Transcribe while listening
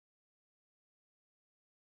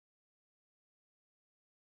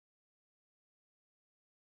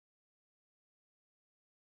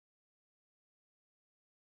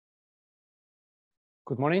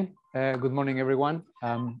Good morning. Good morning, everyone.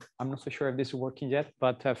 I'm not so sure if this is working yet,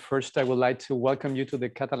 but first I would like to welcome you to the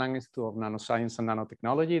Catalan Institute of Nanoscience and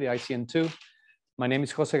Nanotechnology, the ICN2. My name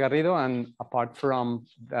is Jose Garrido, and apart from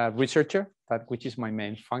researcher, which is my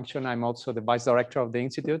main function, I'm also the Vice Director of the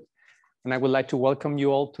Institute. And I would like to welcome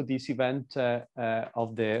you all to this event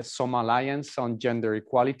of the SOMM Alliance on Gender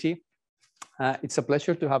Equality. It's a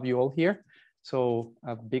pleasure to have you all here. So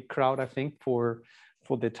a big crowd, I think, for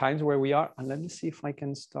the times where we are. And let me see if I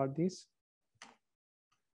can start this.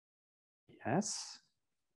 Yes.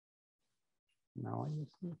 Now I need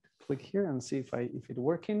to click here and see if it's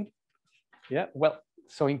working. Yeah, well,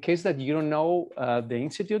 so in case that you don't know the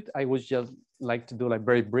Institute, I would just like to do a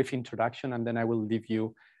very brief introduction, and then I will leave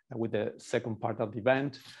you with the second part of the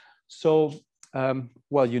event. So,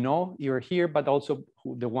 well, you know, you're here, but also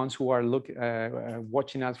the ones who are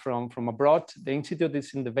watching us from abroad. The Institute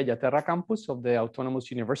is in the Bellaterra campus of the Autonomous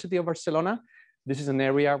University of Barcelona. This is an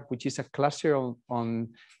area which is a cluster on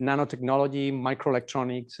nanotechnology,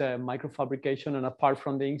 microelectronics, microfabrication, and apart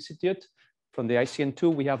from the Institute, from the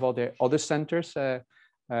ICN2, we have other centers,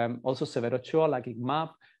 also Severo Ochoa, like ICMAP,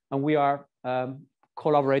 and we are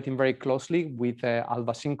collaborating very closely with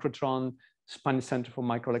Alba Synchrotron, Spanish Center for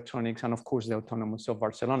Microelectronics, and of course the Autonomous of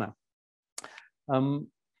Barcelona.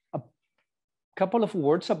 A couple of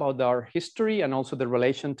words about our history and also the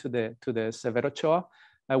relation to the Severo Ochoa.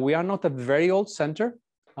 We are not a very old center.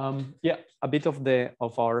 Yeah, a bit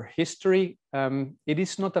of our history. It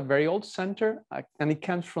is not a very old center, and it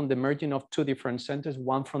comes from the merging of two different centers,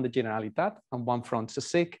 one from the Generalitat and one from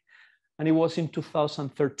CSIC. And it was in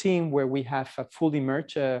 2013 where we have a fully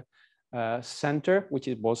merged center, which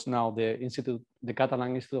was now the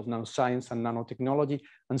Catalan Institute of Nanoscience and Nanotechnology.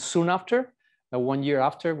 And soon after, 1 year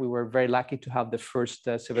after, we were very lucky to have the first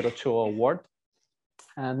Severo Ochoa Award.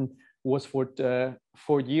 And was for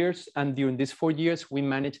 4 years, and during these 4 years, we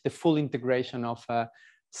managed the full integration of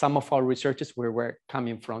some of our researchers who were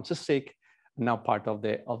coming from CSIC, now part of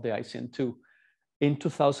the ICN2. In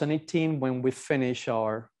 2018, when we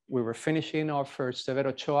were finishing our first Severo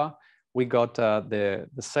Ochoa, we got the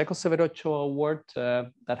second Severo Ochoa Award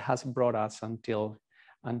that has brought us until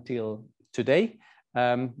today.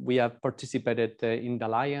 We have participated in the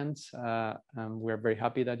Alliance, and we're very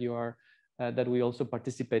happy that you are. That we also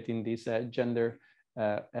participate in this in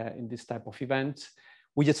this type of events.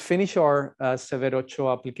 We just finished our Severo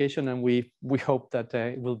Ochoa application, and we hope that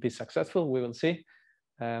it will be successful. We will see.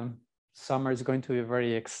 Summer is going to be a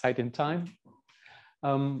very exciting time.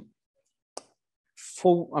 A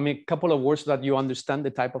couple of words that you understand the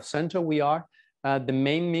type of center we are. The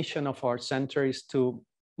main mission of our center is to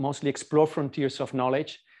mostly explore frontiers of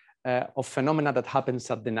knowledge of phenomena that happens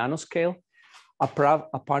at the nanoscale.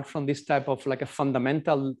 Apart from this type of like a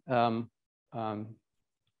fundamental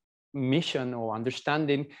mission or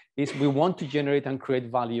understanding is we want to generate and create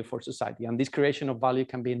value for society. And this creation of value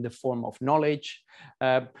can be in the form of knowledge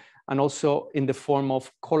and also in the form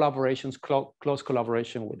of collaborations, close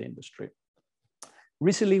collaboration with industry.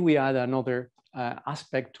 Recently, we had another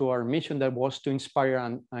aspect to our mission that was to inspire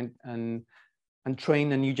and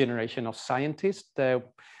train a new generation of scientists.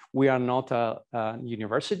 We are not a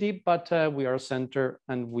university, but we are a center,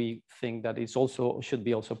 and we think that it should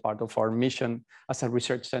be also part of our mission as a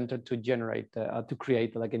research center to generate, to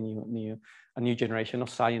create like a new generation of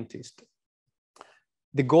scientists.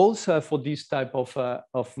 The goals for this type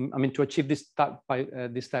to achieve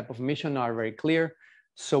this type of mission are very clear.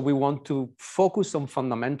 So we want to focus on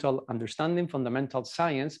fundamental understanding, fundamental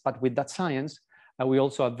science, but with that science, we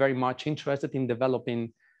also are very much interested in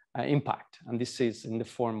developing impact, and this is in the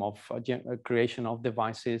form of creation of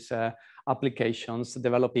devices, applications,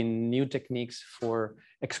 developing new techniques for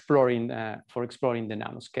exploring the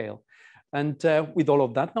nanoscale. And with all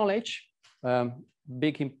of that knowledge,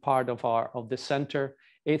 big part of the center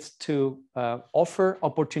is to offer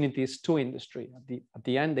opportunities to industry. At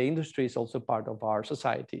the end, the industry is also part of our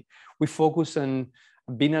society. We focus on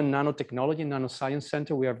being a nanotechnology, nanoscience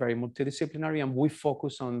center. We are very multidisciplinary, and we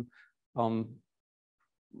focus on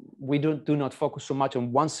we do not focus so much on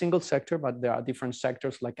one single sector, but there are different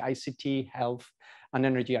sectors like ICT, health, and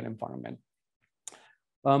energy and environment.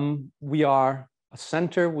 We are a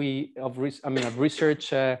center of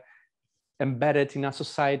research embedded in a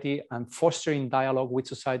society, and fostering dialogue with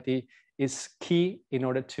society is key in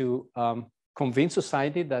order to convince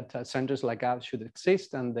society that centers like us should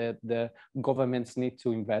exist, and that the governments need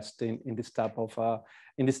to invest in this type of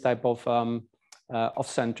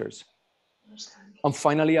centers. And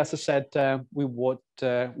finally, as I said,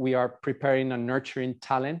 we are preparing and nurturing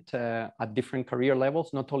talent at different career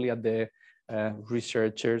levels, not only at the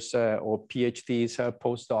researchers or PhDs,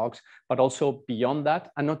 postdocs, but also beyond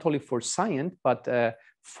that, and not only for science, but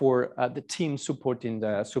for the team supporting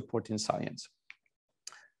science.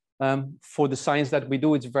 For the science that we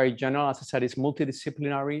do, it's very general. As I said, it's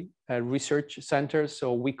multidisciplinary research centers.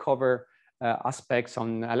 So we cover aspects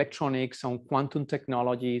on electronics, on quantum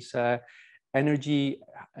technologies, energy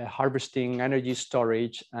harvesting, energy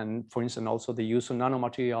storage, and for instance, also the use of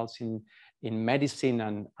nanomaterials in medicine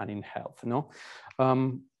and in health. No,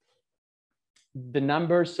 the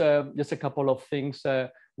numbers, just a couple of things.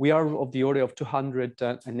 We are of the order of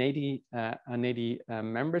 280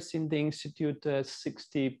 members in the institute.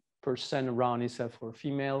 60% around is for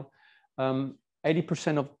female.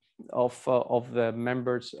 80% of the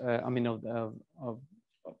members, of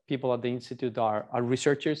people at the institute are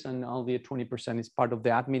researchers, and only 20% is part of the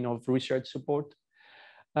admin of research support.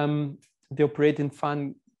 The operating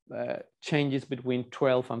fund changes between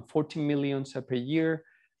 12 and 14 million per year,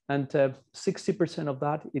 and 60% of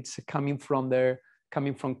that it's coming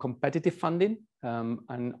from competitive funding,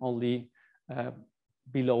 and only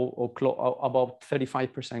below or about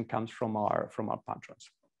 35% comes from our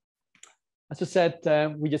patrons. As I said,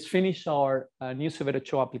 we just finished our new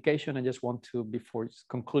Severo application. I just want to, before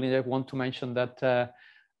concluding, I want to mention that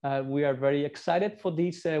we are very excited for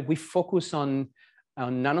this. We focus on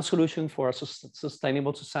nano solutions for a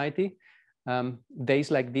sustainable society.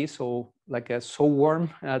 Days like this, so so warm,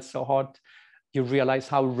 so hot, you realize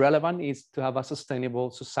how relevant it is to have a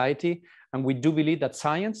sustainable society. And we do believe that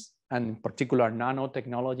science, and in particular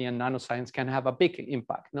nanotechnology and nanoscience, can have a big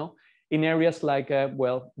impact, no? In areas like,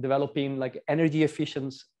 developing like energy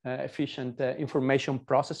efficient information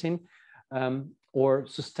processing, or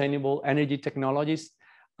sustainable energy technologies,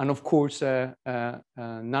 and of course,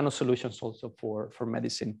 nano solutions also for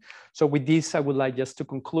medicine. So with this, I would like just to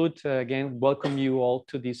conclude, again, welcome you all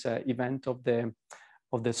to this event of the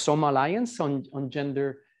SOMM Alliance on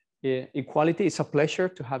Gender Equality. It's a pleasure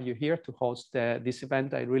to have you here to host this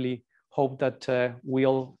event. I really hope that we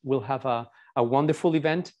all will have a wonderful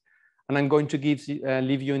event. And I'm going to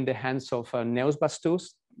leave you in the hands of Neus Bastús,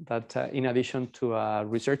 that in addition to a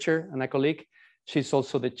researcher and a colleague, she's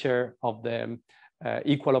also the chair of the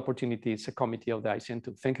Equal Opportunities Committee of the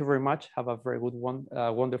ICN2. Thank you very much. Have a very good one,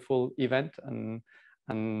 wonderful event, and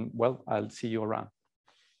well, I'll see you around.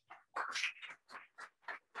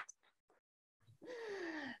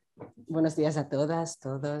 Buenos días a todas,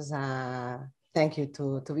 todos. Thank you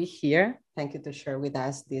to be here. Thank you to share with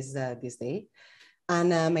us this day. And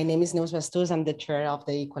my name is Neus Bastús. I'm the chair of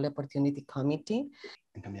the Equal Opportunity Committee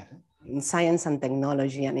in Science and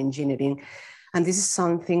Technology and Engineering. And this is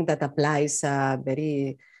something that applies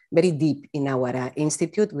very, very deep in our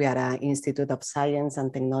institute. We are an Institute of Science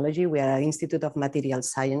and Technology. We are an Institute of Material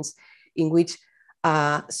Science, in which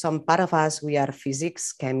some part of us, we are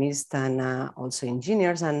physics, chemists, and also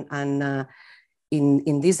engineers. And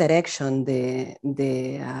in this direction,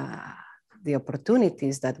 the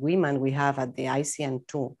opportunities that women we have at the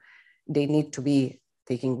ICN2, they need to be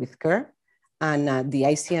taken with care. And the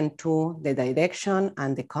ICN2, the direction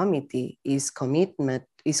and the committee is committed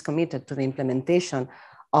to the implementation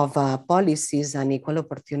of policies and equal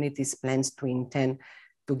opportunities plans to intend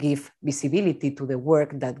to give visibility to the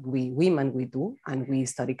work that we women do and we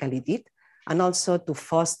historically did, and also to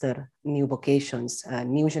foster new vocations, a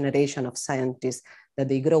new generation of scientists that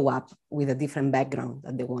they grow up with a different background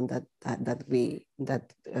than the one that we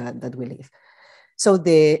live. So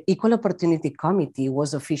the Equal Opportunity Committee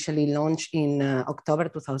was officially launched in October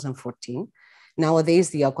 2014.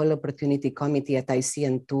 Nowadays, the Equal Opportunity Committee at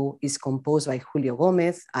ICN2 is composed by Julio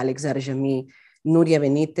Gomez, Alex Arjami, Núria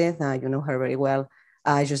Benítez, you know her very well,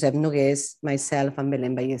 Josep Nogués, myself, and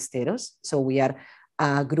Belén Ballesteros. So we are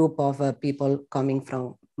a group of people coming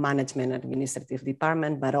from management and administrative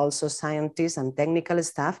department, but also scientists and technical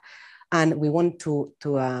staff. And we want to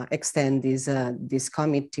extend this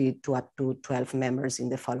committee to up to 12 members in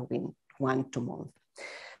the following 2 months.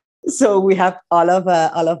 So we have all of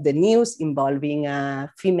the news involving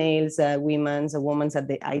females, women at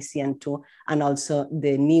the ICN2, and also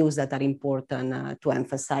the news that are important to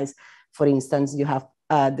emphasize. For instance, you have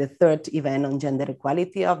the 3rd event on gender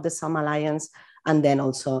equality of the SOMM Alliance, and then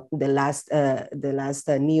also the last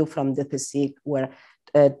new from the CSIC, where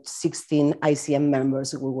 16 ICM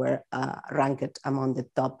members who were ranked among the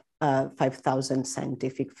top 5,000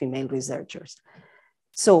 scientific female researchers.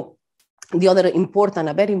 So the other important,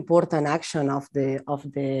 a very important action of the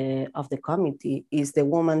committee is the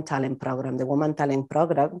Woman Talent Program. The Woman Talent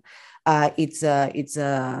Program, it's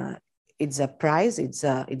it's a prize, it's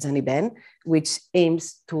an event which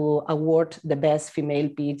aims to award the best female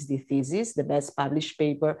PhD thesis, the best published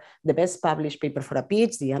paper for a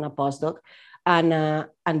PhD and a postdoc,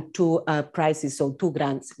 and two prizes, so two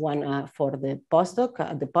grants, one for the postdoc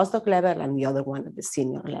at the postdoc level and the other one at the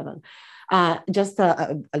senior level. Just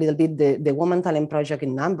a little bit the Woman Talent Project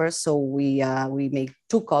in numbers. So we make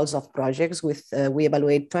 2 calls of projects with, we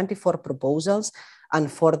evaluate 24 proposals and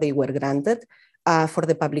 4 they were granted. For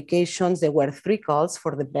the publications, there were 3 calls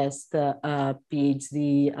for the best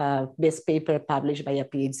PhD, best paper published by a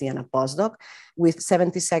PhD and a postdoc, with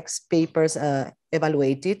 76 papers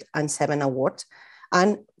evaluated and 7 awards.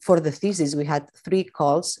 And for the thesis, we had 3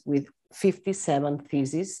 calls with 57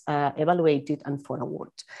 theses evaluated and 4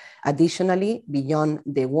 awards. Additionally, beyond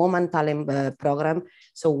the Woman Talent program,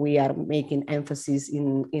 so we are making emphasis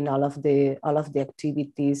in all of the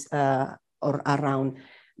activities or around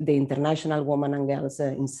the International Women and Girls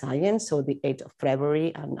in Science, so the 8th of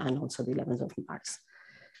February and also the 11th of March.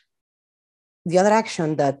 The other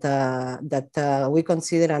action that we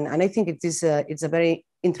consider, and I think it's a very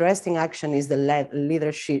interesting action, is the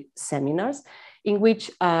leadership seminars, in which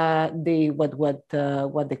what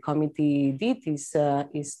the committee did is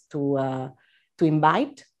to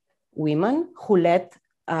invite women who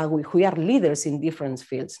are leaders in different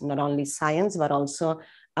fields, not only science but also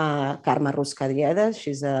Karma Ruskadieda,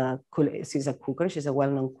 she's a cooker, she's a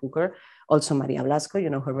well-known cooker. Also Maria Blasco, you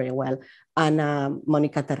know her very well. And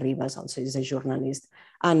Monica Terribas also is a journalist.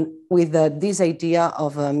 And with this idea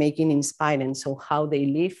of making inspiring, so how they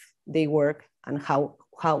live, they work, and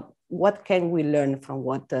what can we learn from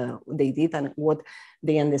what they did and what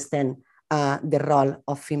they understand the role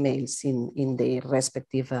of females in their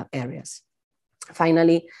respective areas.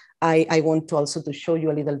 Finally, I want to also to show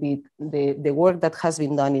you a little bit the work that has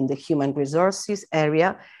been done in the human resources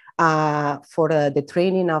area for the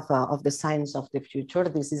training of the science of the future.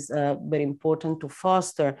 This is very important to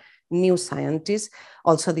foster new scientists.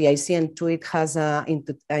 Also, the ICN2, it has an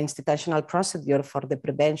institutional procedure for the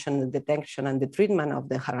prevention, the detection, and the treatment of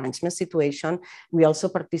the harassment situation. We also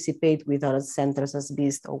participate with our centers as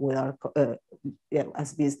BIST or with our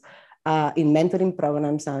in mentoring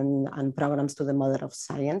programs and programs to the mother of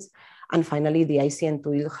science. And finally, the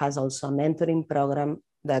ICN2 has also a mentoring program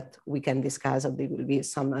that we can discuss, or there will be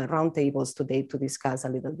some roundtables today to discuss a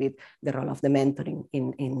little bit the role of the mentoring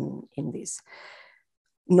in this.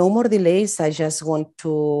 No more delays, I just want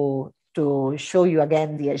to show you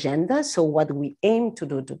again the agenda. So what we aim to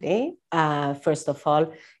do today, first of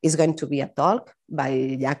all, is going to be a talk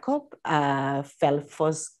by Jakob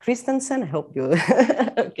Feldtfos Christensen, I hope you,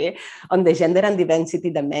 okay, on the gender and diversity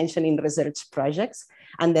dimension in research projects.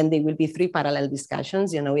 And then there will be 3 parallel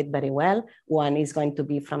discussions, you know it very well. One is going to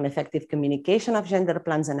be from effective communication of gender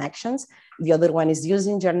plans and actions. The other one is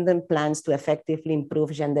using gender plans to effectively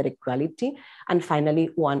improve gender equality. And finally,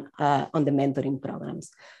 one on the mentoring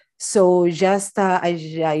programs. So just,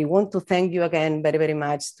 I want to thank you again very, very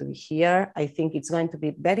much to be here. I think it's going to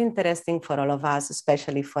be very interesting for all of us,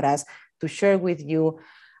 especially for us to share with you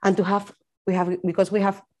and to have, because we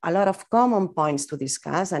have a lot of common points to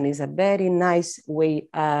discuss, and it's a very nice way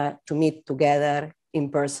to meet together in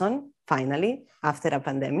person, finally, after a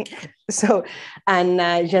pandemic. So,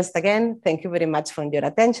 and just again, thank you very much for your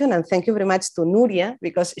attention, and thank you very much to Núria,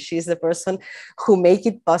 because she's the person who make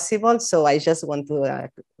it possible. So I just want to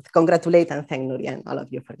congratulate and thank Núria and all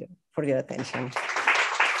of you for your attention.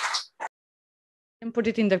 I didn't put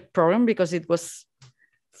it in the program because it was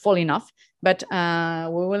full enough, but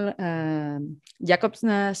we will, Jakob's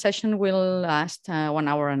session will last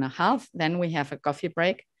 1.5 hours. Then we have a coffee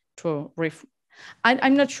break to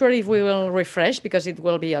I'm not sure if we will refresh because it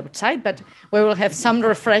will be outside, but we will have some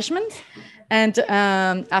refreshments. And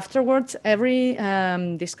afterwards, every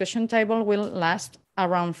discussion table will last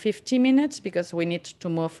around 50 minutes because we need to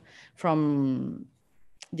move from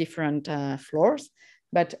different floors.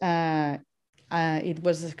 But it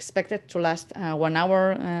was expected to last 1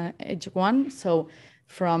 hour each one. So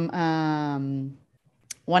from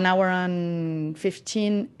 1 hour and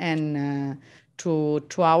 15 and to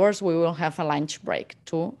 2 hours, we will have a lunch break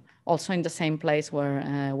too, also in the same place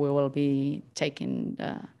where we will be taking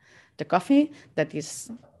the coffee, that is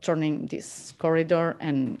turning this corridor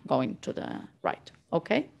and going to the right.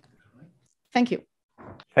 Okay? Thank you.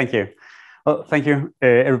 Thank you. Well, thank you,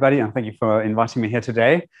 everybody, and thank you for inviting me here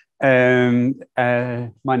today.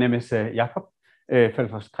 My name is Jakob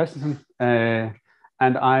Feldtfos Christensen,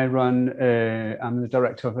 and I run, I'm the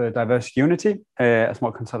director of Diversiunity, a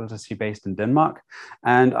small consultancy based in Denmark.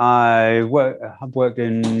 And I have worked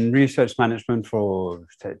in research management for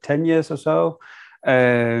 10 years or so.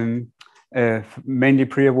 mainly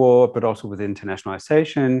pre-war, but also with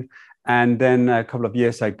internationalization. And then a couple of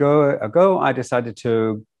years ago, I decided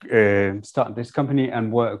to start this company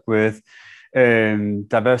and work with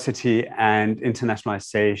diversity and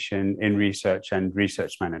internationalization in research and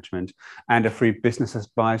research management. And a free business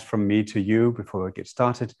advice from me to you before we get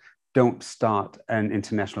started: don't start an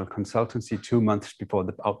international consultancy 2 months before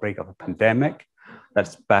the outbreak of a pandemic.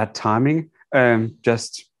 That's bad timing.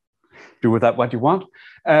 Just do with that what you want.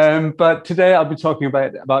 But today I'll be talking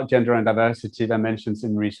about gender and diversity dimensions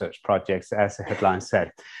in research projects, as the headline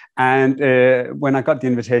said. And when I got the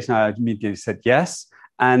invitation, I immediately said yes.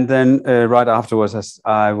 And then right afterwards,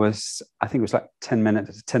 I think it was like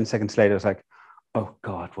 10 seconds later, I was like, oh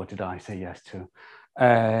God, what did I say yes to?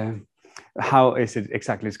 How is it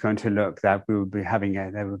exactly it's going to look that we will be having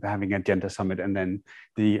a gender summit, and then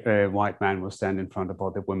the white man will stand in front of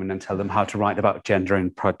all the women and tell them how to write about gender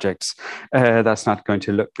in projects? That's not going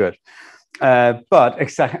to look good. But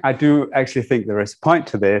I do actually think there is a point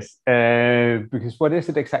to this, because what is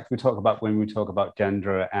it exactly we talk about when we talk about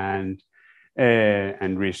gender and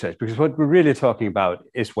research? Because what we're really talking about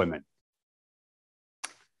is women.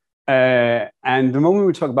 And the moment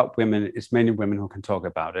we talk about women, it's mainly women who can talk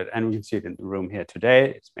about it. And we can see it in the room here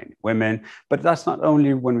today, it's mainly women. But that's not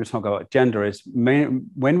only when we talk about gender, it's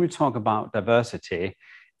when we talk about diversity.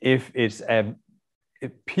 If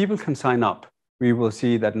people can sign up, we will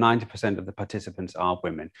see that 90% of the participants are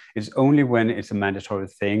women. It's only when it's a mandatory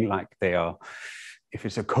thing, like if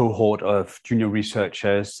it's a cohort of junior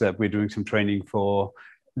researchers that we're doing some training for,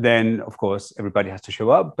 then of course everybody has to show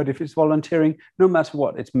up. But if it's volunteering, no matter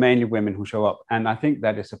what, it's mainly women who show up. And I think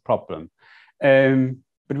that is a problem.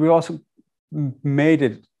 But we also made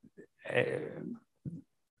it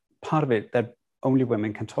part of it that only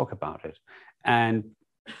women can talk about it. And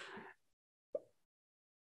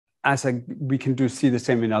we can see the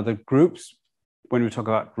same in other groups. When we talk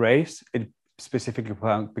about race, it specifically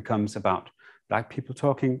becomes about Black people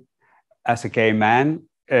talking. As a gay man,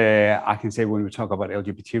 I can say when we talk about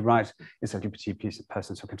LGBT rights, it's LGBT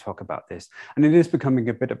persons who can talk about this. And it is becoming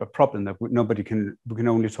a bit of a problem that we can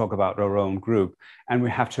only talk about our own group, and we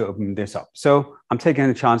have to open this up. So I'm taking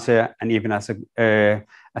a chance here, and even as a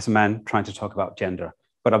man trying to talk about gender,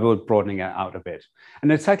 but I will broadening it out a bit.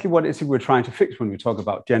 And exactly what is it we're trying to fix when we talk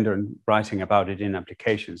about gender and writing about it in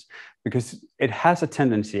applications, because it has a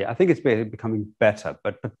tendency, I think it's becoming better,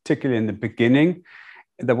 but particularly in the beginning,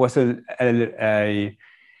 there was a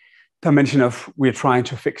dimension of we're trying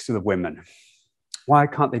to fix the women. Why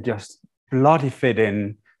can't they just bloody fit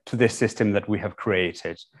in to this system that we have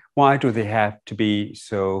created? Why do they have to be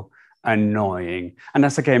so annoying? And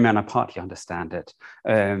as a gay man, I partly understand it.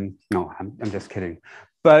 No, I'm just kidding.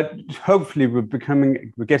 But hopefully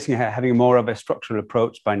having more of a structural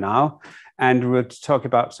approach by now, and we'll talk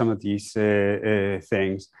about some of these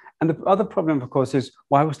things. And the other problem, of course, is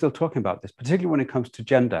why we're still talking about this, particularly when it comes to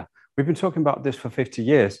gender. We've been talking about this for 50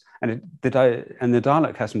 years, and the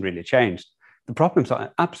dialogue hasn't really changed. The problems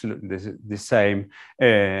are absolutely the same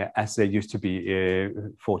as they used to be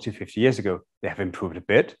 40, 50 years ago. They have improved a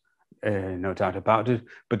bit, no doubt about it,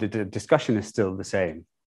 but the discussion is still the same.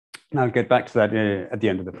 And I'll get back to that at the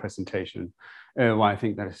end of the presentation, why I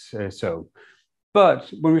think that is so.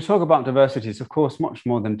 But when we talk about diversity, it's of course much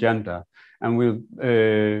more than gender. And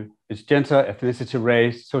it's gender, ethnicity,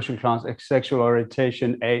 race, social class, sexual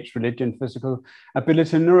orientation, age, religion, physical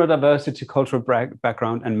ability, neurodiversity, cultural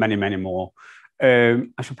background, and many, many more.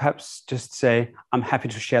 I should perhaps just say, I'm happy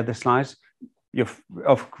to share the slides.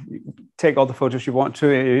 Take all the photos you want to,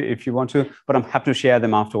 if you want to, but I'm happy to share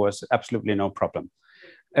them afterwards. Absolutely no problem.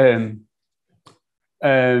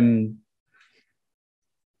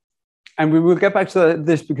 And we will get back to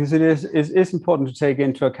this because it is important to take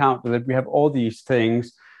into account that we have all these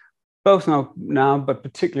things, both now, but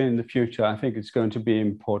particularly in the future. I think it's going to be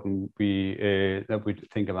important that we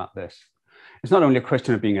think about this. It's not only a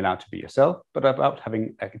question of being allowed to be yourself, but about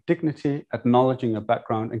having dignity, acknowledging a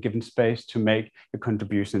background, and given space to make your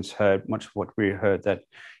contributions heard, much of what we heard that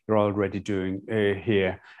you're already doing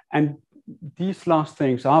here. And these last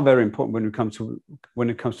things are very important when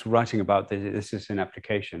it comes to writing about this is in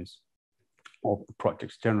applications or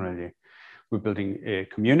projects generally. We're building a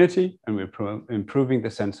community, and we're improving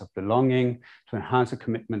the sense of belonging to enhance the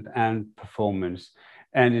commitment and performance.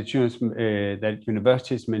 And it ensures that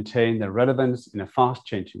universities maintain their relevance in a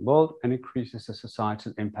fast-changing world and increases the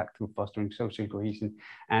societal impact through fostering social cohesion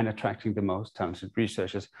and attracting the most talented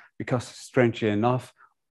researchers. Because strangely enough,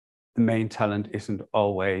 the main talent isn't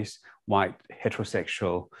always white,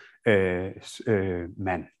 heterosexual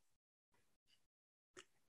men.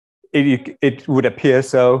 It would appear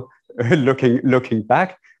so looking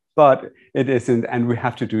back, but it isn't, and we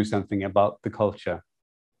have to do something about the culture.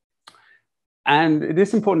 And it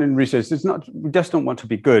is important in research. It's not, we just don't want to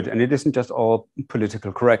be good, and it isn't just all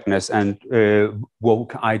political correctness and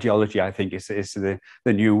woke ideology, I think is the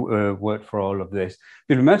new word for all of this.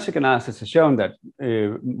 Bibliometric analysis has shown that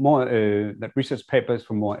that research papers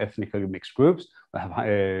from more ethnically mixed groups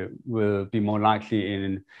will be more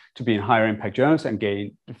likely to be in higher impact journals and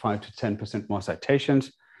gain 5 to 10% more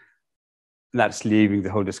citations. That's leaving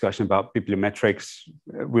the whole discussion about bibliometrics.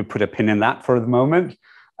 We'll put a pin in that for the moment.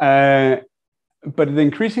 But the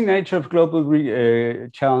increasing nature of global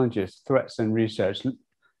challenges, threats, and research,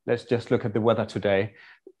 let's just look at the weather today.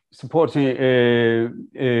 Supporting,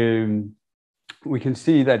 we can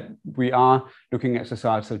see that we are looking at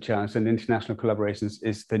societal challenges, and international collaborations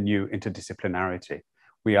is the new interdisciplinarity.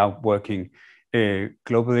 We are working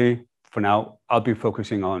globally. For now, I'll be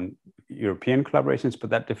focusing on European collaborations, but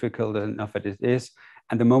that difficult enough as it is.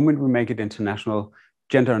 And the moment we make it international,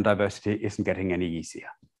 gender and diversity isn't getting any easier.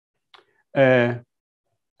 And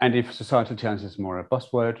if societal challenge is more a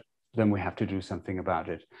buzzword, then we have to do something about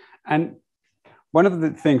it. And one of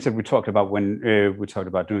the things that we talked about when we talked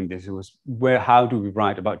about doing this was how do we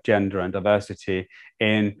write about gender and diversity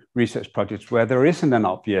in research projects where there isn't an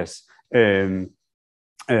obvious gender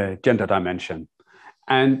dimension.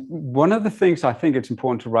 And one of the things I think it's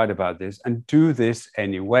important to write about this and do this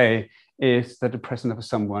anyway is that the presence of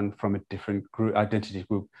someone from a different group, identity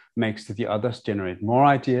group makes the others generate more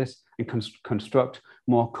ideas and construct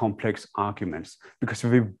more complex arguments, because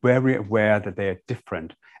we're very aware that they are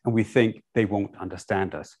different and we think they won't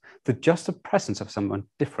understand us. That just the presence of someone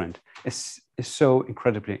different is so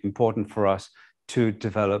incredibly important for us to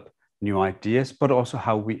develop new ideas, but also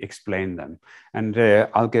how we explain them. And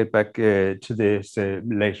I'll get back to this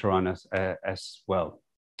later on as well.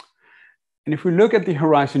 And if we look at the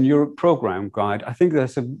Horizon Europe program guide, I think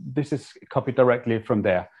this is copied directly from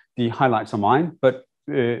there. The highlights are mine, but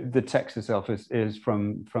the text itself is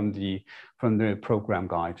from the program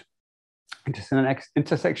guide.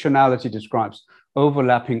 Intersectionality describes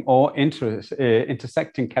overlapping or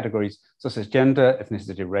intersecting categories such as gender,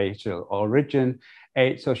 ethnicity, racial origin,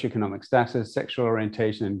 age, socioeconomic status, sexual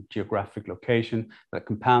orientation, and geographic location that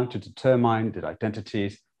compound to determine the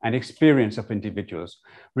identities and experience of individuals.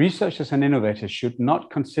 Researchers and innovators should not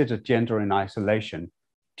consider gender in isolation.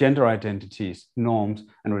 Gender identities, norms,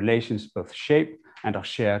 and relations both shape and are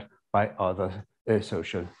shared by other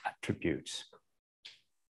social attributes.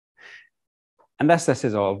 And that says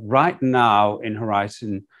it all. Right now in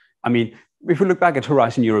Horizon, I mean, if we look back at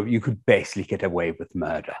Horizon Europe, you could basically get away with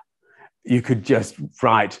murder. You could just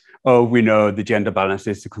write, oh, we know the gender balance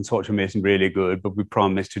is the consortium isn't really good, but we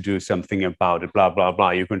promise to do something about it, blah, blah,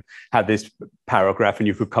 blah. You can have this paragraph and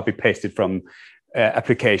you could copy paste it from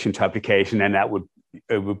application to application, and it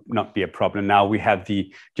would not be a problem. Now we have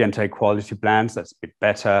the gender equality plans, that's a bit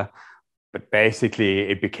better, but basically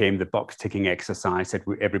it became the box ticking exercise that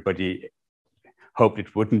everybody hoped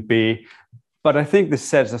it wouldn't be. But I think this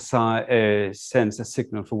sends a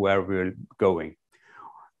signal for where we're going.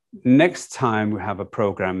 Next time we have a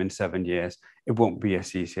program in 7 years, it won't be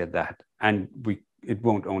as easy as that. And it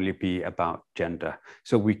won't only be about gender.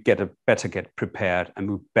 So we better get prepared,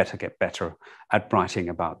 and we better get better at writing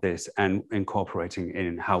about this and incorporating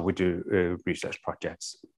in how we do research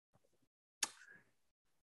projects.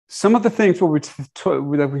 Some of the things that we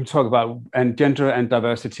can talk about, and gender and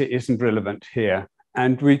diversity isn't relevant here.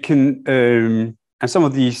 And we can, and some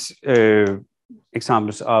of these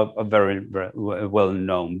examples are very, very well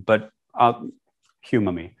known, but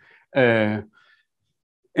humor me.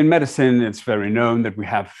 In medicine, it's very known that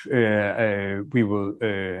we will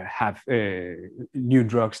have new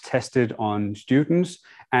drugs tested on students,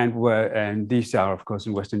 and these are, of course,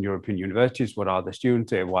 in Western European universities. What are the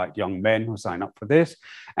students? They're white young men who sign up for this,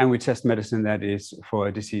 and we test medicine that is for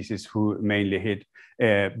diseases who mainly hit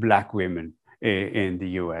Black women in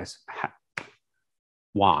the US.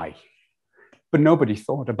 Why? But nobody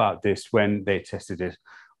thought about this when they tested it.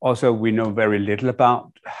 Also, we know very little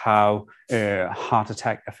about how heart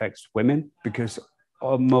attack affects women, because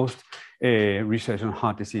most research on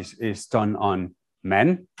heart disease is done on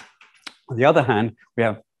men. On the other hand, we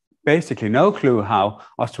have basically no clue how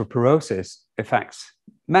osteoporosis affects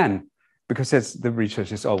men, because the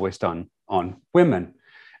research is always done on women.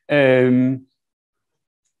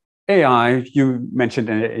 AI, you mentioned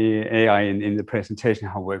AI in the presentation,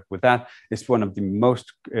 how we work with that. It's one of the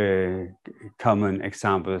most common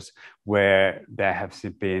examples where there have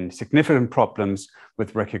been significant problems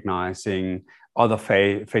with recognizing other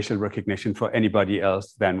facial recognition for anybody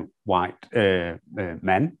else than white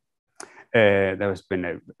men. There has been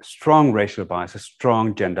a strong racial bias, a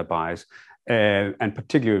strong gender bias, and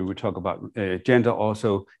particularly we talk about gender,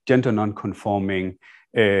 also gender non-conforming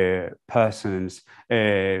persons.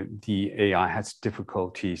 The AI has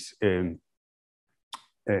difficulties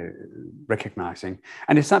recognizing.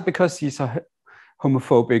 And it's not because these are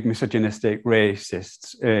homophobic, misogynistic,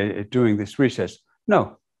 racists doing this research.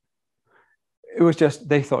 No, it was just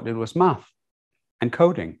they thought it was math and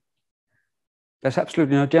coding. There's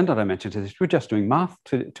absolutely no gender dimension to this. We're just doing math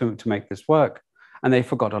to make this work. And they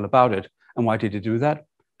forgot all about it. And why did they do that?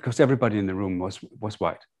 Because everybody in the room was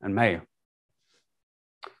white and male.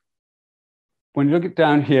 When you look it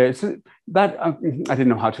down here, it's that I didn't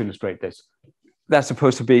know how to illustrate this. That's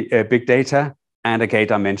supposed to be big data and a gay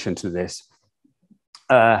dimension to this.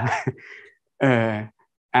 And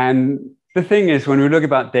the thing is, when we look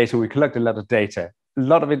about data, we collect a lot of data. A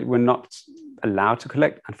lot of it we're not allowed to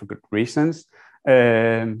collect, and for good reasons.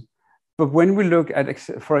 But when we look at,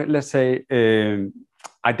 for let's say,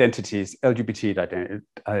 identities, LGBT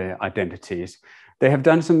identities, they have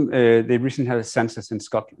done some, they recently had a census in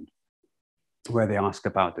Scotland where they asked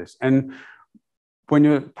about this. And when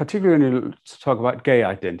you particularly talk about gay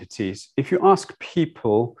identities, if you ask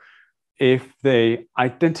people if they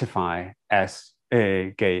identify as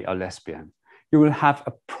gay or lesbian, you will have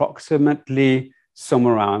approximately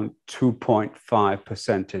somewhere around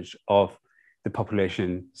 2.5% of the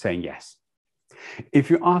population saying yes.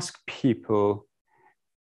 If you ask people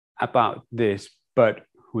about this, but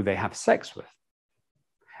who they have sex with,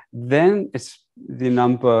 then the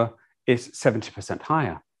number is 70%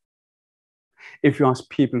 higher. If you ask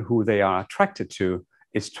people who they are attracted to,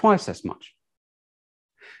 it's twice as much.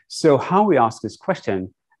 So how we ask this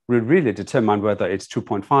question will really determine whether it's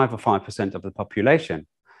 2.5 or 5% of the population.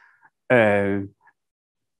 And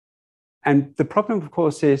the problem, of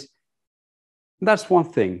course, is that's one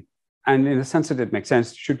thing. And in a sense that it makes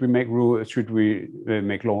sense, should we make rules, should we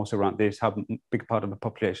make laws around this, how big part of the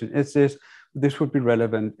population is this? This would be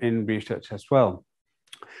relevant in research as well.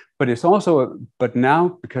 But it's also, but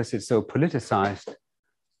now, because it's so politicized,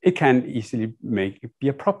 it can easily be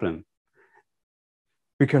a problem.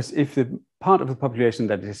 Because if the part of the population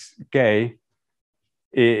that is gay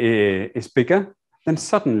is bigger, then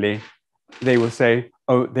suddenly they will say,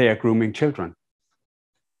 oh, they are grooming children.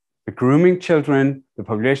 We're grooming children, the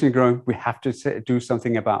population is growing, we have to do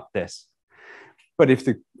something about this. But if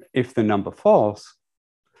the number falls,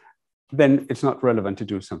 then it's not relevant to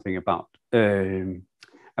do something about the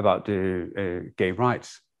gay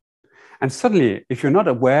rights. And suddenly, if you're not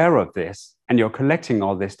aware of this, and you're collecting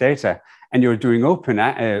all this data, and you're doing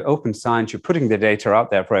open science, you're putting the data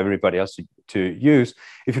out there for everybody else to use,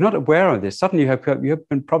 if you're not aware of this, suddenly you have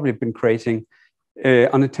probably been creating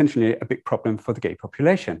unintentionally a big problem for the gay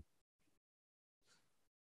population.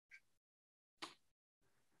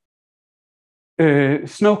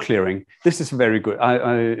 Snow clearing. This is a very good,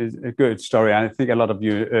 a good story. I think a lot of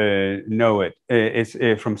you know it. It's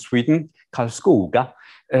from Sweden, Karlskoga,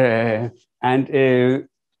 and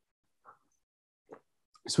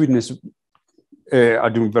Sweden is are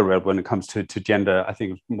doing very well when it comes to gender. I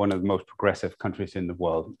think one of the most progressive countries in the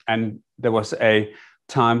world. And there was a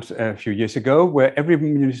time a few years ago where every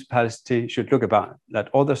municipality should look at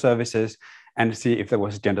all the services and see if there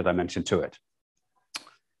was a gender dimension to it.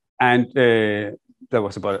 And there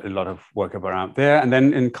was about a lot of work around there. And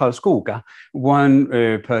then in Karlskoga, one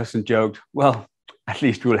person joked, well, at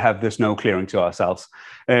least we'll have the snow clearing to ourselves.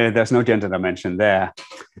 There's no gender dimension there.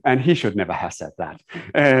 And he should never have said that.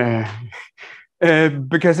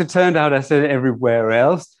 Because it turned out, as everywhere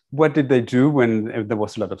else, what did they do when there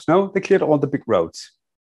was a lot of snow? They cleared all the big roads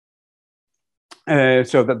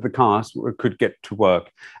so that the cars could get to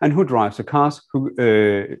work. And who drives the cars?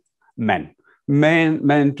 Men.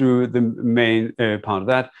 Men do the main part of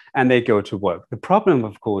that, and they go to work. The problem,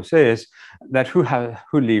 of course, is that who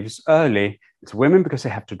leaves early? It's women, because they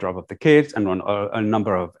have to drop off the kids and run a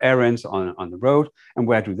number of errands on the road. And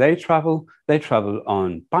where do they travel? They travel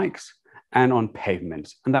on bikes and on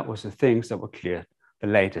pavements. And that was the things that were cleared the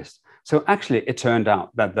latest. So actually, it turned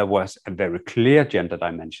out that there was a very clear gender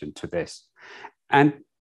dimension to this. And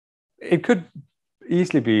it could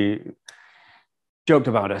easily be joked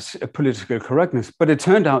about as a political correctness, but it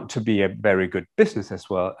turned out to be a very good business as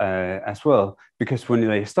well, because when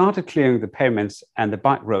they started clearing the pavements and the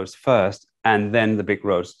bike roads first, and then the big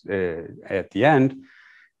roads at the end,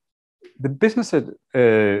 the business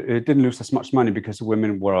didn't lose as much money because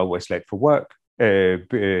women were always late for work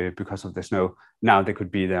because of the snow. Now they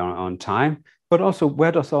could be there on time, but also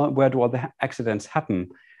where do all the accidents happen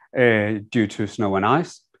due to snow and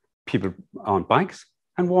ice? People on bikes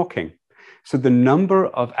and walking. So the number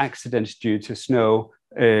of accidents due to snow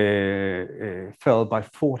fell by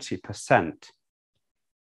 40%.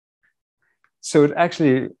 So it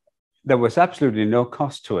actually, there was absolutely no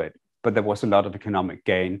cost to it, but there was a lot of economic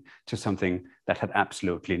gain to something that had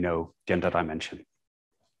absolutely no gender dimension.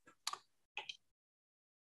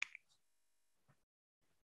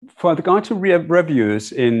 For the guide to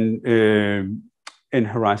reviews in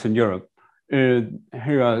Horizon Europe,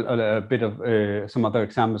 here are a bit of some other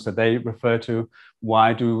examples that they refer to.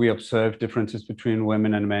 Why do we observe differences between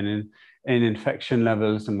women and men in infection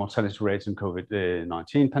levels and mortality rates in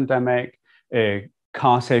COVID-19 pandemic?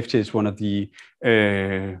 Car safety is one of the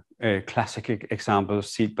classic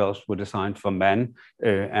examples. Seatbelts were designed for men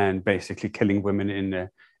and basically killing women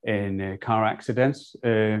in car accidents.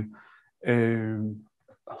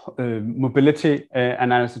 Mobility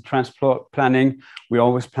analysis, transport planning, we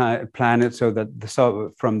always plan it so that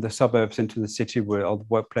from the suburbs into the city where all the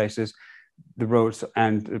workplaces, the roads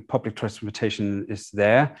and public transportation is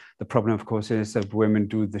there. The problem, of course, is that women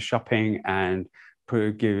do the shopping and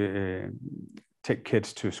take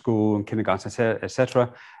kids to school and kindergarten,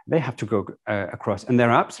 etc. They have to go across, and there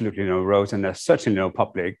are absolutely no roads, and there's certainly no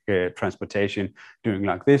public transportation doing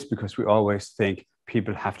like this, because we always think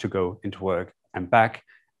people have to go into work and back,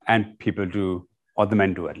 and people do, or the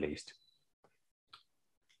men do at least.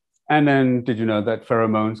 And then, did you know that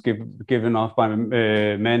pheromones given off by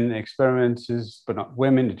men experiences, but not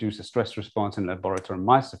women, induce a stress response in laboratory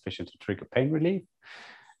mice sufficient to trigger pain relief?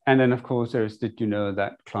 And then, of course, did you know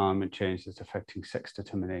that climate change is affecting sex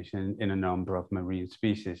determination in a number of marine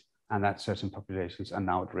species, and that certain populations are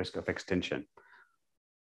now at risk of extinction?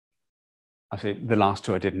 I say the last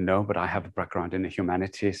two I didn't know, but I have a background in the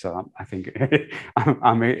humanities, so I think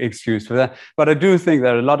I'm excused for that. But I do think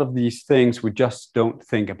that a lot of these things we just don't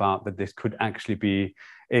think about, that this could actually be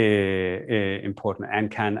important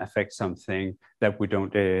and can affect something that we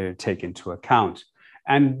don't take into account.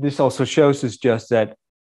 And this also shows us just that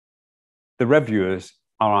the reviewers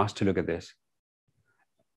are asked to look at this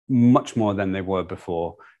much more than they were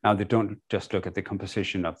before. Now they don't just look at the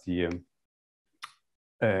composition of the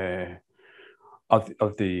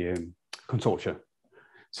consortia.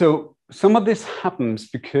 So some of this happens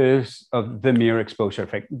because of the mere exposure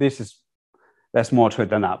effect. There's more to it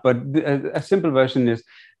than that, but a simple version is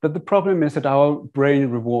that the problem is that our brain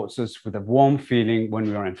rewards us with a warm feeling when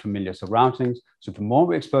we are in familiar surroundings. So the more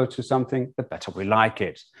we expose to something, the better we like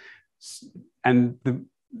it. And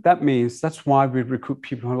that means that's why we recruit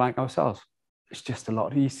people who are like ourselves. It's just a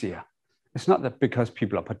lot easier. It's not that because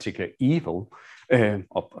people are particularly evil,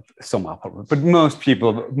 or some are probably, but most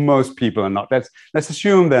people are not. Let's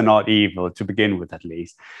assume they're not evil to begin with, at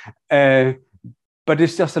least. But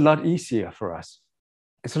it's just a lot easier for us.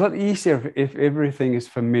 It's a lot easier if everything is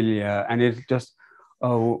familiar and it's just,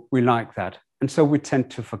 oh, we like that. And so we tend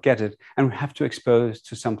to forget it, and we have to expose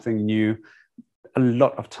to something new a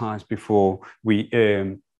lot of times before we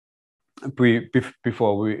begin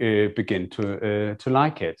to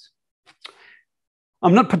like it.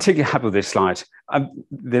 I'm not particularly happy with this slide.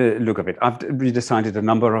 The look of it. I've redesigned it a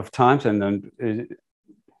number of times, and then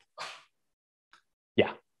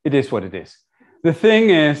yeah, it is what it is. The thing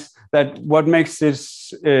is that what makes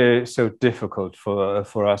this so difficult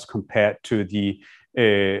for us compared to the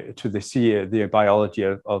biology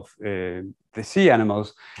of the sea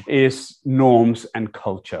animals is norms and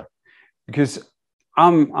culture, because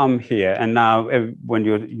I'm here, and now when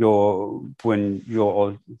you're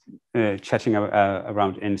all chatting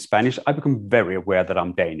around in Spanish, I become very aware that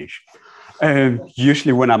I'm Danish.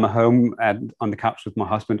 Usually when I'm at home and on the couch with my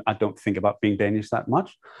husband, I don't think about being Danish that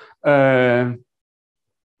much.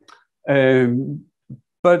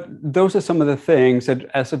 But those are some of the things that,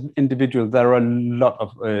 as an individual, there are a lot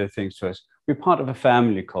of things to us. We're part of a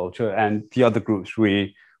family culture, and the other groups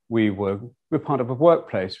we're part of a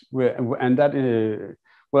workplace, and that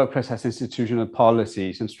workplace has institutional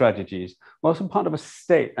policies and strategies. We're also part of a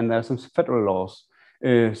state, and there's some federal laws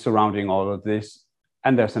surrounding all of this.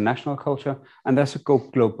 And there's a national culture, and there's a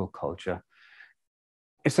global culture.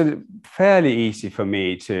 It's fairly easy for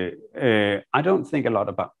me to, I don't think a lot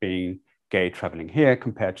about being gay traveling here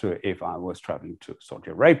compared to if I was traveling to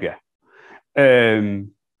Saudi Arabia.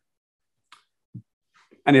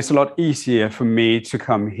 And it's a lot easier for me to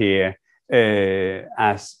come here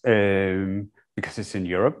because it's in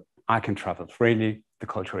Europe. I can travel freely. The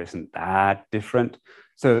culture isn't that different.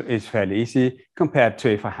 So it's fairly easy compared to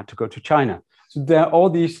if I had to go to China. So there are all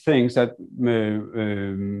these things that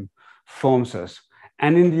forms us.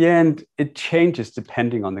 And in the end, it changes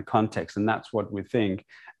depending on the context. And that's what we think.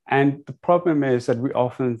 And the problem is that we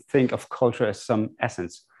often think of culture as some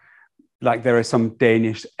essence. like there is some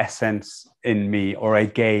Danish essence in me, or a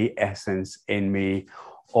gay essence in me,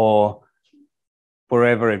 or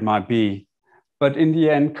wherever it might be. But in the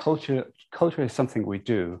end, culture is something we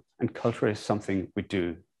do, and culture is something we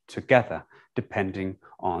do together, depending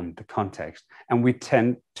on the context. And we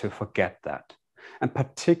tend to forget that. And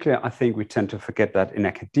particularly, I think we tend to forget that in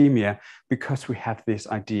academia, because we have this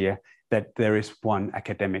idea that there is one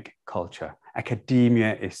academic culture.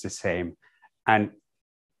 Academia is the same, and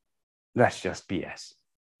that's just BS.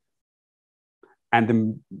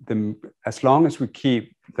 And as long as we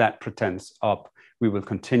keep that pretense up, we will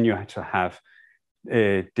continue to have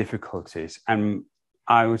difficulties. And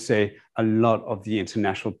I would say a lot of the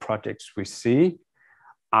international projects we see,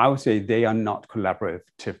 I would say they are not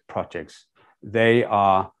collaborative projects. They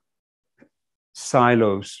are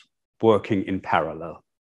silos working in parallel.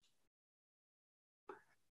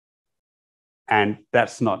 And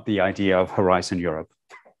that's not the idea of Horizon Europe.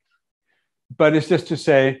 But it's just to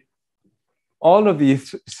say, all of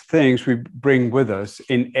these things we bring with us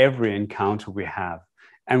in every encounter we have,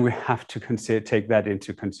 and we have to take that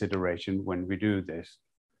into consideration when we do this.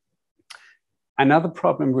 Another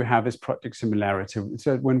problem we have is project similarity.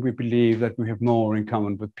 So when we believe that we have more in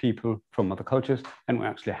common with people from other cultures than we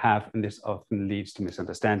actually have, and this often leads to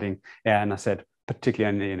misunderstanding. Yeah, and I said,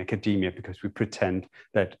 particularly in academia, because we pretend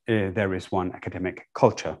that there is one academic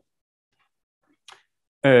culture.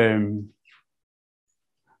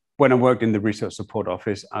 When I worked in the research support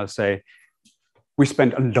office, I'll say we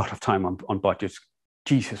spent a lot of time on budgets.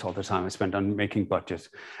 Jesus, all the time I spent on making budgets.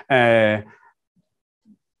 But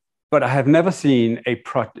I have never seen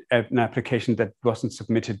an application that wasn't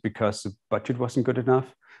submitted because the budget wasn't good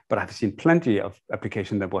enough. But I've seen plenty of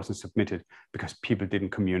applications that wasn't submitted because people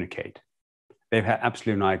didn't communicate. They've had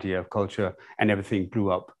absolutely no idea of culture, and everything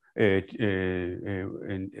blew up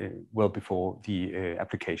well before the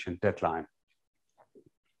application deadline.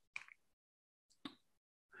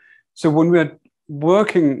 So when we're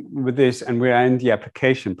working with this and we are in the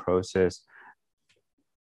application process,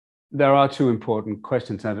 there are two important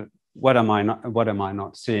questions. What am I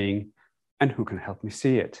not seeing, and who can help me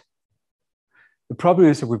see it? The problem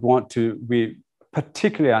is that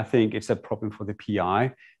particularly I think it's a problem for the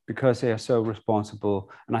PI, because they are so responsible,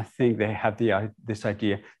 and I think they have this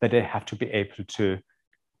idea that they have to be able to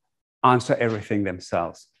answer everything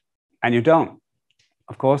themselves. And you don't,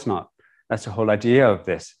 of course not. That's the whole idea of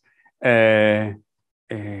this.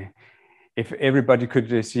 If everybody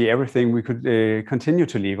could see everything, we could continue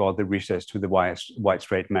to leave all the research to the white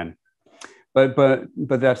straight men. But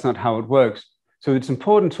that's not how it works. So it's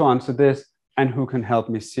important to answer this, and who can help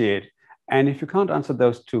me see it. And if you can't answer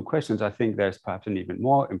those two questions, I think there's perhaps an even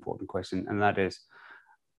more important question, and that is,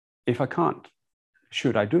 if I can't,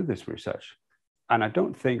 should I do this research? And I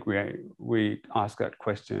don't think we ask that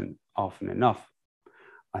question often enough.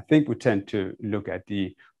 I think we tend to look at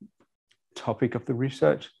the topic of the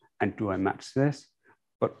research and do I match this?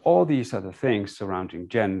 But all these other things surrounding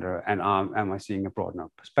gender and am I seeing a broad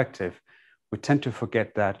enough perspective, we tend to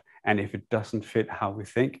forget that. And if it doesn't fit how we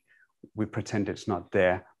think, we pretend it's not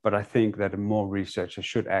there. But I think that more researchers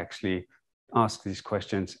should actually ask these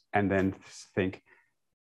questions and then think,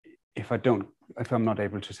 if I'm not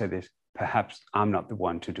able to say this, perhaps I'm not the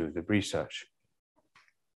one to do the research.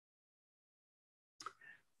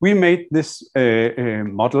 We made this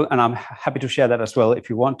model, and I'm happy to share that as well if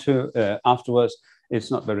you want to afterwards. It's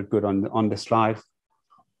not very good on the slide.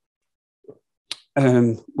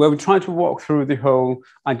 Where we try to walk through the whole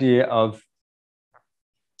idea of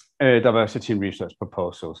diversity in research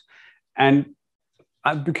proposals. And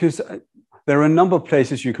because there are a number of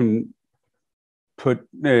places you can put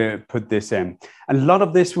this in. And a lot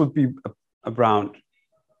of this would be around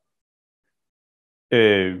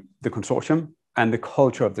the consortium and the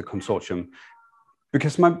culture of the consortium,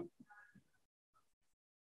 because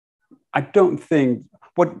I don't think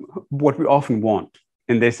what we often want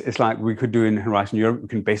in this is like we could do in Horizon Europe. We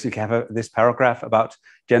can basically have this paragraph about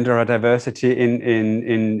gender or diversity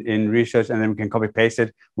in research, and then we can copy paste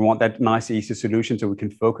it. We want that nice, easy solution so we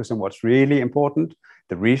can focus on what's really important,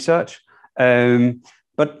 the research.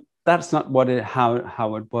 But that's not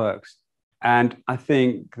how it works. And I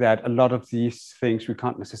think that a lot of these things we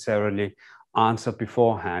can't necessarily answer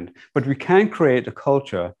beforehand, but we can create a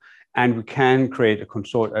culture and we can create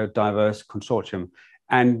a diverse consortium.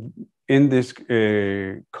 And in this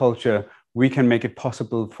culture, we can make it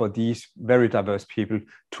possible for these very diverse people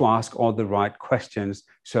to ask all the right questions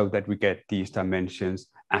so that we get these dimensions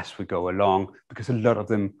as we go along, because a lot of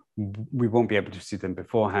them, we won't be able to see them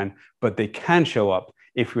beforehand, but they can show up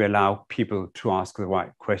if we allow people to ask the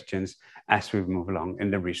right questions as we move along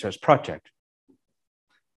in the research project.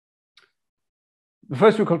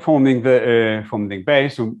 first we call forming the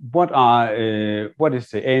base. So what is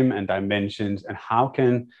the aim and dimensions, and how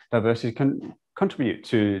can diversity contribute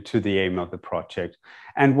to the aim of the project?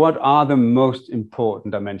 And what are the most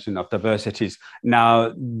important dimensions of diversities?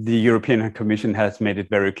 Now, the European Commission has made it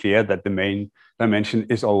very clear that the main dimension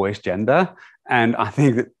is always gender. And I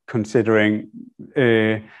think that considering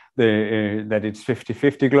that it's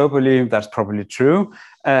 50-50 globally, that's probably true.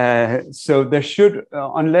 So there should,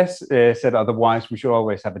 unless said otherwise, we should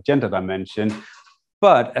always have a gender dimension.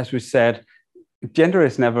 But as we said, gender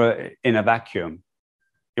is never in a vacuum.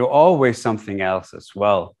 You're always something else as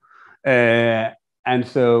well. And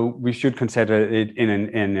so we should consider it in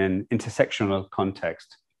an intersectional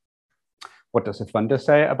context. What does the funder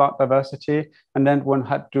say about diversity? And then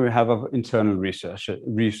how do we have internal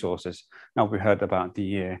resources? Now we heard about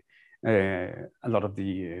a lot of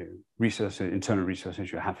the internal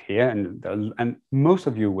resources you have here, and most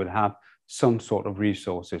of you will have some sort of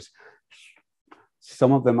resources.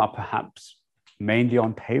 Some of them are perhaps mainly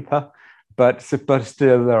on paper, but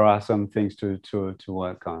still there are some things to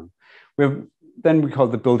work on. Then we call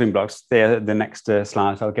the building blocks. They're the next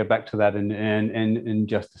slides. I'll get back to that in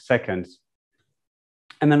just a second.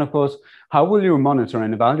 And then, of course, how will you monitor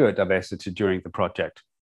and evaluate diversity during the project?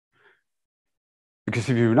 Because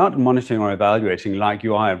if you're not monitoring or evaluating like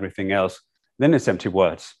you are everything else, then it's empty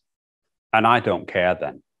words. And I don't care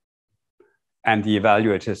then. And the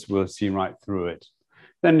evaluators will see right through it.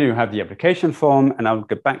 Then you have the application form, and I'll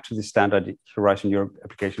get back to the standard Horizon Europe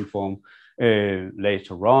application form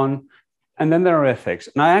later on. And then there are ethics.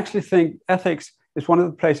 And I actually think ethics is one of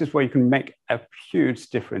the places where you can make a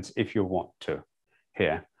huge difference if you want to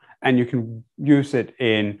here. And you can use it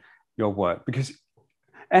in your work, because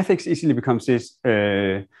ethics easily becomes this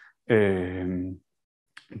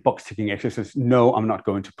box ticking exercise. No, I'm not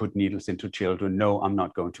going to put needles into children. No, I'm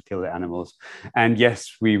not going to kill the animals. And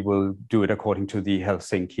yes, we will do it according to the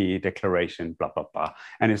Helsinki Declaration, blah, blah, blah.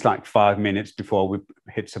 And it's like 5 minutes before we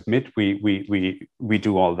hit submit, we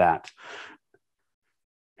do all that.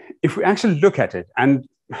 If we actually look at it, and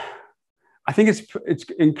I think it's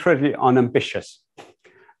incredibly unambitious,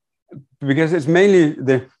 because it's mainly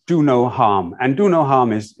the do no harm, and do no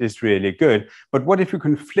harm is really good. But what if you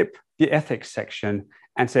can flip the ethics section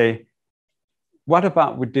and say, what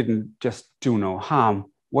about we didn't just do no harm?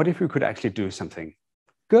 What if we could actually do something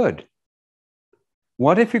good?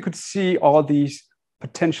 What if you could see all these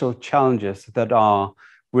potential challenges that are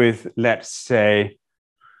with, let's say,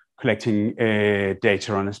 collecting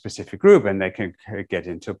data on a specific group, and they can get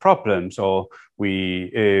into problems, or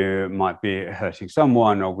we might be hurting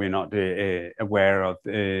someone, or we're not aware of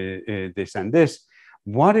this and this.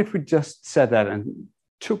 What if we just said that and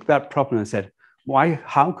took that problem and said,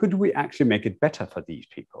 how could we actually make it better for these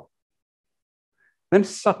people? Then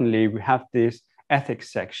suddenly we have this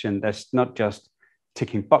ethics section that's not just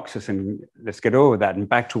ticking boxes, and let's get over that and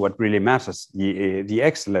back to what really matters, the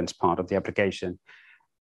excellence part of the application.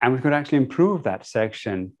 And we could actually improve that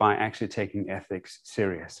section by actually taking ethics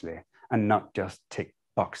seriously and not just tick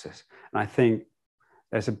boxes. And I think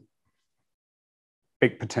there's a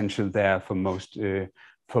big potential there for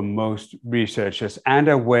most researchers, and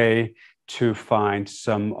a way to find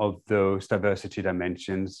some of those diversity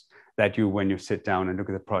dimensions that when you sit down and look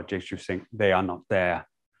at the projects, you think they are not there.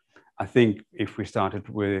 I think if you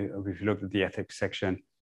look at the ethics section,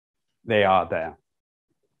 they are there.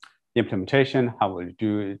 The implementation, how will you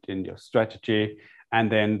do it in your strategy? And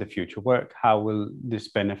then the future work, how will this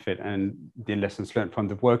benefit, and the lessons learned from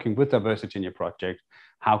the working with diversity in your project,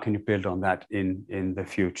 how can you build on that in the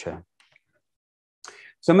future?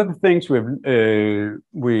 Some of the things we've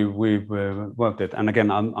worked at, and again,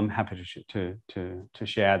 I'm happy to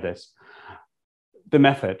share this. The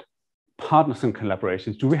method, partners and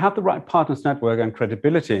collaborations. Do we have the right partners network and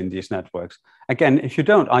credibility in these networks? Again, if you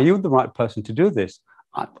don't, are you the right person to do this?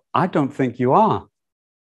 I don't think you are.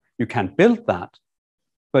 You can build that,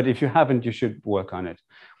 but if you haven't, you should work on it.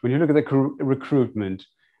 When you look at the recruitment,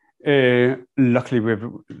 luckily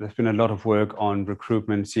there's been a lot of work on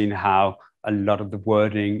recruitment, seeing how a lot of the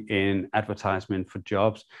wording in advertisement for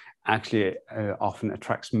jobs actually often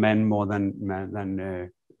attracts men more than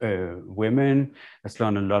women. There's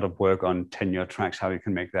done a lot of work on tenure tracks, how you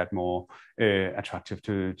can make that more attractive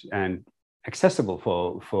to and accessible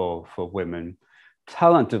for women.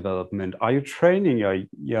 Talent development. Are you training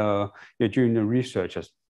your junior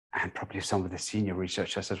researchers, and probably some of the senior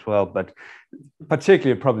researchers as well? But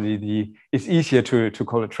particularly, probably it's easier to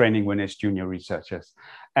call it training when it's junior researchers.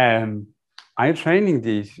 Are you training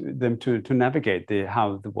them to navigate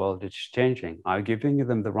how the world is changing? Are you giving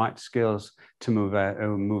them the right skills to move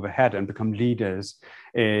ahead and become leaders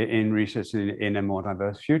in research in a more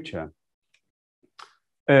diverse future?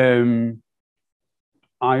 Are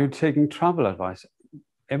you taking travel advice?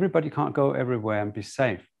 Everybody can't go everywhere and be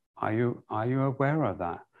safe. Are you aware of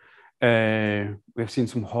that? We've seen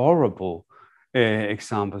some horrible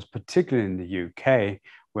examples, particularly in the UK,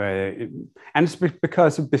 and it's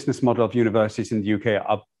because the business model of universities in the UK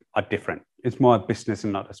are different. It's more a business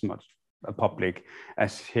and not as much a public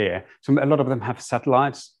as here. So a lot of them have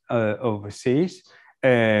satellites overseas,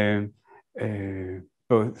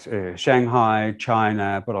 both Shanghai,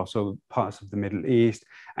 China, but also parts of the Middle East.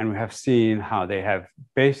 And we have seen how they have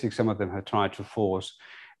some of them have tried to force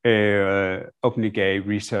openly gay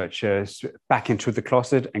researchers back into the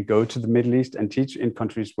closet and go to the Middle East and teach in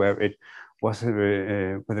countries where it was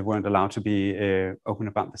where they weren't allowed to be open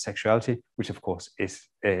about the sexuality, which of course is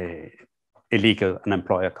illegal. An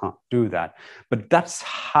employer can't do that. But that's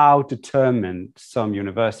how determined some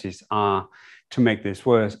universities are to make this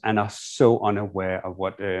worse and are so unaware of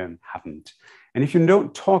what happened. And if you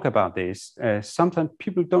don't talk about this, sometimes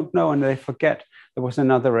people don't know and they forget. There was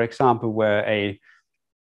another example where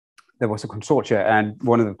there was a consortia, and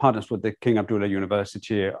one of the partners was the King Abdullah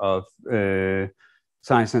University of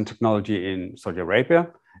Science and Technology in Saudi Arabia.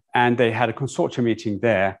 And they had a consortia meeting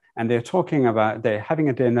there, and they're talking about, they're having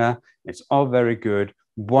a dinner. It's all very good.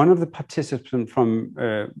 One of the participants from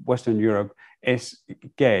Western Europe is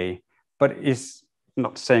gay, but is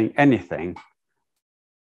not saying anything.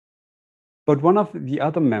 But one of the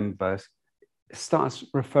other members starts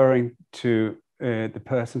referring to the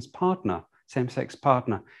person's partner, same-sex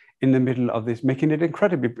partner, in the middle of this, making it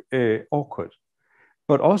incredibly awkward,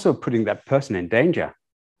 but also putting that person in danger.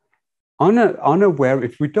 Unaware,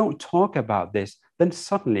 if we don't talk about this, then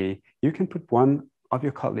suddenly you can put one of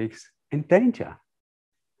your colleagues in danger.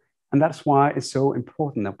 And that's why it's so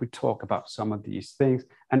important that we talk about some of these things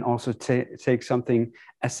and also take something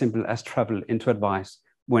as simple as travel into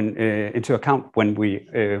account when we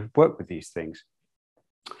work with these things.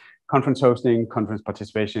 Conference hosting, conference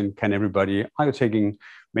participation, can everybody, are you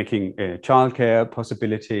making childcare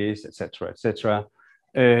possibilities, etc., etc.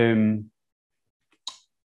 In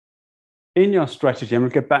your strategy, and we'll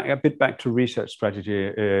get a bit back to research strategy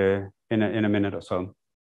in a minute or so.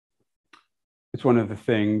 It's one of the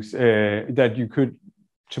things that you could,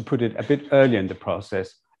 to put it a bit earlier in the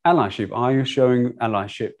process, allyship. Are you showing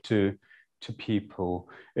allyship to people,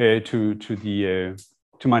 to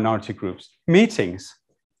minority groups? Meetings.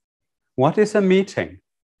 What is a meeting?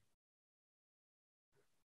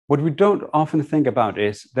 What we don't often think about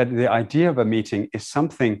is that the idea of a meeting is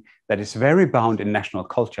something that is very bound in national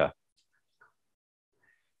culture.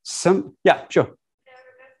 Yeah, sure.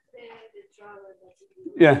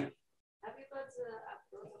 Yeah. Have you got a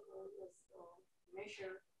protocol or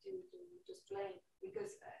measure to explain?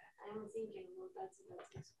 Because I'm thinking, well, that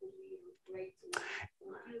could be great to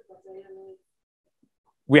include, but I don't know.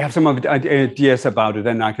 We have some of the ideas about it,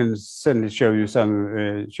 and I can certainly show you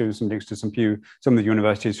some links to some of the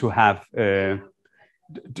universities who have,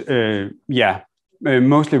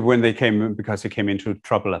 mostly when they came because they came into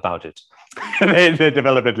trouble about it. they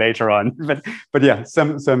developed it later on, but yeah,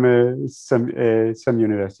 some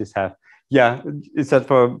universities have. Yeah, is that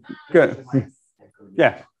for good?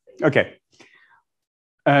 Yeah, okay.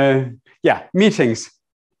 Yeah, meetings.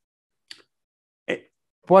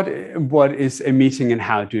 What is a meeting and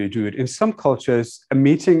how do you do it? In some cultures, a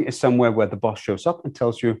meeting is somewhere where the boss shows up and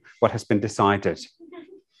tells you what has been decided.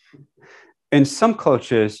 In some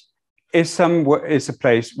cultures, it's a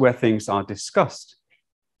place where things are discussed.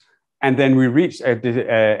 And then we reach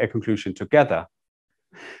a conclusion together.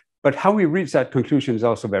 But how we reach that conclusion is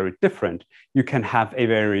also very different. You can have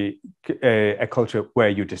a culture where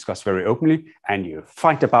you discuss very openly and you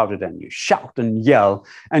fight about it and you shout and yell.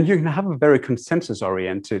 And you can have a very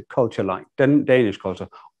consensus-oriented culture like Danish culture,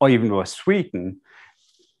 or even more Sweden,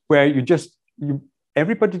 where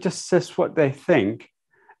everybody just says what they think.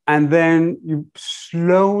 And then you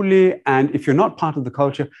slowly, and if you're not part of the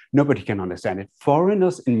culture, nobody can understand it.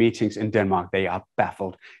 Foreigners in meetings in Denmark, they are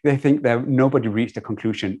baffled. They think that nobody reached a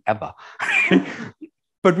conclusion ever.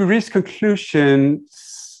 But we reach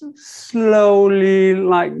conclusions slowly,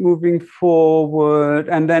 like moving forward,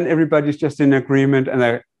 and then everybody's just in agreement, and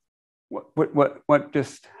they're, what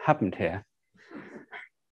just happened here?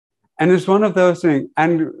 And it's one of those things.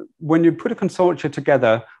 And when you put a consortia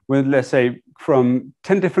together with, let's say, from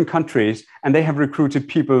 10 different countries, and they have recruited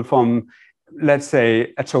people from, let's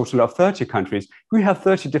say, a total of 30 countries, we have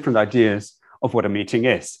 30 different ideas of what a meeting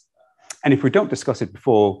is. And if we don't discuss it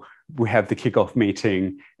before, we have the kickoff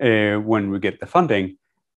meeting when we get the funding,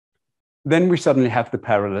 then we suddenly have the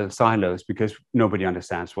parallel silos because nobody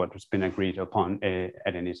understands what has been agreed upon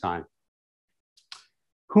at any time.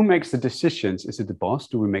 Who makes the decisions? Is it the boss?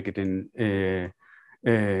 Do we make it in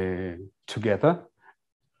together?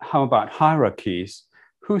 How about hierarchies?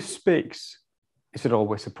 Who speaks? Is it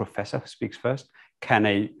always a professor who speaks first? Can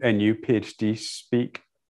a new PhD speak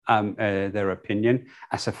their opinion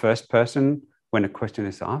as a first person when a question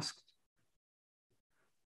is asked?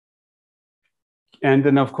 And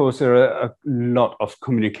then, of course, there are a lot of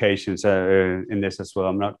communications in this as well.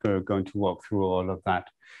 I'm not going to walk through all of that.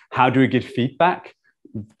 How do we get feedback?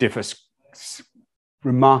 Differs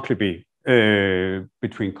remarkably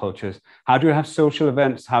between cultures. How do you have social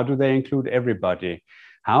events? How do they include everybody?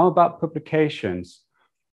 How about publications?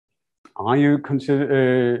 Are you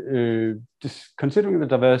considering the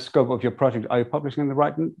diverse scope of your project? Are you publishing in the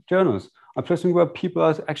right journals? Are you publishing where people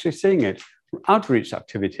are actually seeing it? Outreach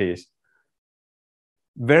activities.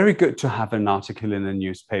 Very good to have an article in a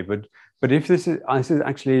newspaper, but if this is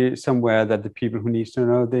actually somewhere that the people who need to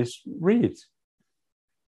know this read.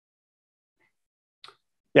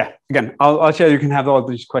 Yeah, again, I'll share. You can have all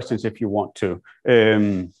these questions if you want to.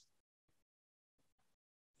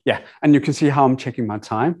 Yeah, and you can see how I'm checking my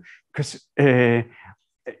time, because the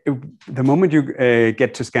moment you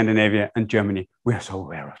get to Scandinavia and Germany, we are so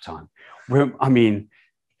aware of time.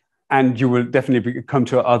 And you will definitely come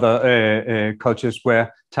to other cultures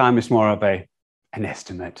where time is more of an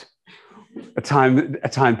estimate. A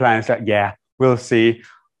time plan is like, yeah, we'll see.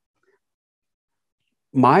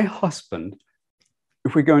 My husband,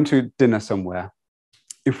 if we're going to dinner somewhere,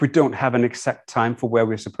 if we don't have an exact time for where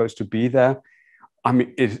we're supposed to be there, I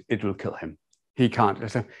mean, it will kill him. He can't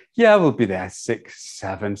say, yeah, we'll be there 6,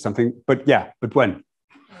 7, something. But yeah, but when?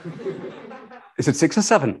 Is it 6 or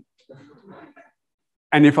 7?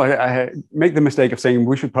 And if I make the mistake of saying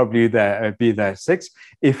we should probably be there 6,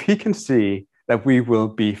 if he can see that we will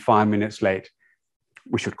be 5 minutes late,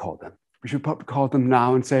 we should call them. We should probably call them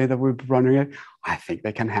now and say that we're running it. I think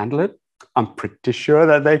they can handle it. I'm pretty sure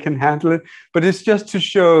that they can handle it. But it's just to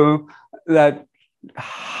show that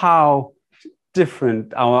how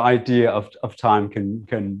different our idea of time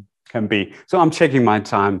can be. So I'm checking my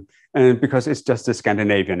time, and because it's just a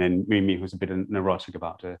Scandinavian in me who's a bit neurotic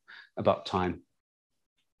about time.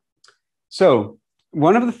 So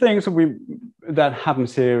one of the things that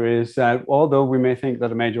happens here is that although we may think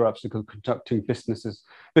that a major obstacle conducting business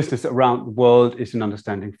around the world is in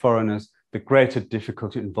understanding foreigners, the greater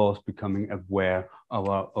difficulty involves becoming aware of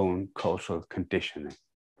our own cultural conditioning.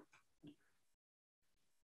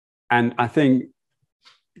 And I think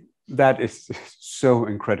that is so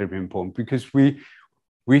incredibly important, because we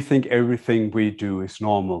think everything we do is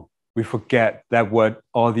normal. We forget that what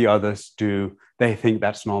all the others do, they think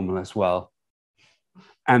that's normal as well.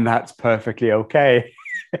 And that's perfectly okay.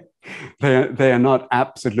 They are not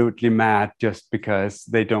absolutely mad just because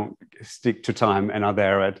they don't stick to time and are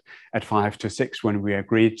there at 5 to 6 when we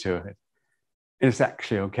agreed to it. It's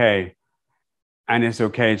actually okay. And it's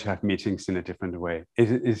okay to have meetings in a different way. It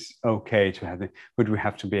is okay to have it, but we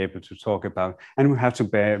have to be able to talk about, and we have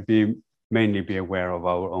to mainly be aware of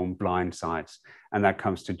our own blind sides. And that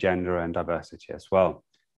comes to gender and diversity as well.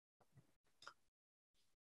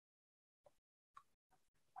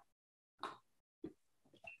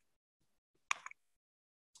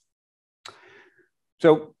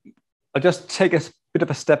 So I'll just take a bit of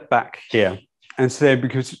a step back here and say,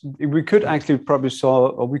 because we could actually probably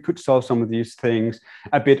solve some of these things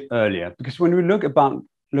a bit earlier. Because when we look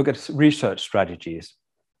at research strategies,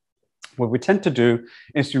 what we tend to do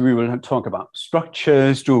is we will talk about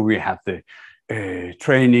structures. Do we have the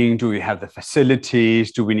training? Do we have the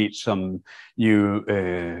facilities? Do we need some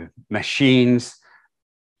new machines?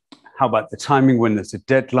 How about the timing? When there's a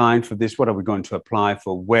deadline for this, what are we going to apply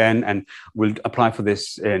for when? And we'll apply for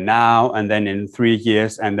this now, and then in 3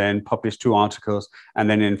 years, and then publish 2 articles. And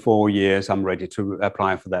then in 4 years, I'm ready to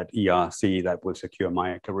apply for that ERC that will secure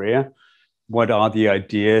my career. What are the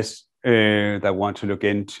ideas that I want to look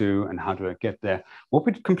into, and how do I get there? What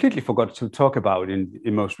we completely forgot to talk about in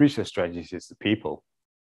most research strategies is the people.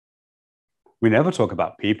 We never talk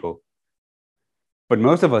about people. But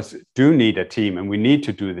most of us do need a team, and we need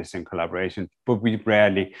to do this in collaboration, but we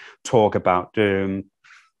rarely talk about the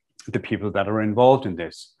people that are involved in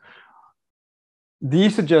this.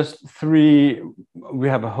 These are just 3, we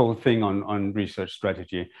have a whole thing on research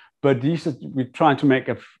strategy, but we're trying to make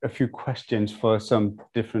a few questions for some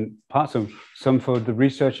different parts of, some for the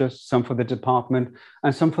researchers, some for the department,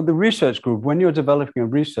 and some for the research group. When you're developing a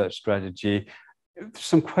research strategy,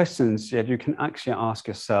 some questions that you can actually ask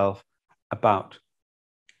yourself about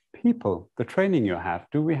people, the training you have.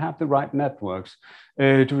 Do we have the right networks?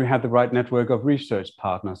 Do we have the right network of research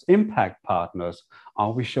partners, impact partners?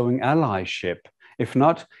 Are we showing allyship? If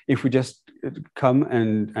not, if we just come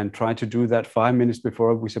and try to do that 5 minutes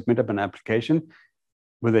before we submit up an application,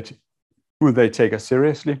 will they take us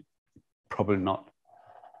seriously? Probably not.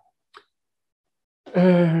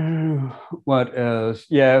 What else?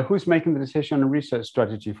 Yeah, who's making the decision on research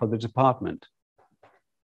strategy for the department?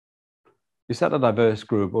 Is that a diverse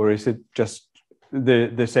group, or is it just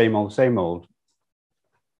the same old?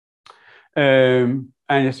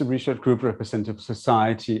 And is the research group representative of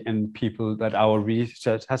society and people that our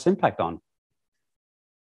research has impact on?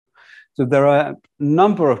 So there are a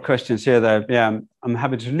number of questions here that, yeah, I'm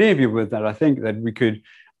happy to leave you with that I think that we could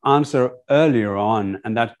answer earlier on,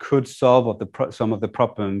 and that could solve some of the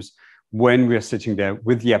problems when we are sitting there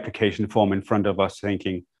with the application form in front of us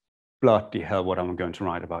thinking, bloody hell, what am I going to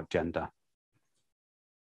write about gender?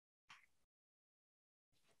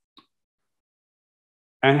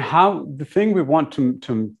 And how the thing we want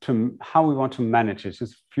how we want to manage this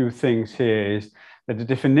is a few things here is that the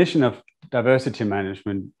definition of diversity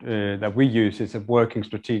management that we use is of working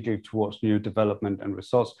strategically towards new development and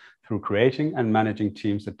results through creating and managing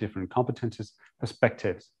teams of different competences,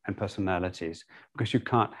 perspectives, and personalities, because you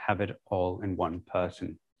can't have it all in one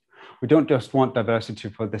person. We don't just want diversity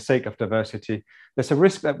for the sake of diversity. There's a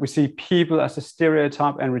risk that we see people as a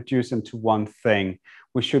stereotype and reduce them to one thing.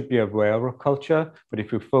 We should be aware of culture, but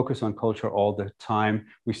if we focus on culture all the time,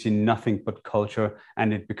 we see nothing but culture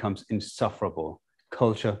and it becomes insufferable.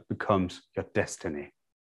 Culture becomes your destiny.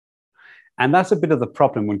 And that's a bit of the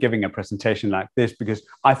problem when giving a presentation like this, because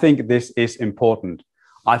I think this is important.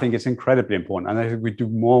 I think it's incredibly important, and I think we do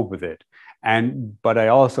more with it. But I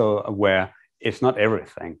also aware it's not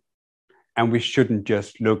everything. And we shouldn't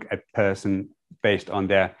just look at person based on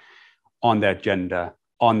their gender,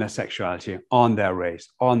 on their sexuality, on their race,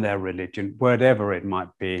 on their religion, whatever it might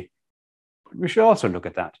be. We should also look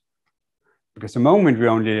at that. Because the moment we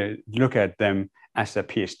only look at them as a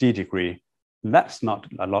PhD degree, that's not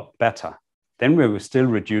a lot better. Then we were still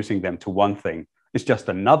reducing them to one thing. It's just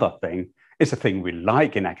another thing. It's a thing we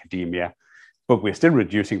like in academia, but we're still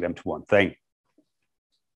reducing them to one thing.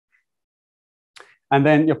 And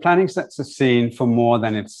then your planning sets the scene for more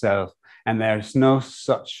than itself. And there's no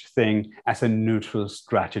such thing as a neutral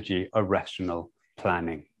strategy or rational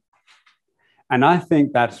planning. And I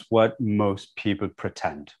think that's what most people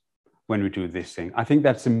pretend when we do this thing. I think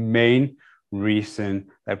that's the main reason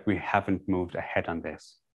that we haven't moved ahead on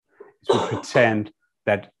this. Is we pretend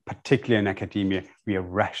that, particularly in academia, we are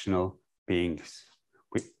rational beings.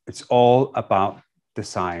 It's all about the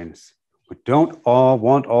science. We don't all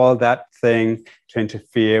want all that thing to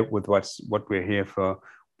interfere with what we're here for.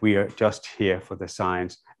 We are just here for the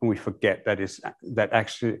science, and we forget that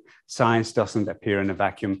actually science doesn't appear in a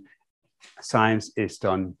vacuum. Science is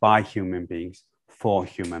done by human beings for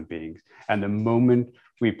human beings, and the moment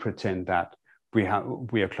we pretend that, we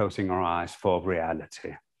are closing our eyes for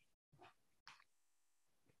reality.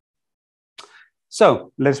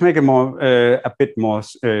 So let's make it a bit more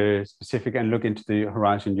specific and look into the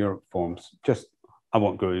Horizon Europe forms. I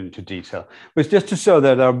won't go into detail, but it's just to show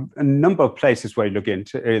that there are a number of places where you look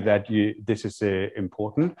into this is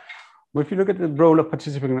important. But if you look at the role of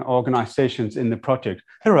participating organizations in the project,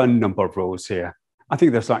 there are a number of roles here. I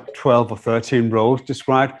think there's like 12 or 13 roles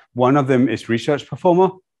described. One of them is research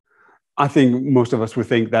performer. I think most of us would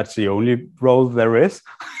think that's the only role there is.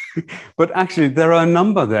 But actually, there are a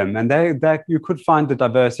number of them, and you could find the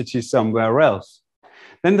diversity somewhere else.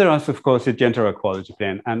 Then there is, of course, the gender equality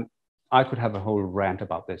plan. And I could have a whole rant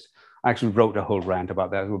about this. I actually wrote a whole rant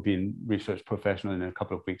about that. It will be in Research Professional in a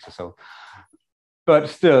couple of weeks or so. But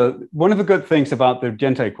still, one of the good things about the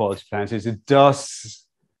gender equality plans is it does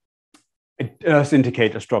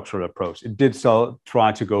indicate a structural approach. It did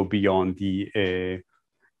try to go beyond the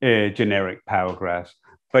generic paragraphs.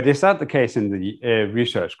 But is that the case in the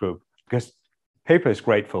research group? Because paper is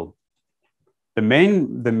grateful. The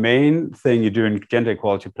main thing you do in gender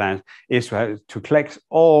equality plans is to collect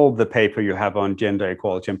all the paper you have on gender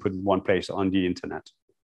equality and put it in one place on the internet.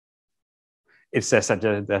 It says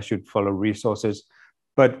that there should follow resources.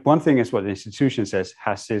 But one thing is what the institution says,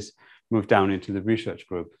 has this moved down into the research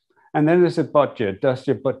group. And then there's a budget. Does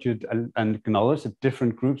your budget acknowledge that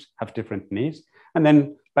different groups have different needs? And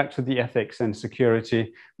then back to the ethics and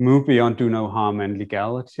security, move beyond do no harm and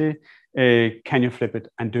legality. Can you flip it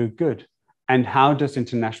and do good? And how does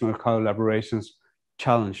international collaborations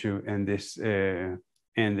challenge you in this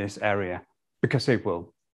area? Because they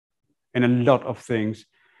will. In a lot of things,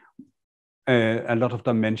 a lot of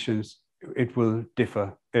dimensions, it will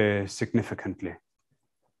differ significantly.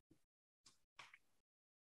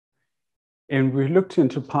 And we looked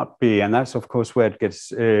into part B, and that's of course where it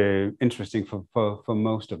gets interesting for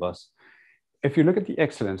most of us. If you look at the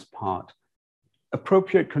excellence part,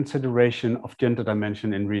 appropriate consideration of gender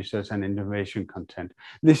dimension in research and innovation content.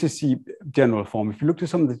 This is the general form. If you look to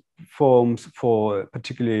some of the forms for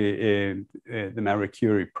particularly the Marie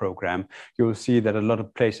Curie program, you will see that a lot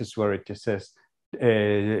of places where it just says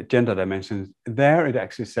gender dimensions, there it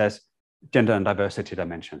actually says gender and diversity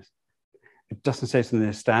dimensions. It doesn't say it's in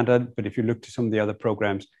the standard, but if you look to some of the other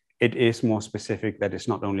programs, it is more specific that it's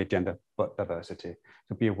not only gender, but diversity.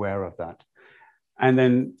 So be aware of that.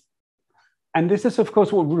 And this is, of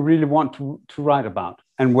course, what we really want to write about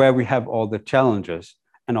and where we have all the challenges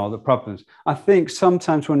and all the problems. I think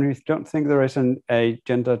sometimes when we don't think there is a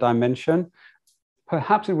gender dimension,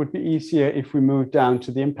 perhaps it would be easier if we move down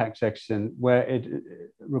to the impact section where it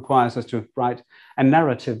requires us to write a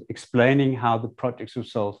narrative explaining how the project's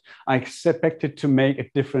results are expected to make a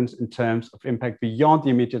difference in terms of impact beyond the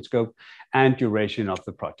immediate scope and duration of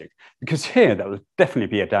the project. Because here, that would definitely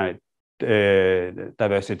be a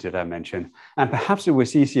diversity dimension. And perhaps it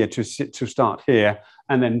was easier to start here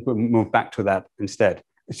and then move back to that instead.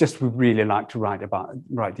 It's just we really like to write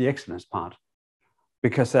the excellence part,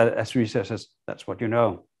 because as researchers, that's what you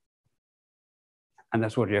know. And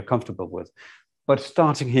that's what you're comfortable with. But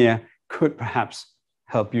starting here could perhaps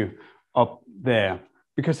help you up there,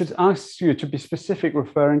 because it asks you to be specific,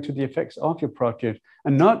 referring to the effects of your project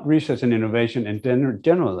and not research and innovation in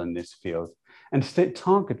general in this field, and state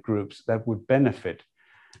target groups that would benefit.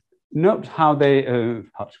 Note how they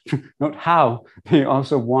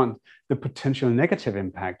also want the potential negative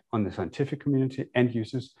impact on the scientific community, end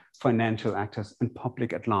users, financial actors, and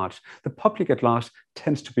public at large. The public at large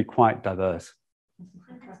tends to be quite diverse.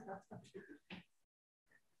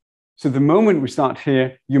 So the moment we start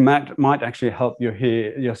here, you might actually help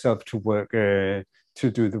yourself to work to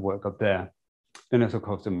do the work up there. Then there's of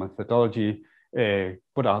course the methodology.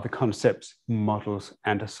 What are the concepts, models,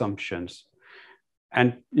 and assumptions?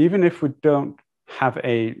 And even if we don't have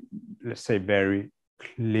a, let's say, very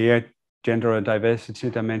clear gender and diversity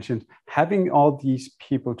dimensions, having all these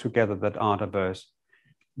people together that are diverse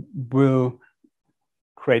will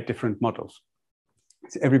create different models.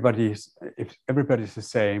 If everybody's the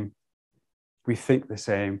same, we think the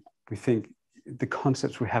same, we think the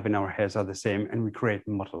concepts we have in our heads are the same, and we create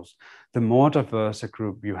models. The more diverse a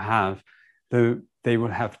group you have, they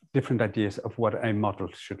will have different ideas of what a model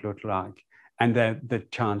should look like. And the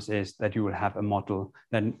chance is that you will have a model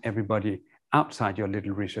that everybody outside your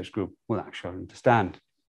little research group will actually understand.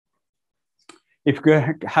 If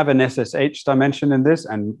you have an SSH dimension in this,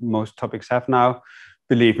 and most topics have now,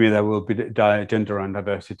 believe me, there will be gender and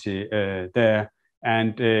diversity there.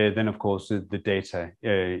 And then, of course, the data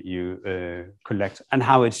you collect and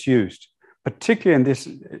how it's used. Particularly in this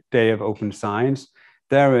day of open science,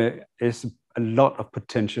 there is a lot of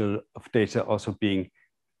potential of data also being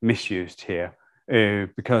misused here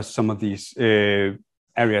because some of these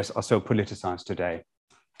areas are so politicized today.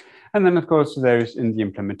 And then, of course, there is in the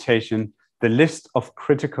implementation, the list of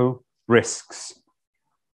critical risks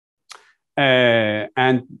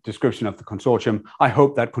and description of the consortium. I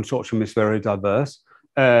hope that consortium is very diverse.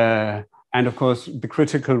 And of course, the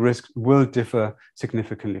critical risks will differ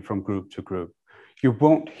significantly from group to group. You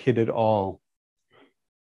won't hit it all,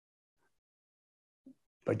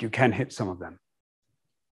 but you can hit some of them.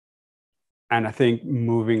 And I think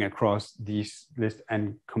moving across these lists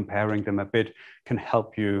and comparing them a bit can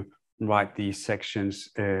help you write these sections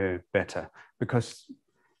better. Because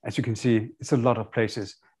as you can see, it's a lot of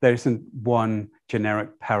places. There isn't one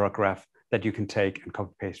generic paragraph that you can take and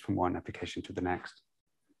copy paste from one application to the next.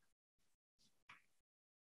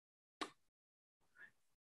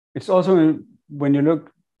 It's also, when you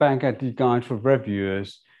look back at the guide for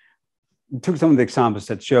reviewers, took some of the examples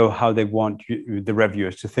that show how they want the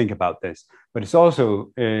reviewers to think about this. But it's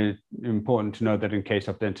also important to know that in case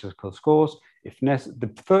of identical scores, the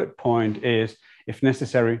third point is, if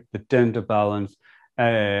necessary, the gender balance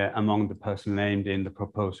among the person named in the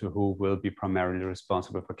proposal who will be primarily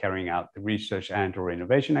responsible for carrying out the research and/or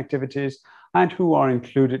innovation activities and who are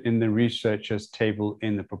included in the researchers table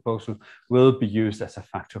in the proposal will be used as a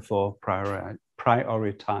factor for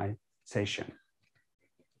prioritization.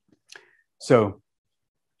 So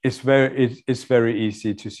it's very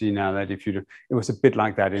easy to see now that if you do, it was a bit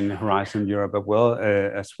like that in Horizon Europe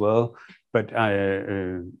as well, but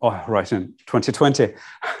or Horizon 2020,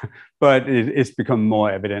 but it's become more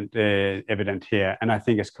evident here. And I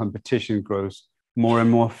think as competition grows more and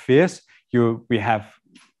more fierce, we have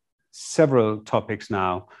several topics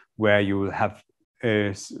now where you will have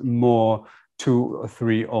more 2 or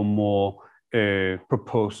 3 or more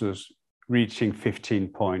proposals reaching 15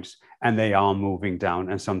 points, and they are moving down,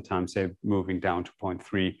 and sometimes they're moving down to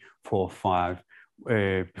 0.3, 4, 5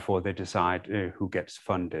 before they decide who gets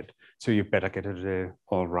funded. So you better get it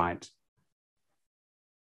all right.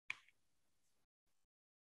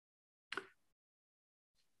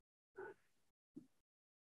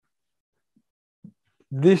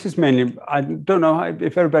 This is mainly, I don't know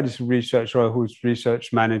if everybody's a researcher or who's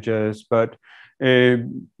research managers, but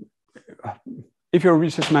if you're a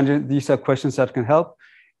research manager, these are questions that can help.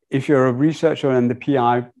 If you're a researcher and the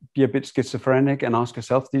PI, be a bit schizophrenic and ask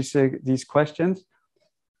yourself these questions.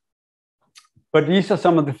 But these are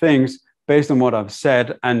some of the things based on what I've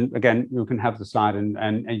said. And again, you can have the slide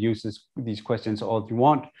and use these questions all you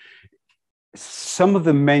want. Some of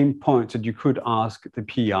the main points that you could ask the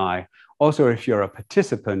PI, also if you're a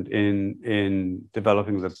participant in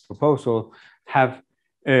developing the proposal, have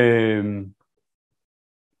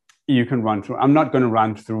you can run through. I'm not going to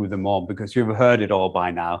run through them all because you've heard it all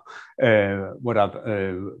by now, what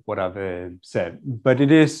I've said. But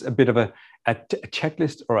it is a bit of a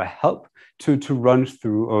checklist or a help to run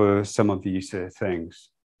through some of these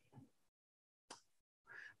things.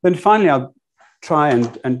 Then finally, I'll try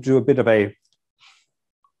and do a bit of a,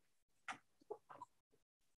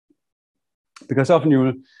 because often you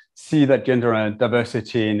will see that gender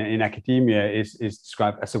diversity in academia is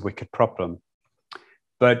described as a wicked problem.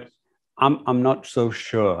 But I'm not so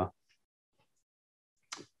sure,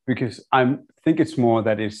 because I think it's more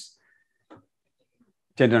that it's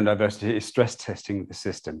gender and diversity is stress testing the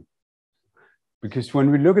system. Because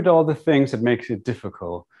when we look at all the things that makes it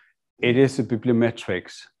difficult, it is the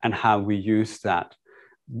bibliometrics and how we use that,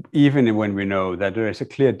 even when we know that there is a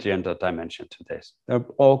clear gender dimension to this. There are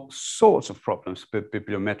all sorts of problems with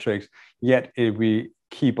bibliometrics, yet we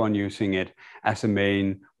keep on using it as a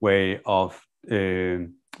main way of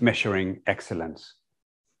measuring excellence.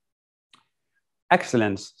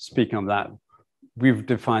 Excellence, speaking of that, we've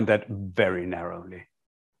defined that very narrowly.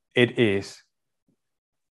 It is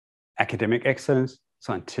academic excellence,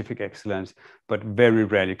 scientific excellence, but very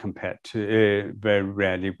rarely compared to, very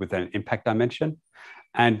rarely with an impact dimension.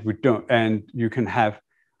 And we don't, and you can have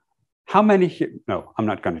how many, no, I'm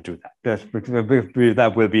not going to do that.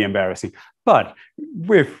 That will be embarrassing. But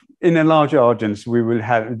in a larger audience,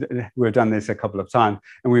 we've done this a couple of times,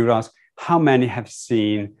 and we would ask, how many have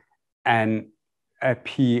seen a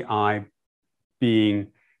PI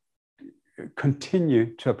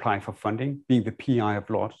continue to apply for funding, being the PI of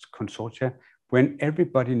large consortia, when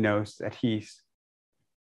everybody knows that he's,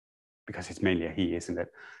 because it's mainly a he, isn't it?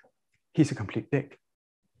 He's a complete dick.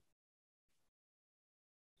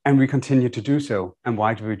 And we continue to do so. And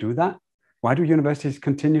why do we do that? Why do universities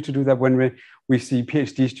continue to do that when we see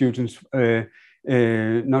PhD students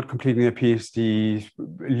not completing their PhDs,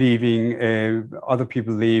 leaving, other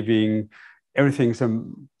people leaving, everything?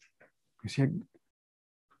 You see,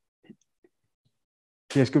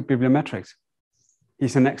 he has good bibliometrics.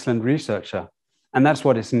 He's an excellent researcher. And that's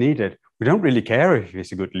what is needed. We don't really care if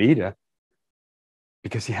he's a good leader,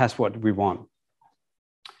 because he has what we want.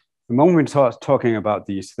 The moment we start talking about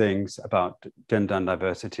these things, about gender and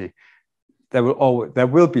diversity, there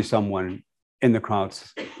will be someone in the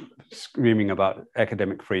crowds screaming about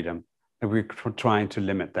academic freedom, and we're trying to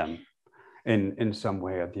limit them in some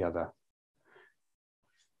way or the other.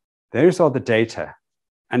 There's all the data,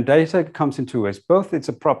 and data comes into us. Both it's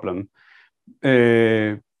a problem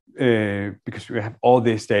because we have all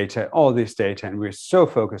this data, and we're so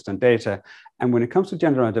focused on data. And when it comes to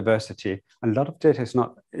gender and diversity, a lot of data is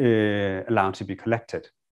not allowed to be collected.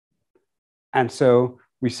 And so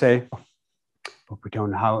we say, oh, but we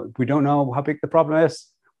don't know how big the problem is.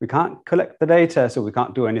 We can't collect the data, so we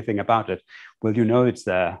can't do anything about it. Well, you know it's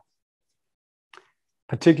there,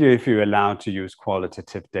 particularly if you're allowed to use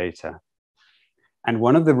qualitative data. And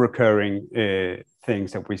one of the recurring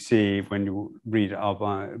things that we see when you read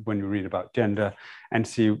about gender and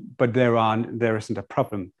see, but there isn't a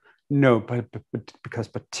problem. No, but because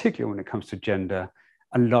particularly when it comes to gender,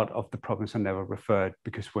 a lot of the problems are never referred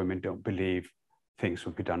because women don't believe things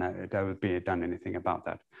will be done. There will be done anything about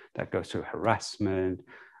that. That goes to harassment,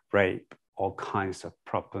 rape, all kinds of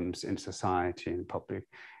problems in society and public.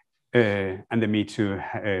 And the Me Too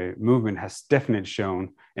movement has definitely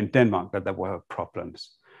shown in Denmark that there were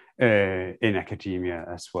problems in academia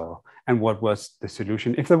as well. And what was the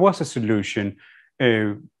solution? If there was a solution,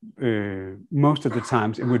 most of the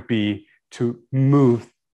times it would be to move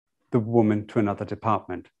the woman to another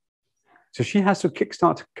department. So she has to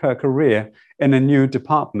kickstart her career in a new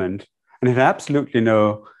department, and it had absolutely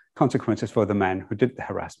no consequences for the man who did the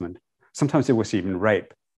harassment. Sometimes it was even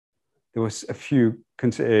rape. there was a few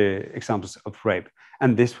examples of rape,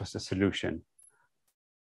 and this was the solution.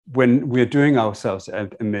 When we're doing ourselves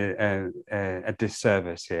a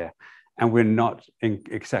disservice here, and we're not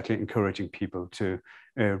exactly encouraging people to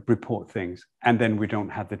report things, and then we don't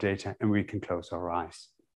have the data and we can close our eyes.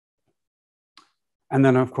 And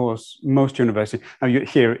then, of course, most universities, now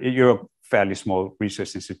you're a fairly small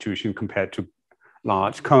research institution compared to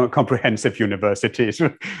large comprehensive universities.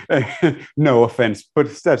 No offense, but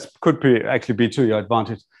that could actually be to your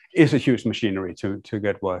advantage. Is a huge machinery to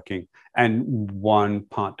get working, and one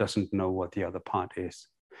part doesn't know what the other part is.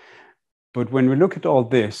 But when we look at all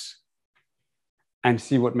this and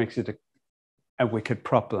see what makes it a wicked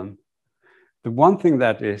problem, the one thing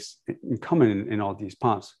that is in common in all these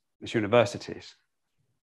parts is universities.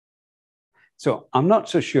 So I'm not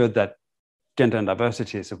so sure that gender and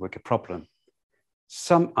diversity is a wicked problem.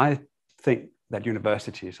 I think that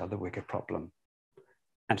universities are the wicked problem.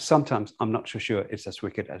 And sometimes I'm not so sure it's as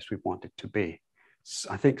wicked as we want it to be. So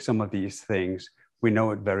I think some of these things, we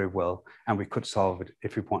know it very well, and we could solve it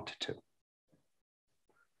if we wanted to.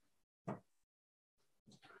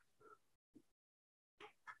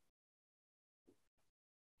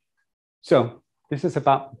 So this is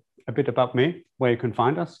a bit about me, where you can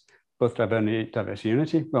find us, both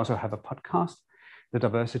Diversiunity. We also have a podcast, the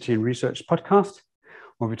Diversity in Research podcast,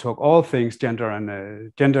 where we talk all things gender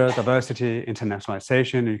and gender, diversity,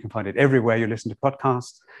 internationalization. And you can find it everywhere you listen to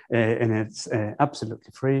podcasts, and it's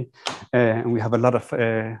absolutely free. And we have a lot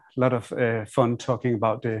of fun talking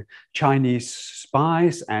about the Chinese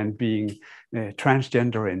spies and being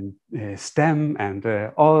transgender in STEM and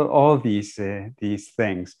all these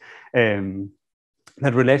things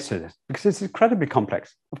that relates to this, because it's incredibly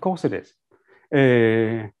complex. Of course it is.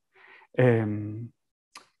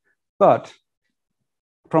 But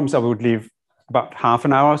promise I would leave about half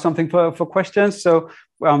an hour or something for questions. So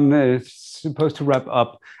I'm supposed to wrap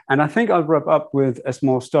up. And I think I'll wrap up with a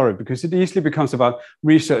small story, because it easily becomes about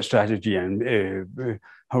research strategy and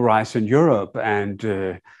Horizon Europe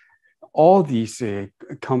and all these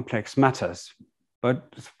complex matters.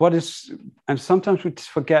 But and sometimes we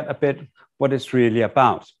forget a bit what it's really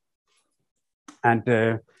about. And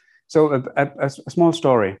so a small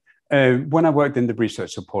story. When I worked in the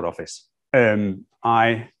research support office, one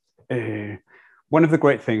of the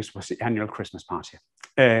great things was the annual Christmas party.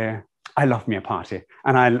 I love me a party,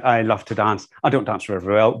 and I love to dance. I don't dance very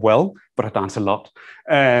well, but I dance a lot.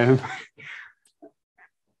 And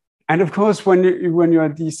of course, when you're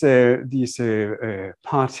at these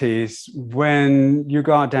parties, when you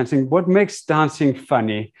go out dancing, what makes dancing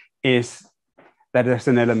funny is that there's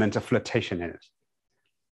an element of flirtation in it.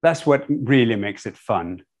 That's what really makes it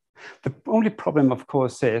fun. The only problem, of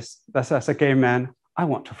course, is that as a gay man, I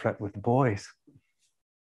want to flirt with the boys.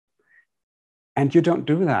 And you don't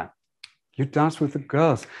do that. You dance with the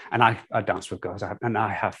girls. And I dance with girls, and I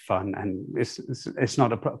have fun, and it's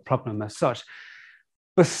not a problem as such.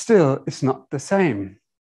 But still, it's not the same.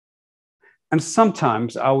 And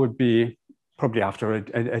sometimes I would be, probably after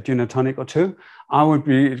a gin and tonic or two, I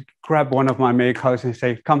would grab one of my male colleagues and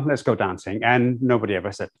say, come, let's go dancing. And nobody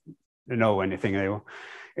ever said no or anything.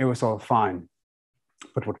 It was all fine.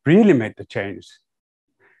 But what really made the change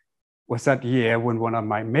was that year when one of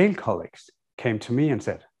my male colleagues came to me and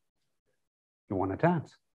said, you want to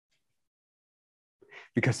dance?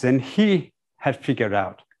 Because then he had figured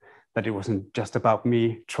out that it wasn't just about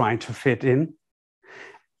me trying to fit in.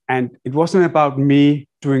 And it wasn't about me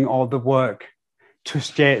doing all the work to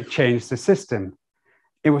change the system.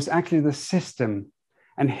 It was actually the system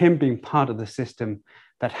and him being part of the system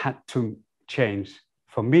that had to change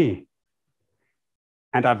for me.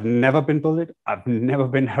 And I've never been bullied. I've never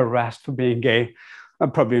been harassed for being gay. I'll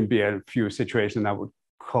probably be a few situations I would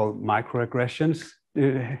call microaggressions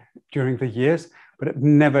during the years, but I've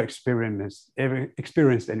never experienced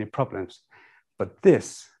any problems. But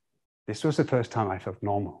this was the first time I felt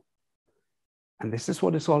normal. And this is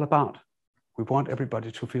what it's all about. We want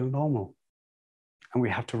everybody to feel normal. And we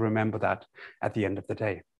have to remember that at the end of the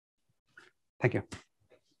day. Thank you.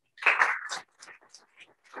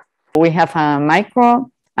 We have a micro,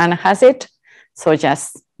 Anna has it. So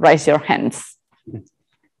just raise your hands.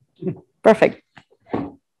 Perfect.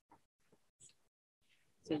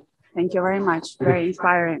 Thank you very much. Very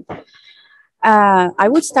inspiring. I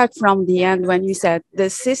would start from the end when you said the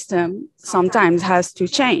system sometimes has to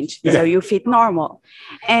change, so you fit normal.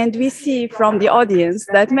 And we see from the audience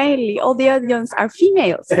that mainly all the audience are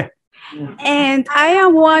females. And I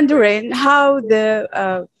am wondering how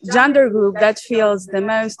the gender group that feels the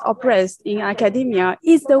most oppressed in academia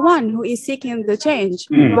is the one who is seeking the change,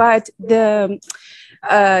 but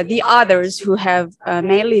the others who have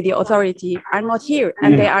mainly the authority are not here,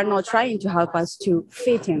 and they are not trying to help us to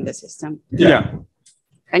fit in the system. Yeah.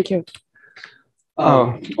 Thank you.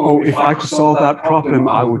 If I could solve that problem,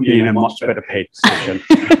 I would be in a much better paid position.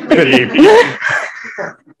 Believe me.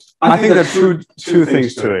 I think there are two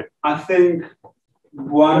things to it. I think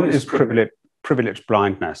one is privilege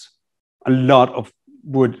blindness. A lot of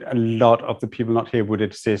the people not here would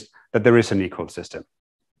insist that there is an equal system,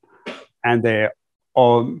 and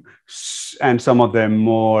and some of them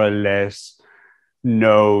more or less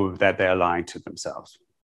know that they're lying to themselves.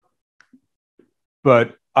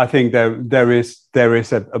 But I think there is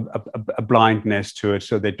a blindness to it,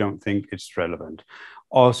 so they don't think it's relevant.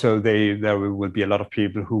 Also, there will be a lot of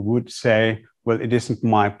people who would say, well, it isn't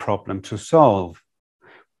my problem to solve,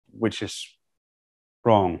 which is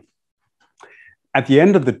wrong. At the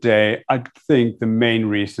end of the day, I think the main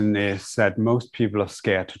reason is that most people are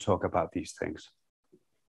scared to talk about these things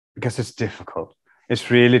because it's difficult.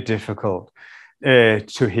 It's really difficult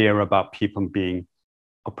to hear about people being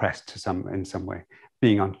oppressed in some way,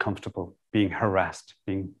 being uncomfortable, being harassed,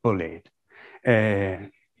 being bullied,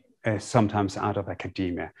 sometimes out of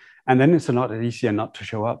academia. And then it's a lot easier not to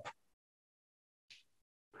show up.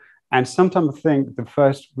 And sometimes I think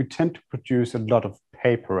we tend to produce a lot of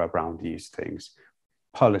paper around these things,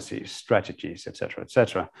 policies, strategies, etc.,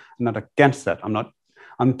 etc. I'm not against that.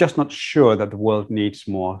 I'm just not sure that the world needs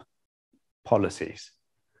more policies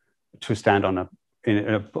to stand on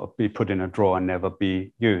be put in a drawer and never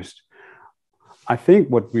be used. I think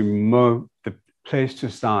the place to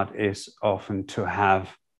start is often to help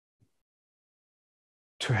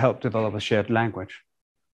develop a shared language.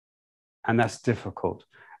 And that's difficult.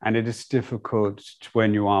 And it is difficult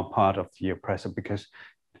when you are part of the oppressor, because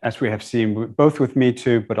as we have seen, both with Me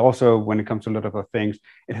Too, but also when it comes to a lot of other things,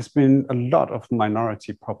 it has been a lot of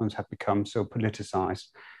minority problems have become so politicized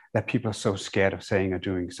that people are so scared of saying or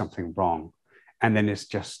doing something wrong. And then it's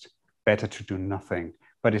just better to do nothing.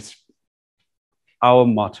 But our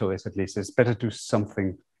motto is, at least, it's better to do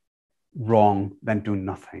something wrong than do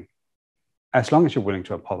nothing, as long as you're willing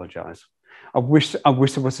to apologize. I wish there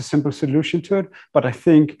was a simple solution to it, but I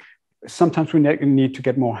think sometimes we need to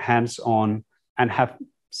get more hands-on and have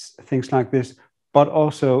things like this, but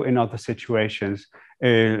also in other situations,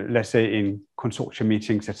 let's say in consortium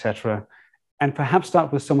meetings, etc., and perhaps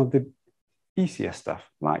start with some of the easier stuff,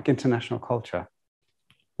 like international culture.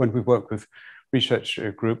 When we work with research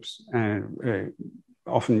groups,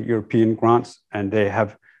 often European grants, and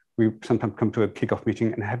we sometimes come to a kickoff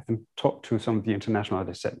meeting and have them talk to some of the international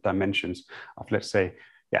dimensions of, let's say,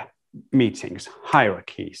 meetings,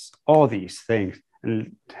 hierarchies, all these things,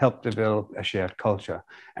 and help develop a shared culture.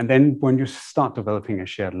 And then when you start developing a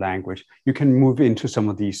shared language, you can move into some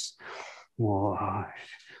of these more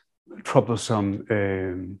troublesome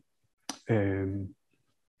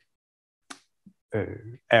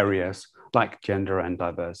areas like gender and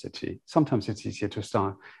diversity. Sometimes it's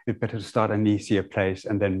better to start an easier place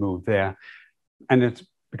and then move there. And it's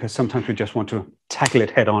because sometimes we just want to tackle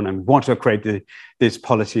it head on and want to create this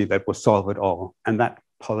policy that will solve it all. And that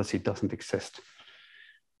policy doesn't exist,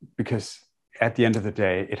 because at the end of the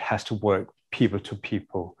day, it has to work people to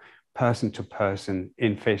people, person to person,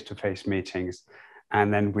 in face-to-face meetings.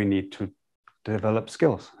 And then we need to develop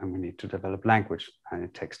skills and we need to develop language, and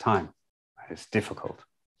it takes time. It's difficult.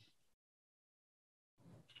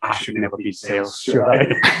 I should never be sales, should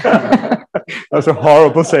I? That's a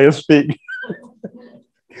horrible sales speak.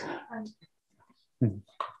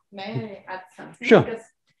 May I add something? Sure. Because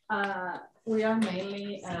we are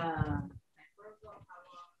mainly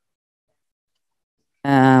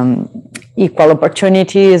equal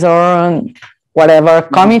opportunities or whatever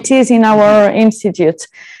committees in our institutes.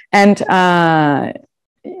 And,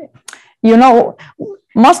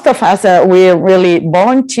 most of us, we really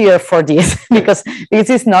volunteer for this because this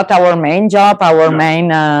is not our main job, our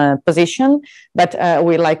main position, but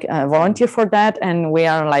we volunteer for that, and we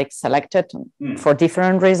are selected for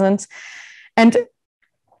different reasons. And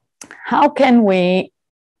how can we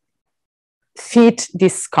fit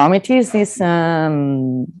these committees, these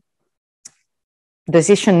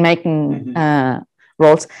decision-making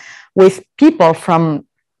roles with people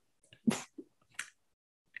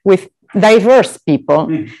with diverse people,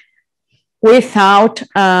 without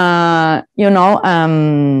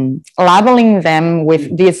labeling them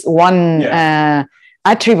with this one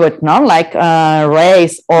attribute, like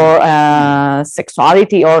race or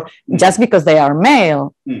sexuality, or just because they are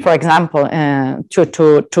male, for example,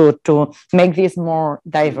 to make this more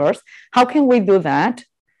diverse. How can we do that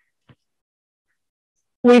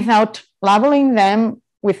without labeling them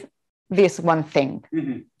with this one thing?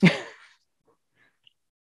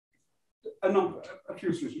 a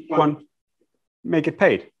few solutions. One, make it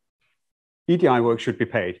paid. EDI work should be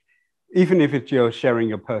paid. Even if you're sharing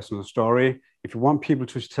your personal story, if you want people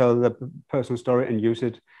to tell the personal story and use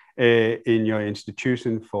it in your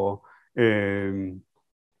institution for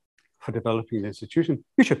developing the institution,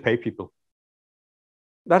 you should pay people.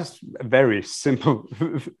 That's a very simple,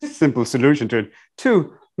 simple solution to it.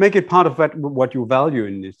 Two, make it part of what you value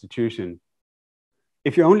in the institution.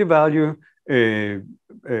 If you only value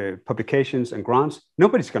publications and grants,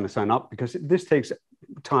 nobody's going to sign up because this takes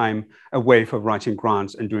time away from writing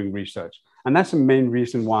grants and doing research. And that's the main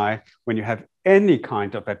reason why when you have any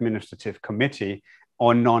kind of administrative committee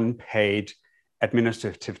or non-paid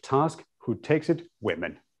administrative task, who takes it?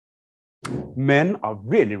 Women. Men are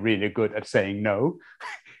really, really good at saying no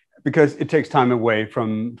because it takes time away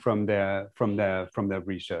from their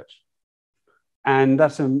research. And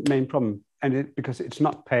that's the main problem. And because it's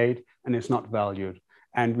not paid and it's not valued.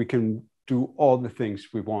 And we can do all the things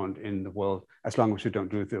we want in the world. As long as we don't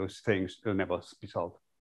do those things, it'll never be solved.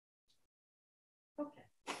 Okay.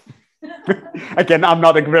 Again, I'm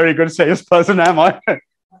not a very good salesperson, am I?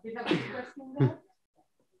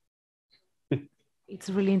 It's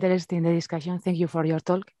really interesting, the discussion. Thank you for your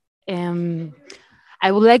talk.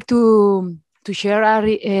 I would like to share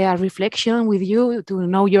a reflection with you to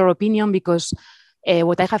know your opinion, because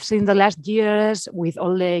what I have seen the last years with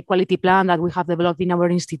all the quality plan that we have developed in our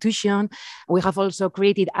institution, we have also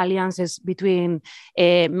created alliances between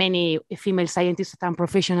many female scientists and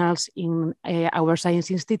professionals in our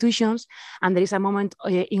science institutions. And there is a moment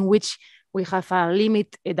in which we have a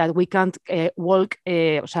limit that we can't walk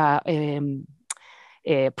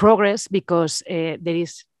progress, because there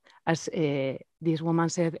is, as this woman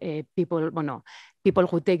said, people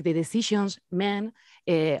who take the decisions, men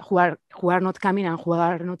who are not coming and who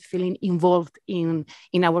are not feeling involved in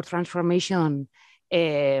our transformation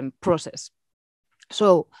process.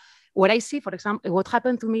 So what I see, for example, what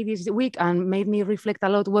happened to me this week and made me reflect a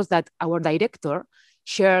lot was that our director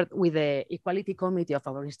shared with the equality committee of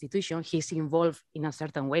our institution. He's involved in a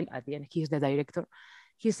certain way. At the end, he's the director.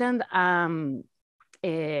 He sent a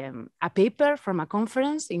paper from a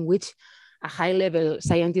conference in which a high-level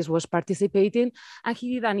scientist was participating, and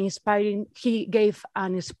he gave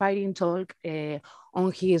an inspiring talk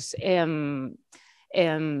on his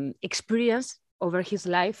experience over his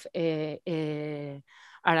life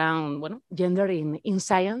around gender in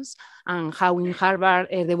science, and how in Harvard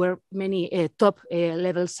there were many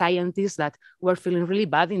top-level scientists that were feeling really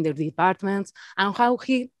bad in their departments, and how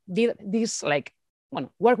he did this work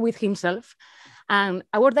with himself. And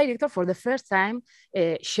our director, for the first time,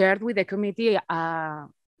 shared with the committee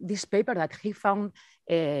this paper that he found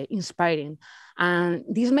inspiring. And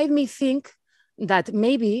this made me think that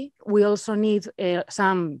maybe we also need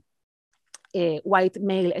some white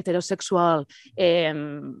male heterosexual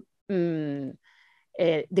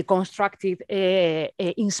deconstructed,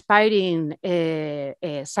 inspiring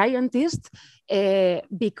scientists,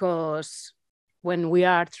 because when we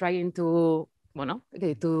are trying to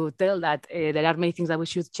tell that there are many things that we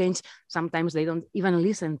should change, sometimes they don't even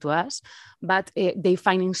listen to us, but they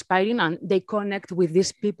find inspiring and they connect with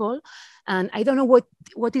these people. And I don't know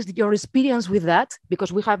what is your experience with that,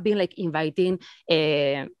 because we have been inviting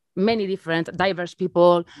many different diverse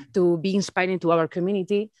people to be inspiring to our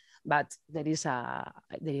community, but there is a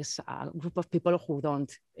group of people who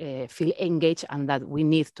don't feel engaged, and that we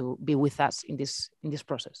need to be with us in this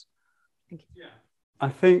process. Thank you. Yeah, I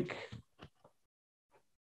think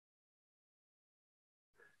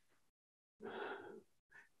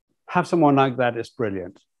have someone like that is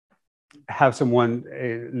brilliant. Have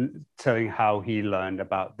someone telling how he learned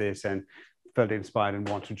about this and felt inspired and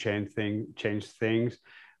want to change things.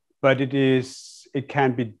 But it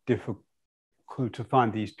can be difficult to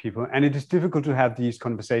find these people, and it is difficult to have these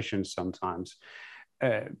conversations sometimes.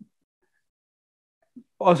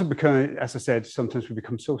 Also because, as I said, sometimes we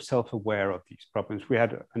become so self-aware of these problems. We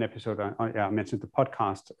had an episode, I mentioned the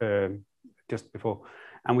podcast just before,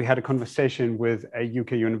 and we had a conversation with a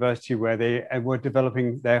UK university where they were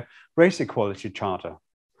developing their race equality charter.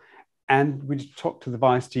 And we talked to the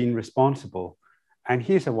vice dean responsible, and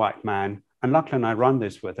he's a white man, and Lachlan I run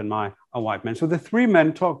this with, and a white man. So the three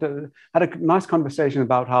men had a nice conversation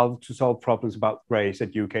about how to solve problems about race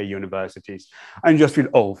at UK universities. And you just feel,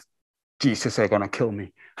 oh, Jesus, they're gonna kill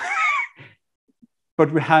me. But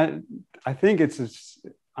I think it's this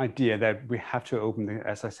idea that we have to open,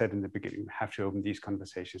 as I said in the beginning, we have to open these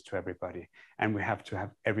conversations to everybody, and we have to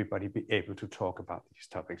have everybody be able to talk about these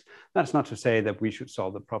topics. That's not to say that we should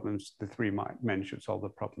solve the problems, the three men should solve the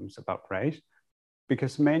problems about race,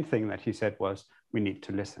 because the main thing that he said was, we need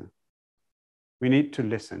to listen. We need to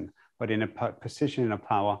listen. but in a position of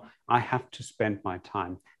power, I have to spend my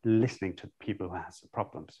time listening to people who have the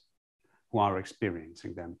problems, who are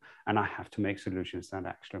experiencing them, and I have to make solutions that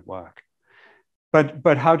actually work.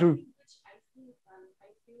 But how do?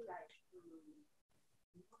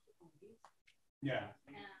 Yeah.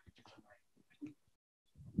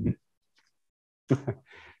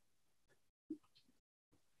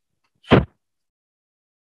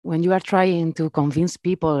 When you are trying to convince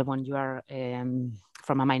people, when you are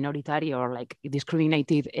from a minority or like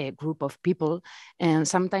discriminated group of people, and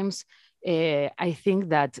sometimes I think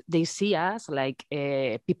that they see us like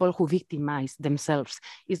people who victimize themselves.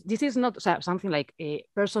 This is not something like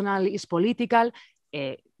personal, is political.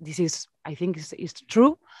 This is, I think, is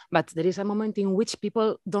true, but there is a moment in which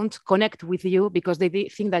people don't connect with you because they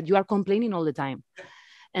think that you are complaining all the time.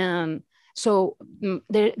 And so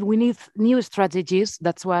we need new strategies.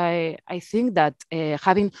 That's why I think that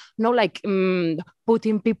having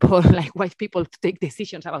putting people like white people to take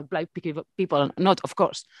decisions about black people, not of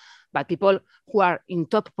course, but people who are in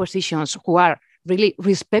top positions, who are really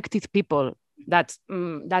respected people that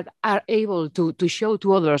that are able to show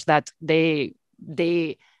to others that they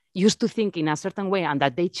used to think in a certain way and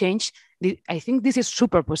that they change. I think this is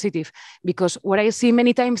super positive, because what I see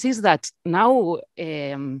many times is that now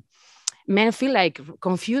men feel like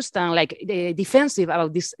confused and like defensive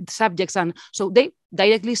about these subjects, and so they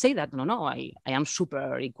directly say that no, I am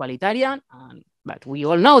super equalitarian, but we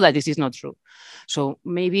all know that this is not true. So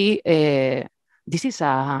maybe this is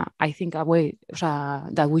I think a way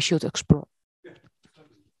that we should explore.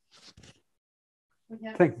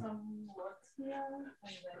 Thank you.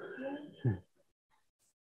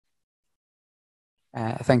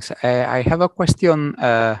 Thanks. I have a question.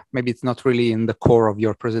 Maybe it's not really in the core of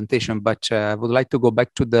your presentation, but I would like to go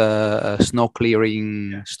back to the snow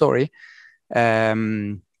clearing story,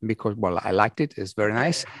 because, well, I liked it. It's very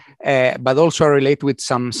nice, but also relate with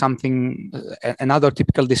something another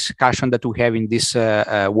typical discussion that we have in this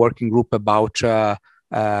working group about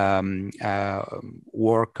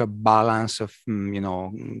work balance of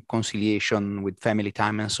conciliation with family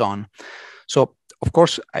time and so on. So, of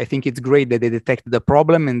course, I think it's great that they detected the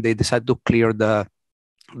problem and they decided to clear the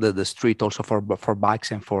street also for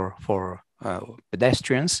bikes and for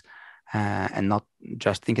pedestrians, and not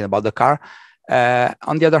just thinking about the car.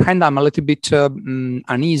 On the other hand, I'm a little bit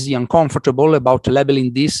uneasy, uncomfortable about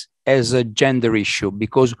labeling this as a gender issue,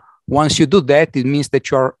 because once you do that, it means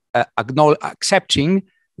that you're accepting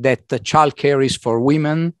that the childcare is for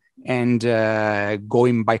women and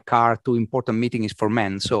going by car to important meetings is for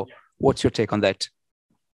men. So what's your take on that?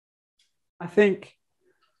 I think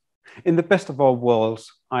in the best of all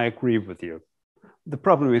worlds, I agree with you. The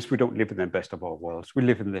problem is we don't live in the best of all worlds. We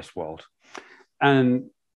live in this world. And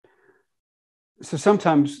so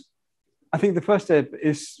sometimes I think the first step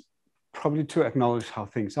is probably to acknowledge how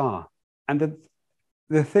things are. And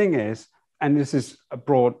the thing is, and this is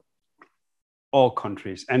abroad, all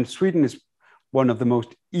countries, and Sweden is one of the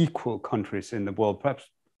most equal countries in the world. Perhaps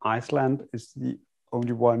Iceland is the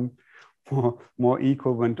only one more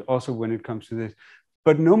equal when it comes to this.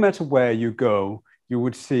 But no matter where you go, you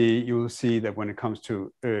will see that when it comes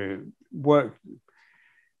to work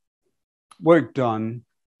done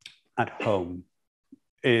at home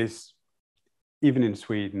is, even in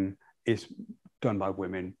Sweden, is done by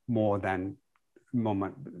women more than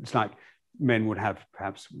men. It's like men would have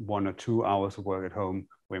perhaps 1 or 2 hours of work at home.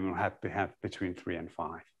 Women will have between 3 and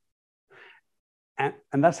 5.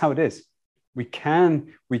 And that's how it is. We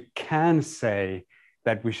can say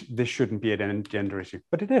that this shouldn't be a gender issue,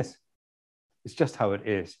 but it is. It's just how it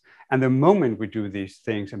is. And the moment we do these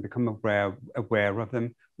things and become aware of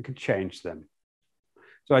them, we can change them.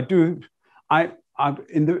 So I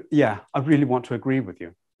really want to agree with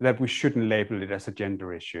you that we shouldn't label it as a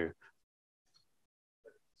gender issue,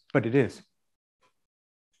 but it is.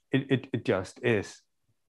 It just is.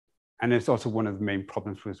 And it's also one of the main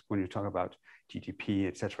problems with when you talk about GDP,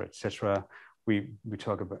 et cetera, we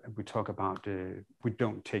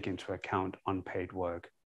don't take into account unpaid work,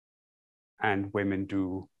 and women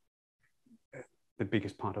do the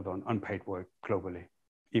biggest part of unpaid work globally,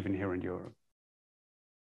 even here in Europe.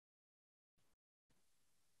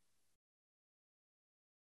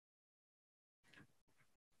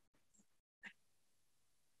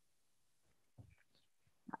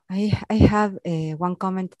 I have one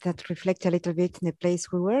comment that reflects a little bit in the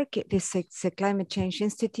place we work. This is a Climate Change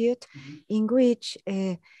Institute, in which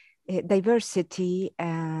diversity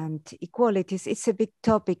and equalities, it's a big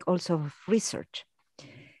topic also of research.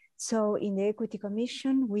 So in the Equity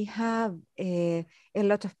Commission, we have a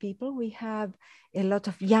lot of people. We have a lot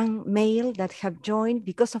of young male that have joined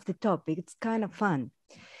because of the topic. It's kind of fun.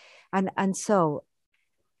 And so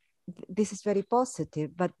this is very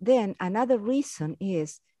positive. But then another reason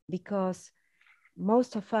is because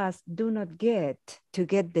most of us do not get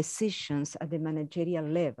decisions at the managerial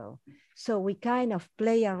level. So we kind of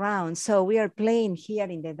play around. So we are playing here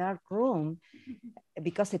in the dark room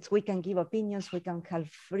because we can give opinions, we can have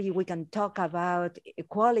free, we can talk about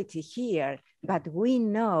equality here, but we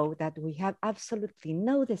know that we have absolutely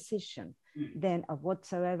no decision then of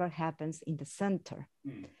whatsoever happens in the center.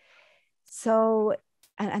 So,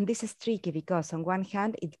 and this is tricky because on one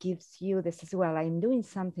hand, it gives you this as well, I'm doing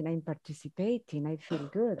something, I'm participating, I feel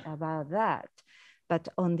good about that. But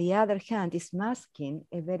on the other hand, it's masking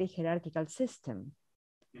a very hierarchical system.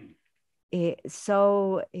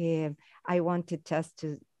 So I wanted just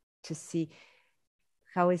to see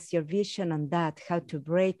how is your vision on that, how to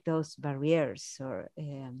break those barriers or...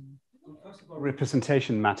 First of all,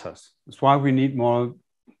 representation matters. That's why we need more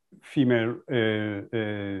female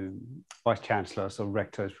vice chancellors or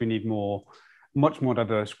rectors. We need much more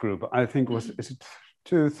diverse group. I think it was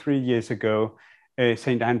 2-3 years ago,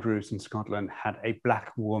 St. Andrews in Scotland had a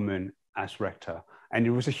Black woman as rector, and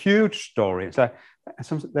it was a huge story. It's like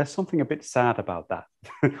there's something a bit sad about that.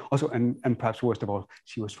 Also, and perhaps worst of all,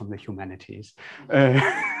 she was from the humanities.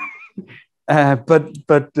 But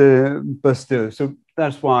still, so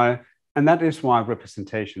that's why. And that is why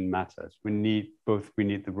representation matters. We need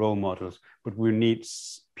the role models, but we need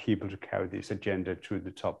people to carry this agenda to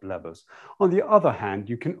the top levels. On the other hand,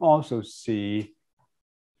 you can also see,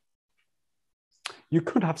 you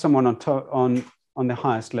could have someone on the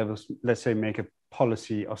highest levels, let's say, make a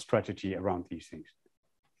policy or strategy around these things.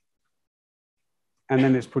 And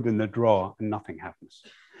then it's put in the drawer and nothing happens.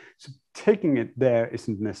 So taking it there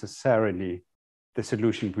isn't necessarily the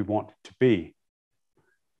solution we want it to be.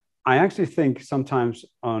 I actually think sometimes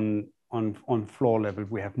on floor level,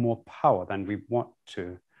 we have more power than we want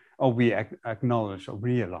to, or we acknowledge or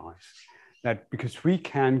realize that, because we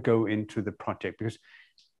can go into the project, because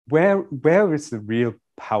where is the real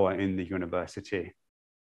power in the university?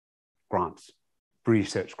 Grants,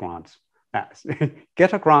 research grants.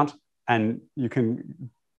 Get a grant and you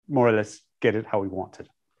can more or less get it how we want it.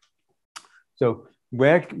 So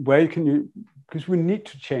where can you, because we need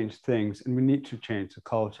to change things and we need to change the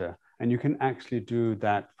culture, and you can actually do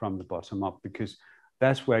that from the bottom up, because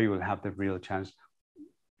that's where you will have the real chance.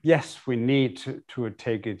 Yes, we need to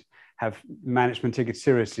take it, have management take it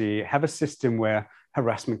seriously, have a system where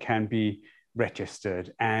harassment can be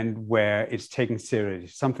registered and where it's taken seriously,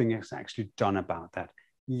 something is actually done about that.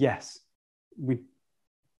 Yes, we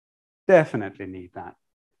definitely need that.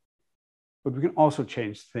 But we can also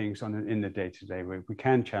change things in the day-to-day way. We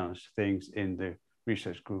can challenge things in the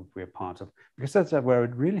research group we're part of, because that's where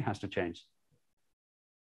it really has to change.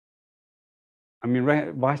 I mean,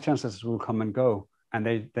 vice chancellors will come and go, and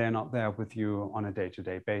they're not there with you on a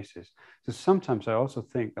day-to-day basis. So sometimes I also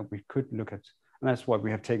think that we could look at, and that's why we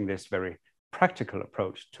have taken this very practical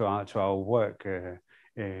approach to our work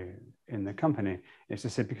in the company, is to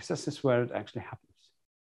say, because this is where it actually happens.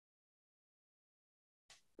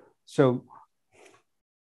 So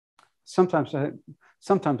sometimes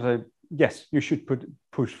yes, you should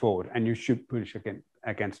push forward, and you should push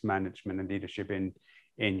against management and leadership in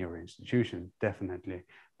your institution, definitely.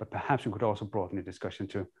 But perhaps we could also broaden the discussion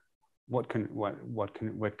to what can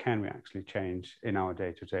we actually change in our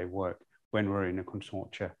day-to-day work when we're in a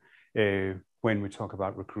consortia, when we talk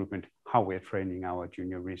about recruitment, how we're training our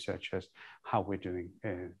junior researchers, how we're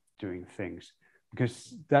doing things,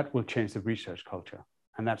 because that will change the research culture.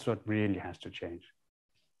 And that's what really has to change.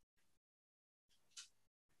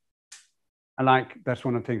 And that's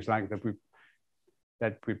one of the things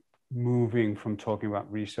that we're moving from talking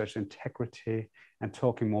about research integrity and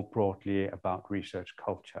talking more broadly about research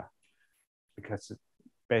culture, because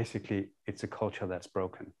basically it's a culture that's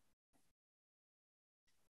broken.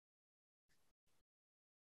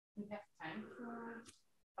 We have time for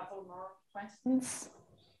a couple more questions.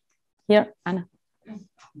 Here, Anna.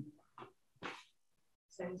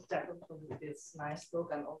 Thanks, Jakob, for this nice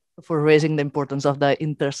talk and also for raising the importance of the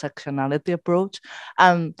intersectionality approach.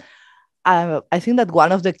 I think that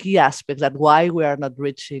one of the key aspects that why we are not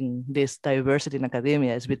reaching this diversity in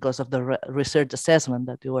academia is because of the research assessment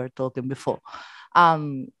that you were talking before.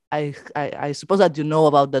 I suppose that you know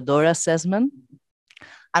about the DORA assessment,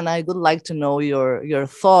 and I would like to know your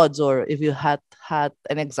thoughts, or if you had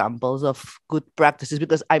any examples of good practices,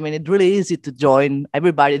 because I mean, it's really easy to join,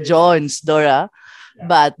 everybody joins DORA, yeah.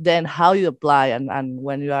 But then how you apply and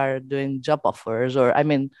when you are doing job offers, or I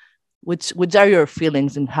mean, which are your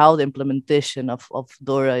feelings in how the implementation of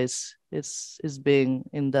DORA is being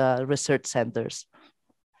in the research centers?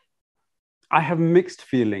 I have mixed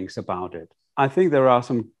feelings about it. I think there are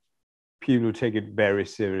some people who take it very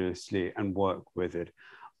seriously and work with it.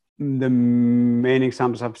 The main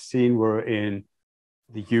examples I've seen were in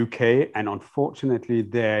the UK, and unfortunately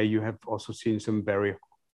there you have also seen some very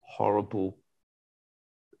horrible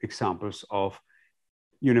examples of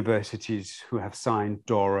universities who have signed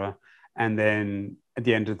DORA, and then at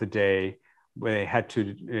the end of the day, where they had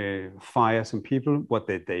to fire some people, what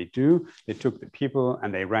did they do? They took the people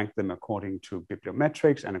and they ranked them according to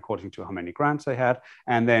bibliometrics and according to how many grants they had,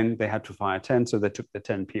 and then they had to fire 10, so they took the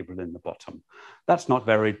 10 people in the bottom. That's not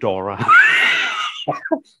very DORA.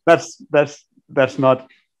 that's not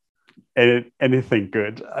anything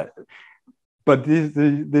good. But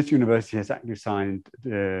this university has actually signed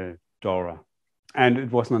DORA. And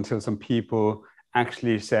it wasn't until some people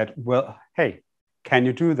actually said, well, hey, can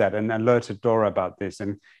you do that? And alerted DORA about this.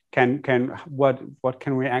 And what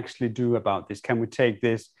can we actually do about this? Can we take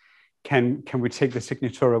this? Can we take the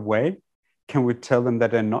signature away? Can we tell them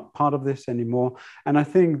that they're not part of this anymore? And I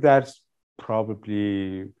think that's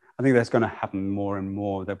going to happen more and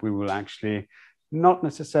more, that we will actually not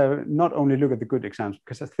only look at the good exams,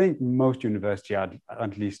 because I think most universities are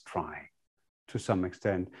at least trying to some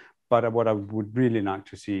extent. But what I would really like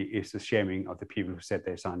to see is the shaming of the people who said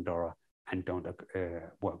they signed DORA and don't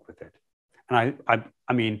work with it. And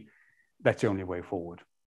I mean, that's the only way forward.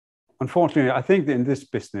 Unfortunately, I think that in this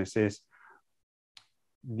business is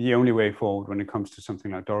the only way forward when it comes to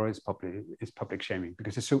something like DORA is public shaming,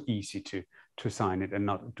 because it's so easy to sign it and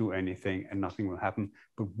not do anything and nothing will happen.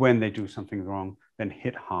 But when they do something wrong, then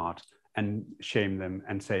hit hard and shame them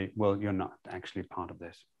and say, well, you're not actually part of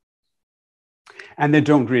this. And they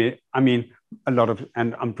don't really, I mean, and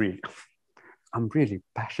I'm really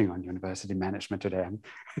bashing on university management today.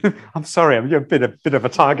 I'm sorry, I'm a bit of a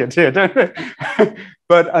target here, don't I?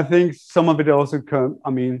 But I think some of it also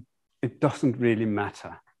it doesn't really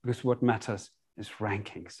matter, because what matters is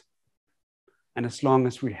rankings. And as long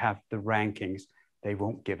as we have the rankings, they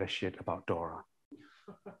won't give a shit about DORA.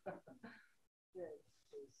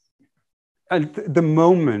 And the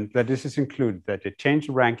moment that this is included, that they change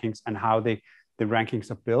the rankings and how the rankings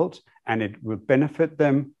are built, and it will benefit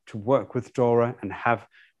them to work with DORA and have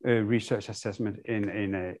research assessment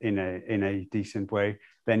in a decent way,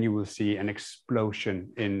 then you will see an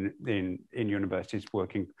explosion in universities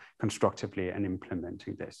working constructively and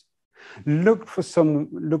implementing this. Look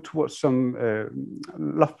towards some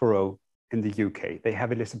Loughborough in the UK. They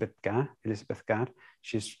have Elizabeth Gadd.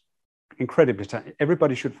 She's incredibly talented.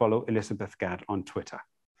 Everybody should follow Elizabeth Gadd on Twitter.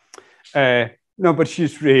 No, but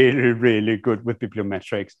she's really, really good with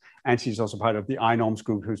bibliometrics. And she's also part of the iNorms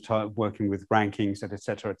group who's working with rankings, et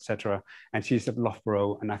cetera, et cetera. And she's at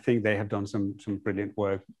Loughborough. And I think they have done some brilliant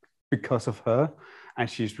work because of her. And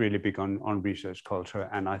she's really big on research culture.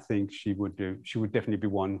 And I think she would definitely be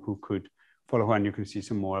one who could follow her. And you can see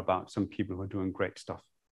some more about some people who are doing great stuff.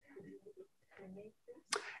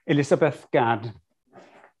 Elizabeth Gadd.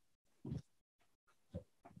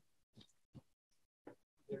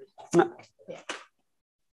 Do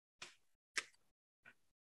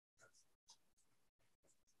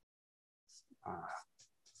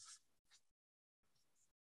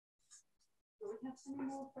we have any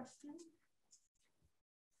more questions?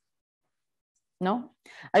 No,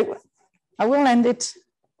 I will end it,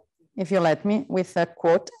 if you let me, with a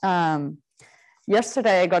quote.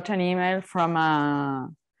 Yesterday I got an email from a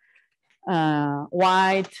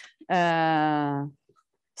white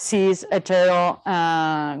cis hetero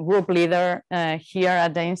group leader here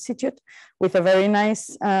at the Institute with a very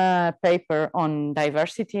nice paper on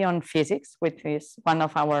diversity on physics, which is one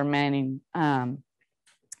of our main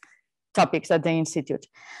topics at the Institute.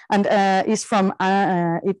 And is from,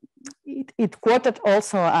 it quoted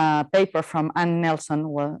also a paper from Anne Nelson,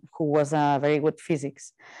 who was a very good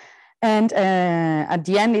physics. And at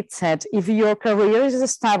the end it said, if your career is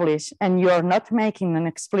established and you are not making an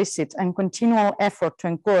explicit and continual effort to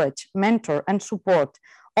encourage, mentor and support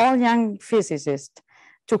all young physicists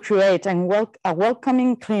to create a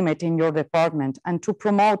welcoming climate in your department and to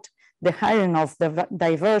promote the hiring of the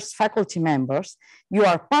diverse faculty members, you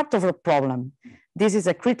are part of the problem. This is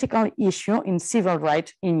a critical issue in civil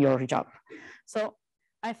rights in your job. So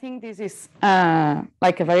I think this is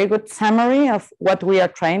like a very good summary of what we are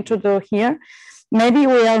trying to do here. Maybe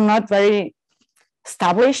we are not very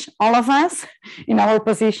established, all of us, in our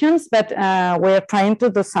positions, but we are trying to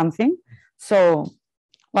do something. So,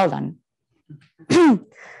 well done.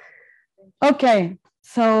 Okay,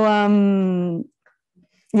 so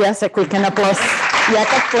yes, a quick applause.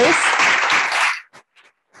 Jakob, please.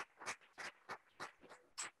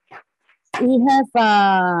 We have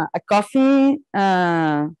a coffee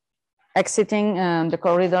exiting the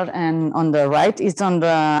corridor, and on the right is on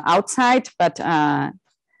the outside, but I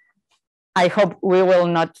hope we will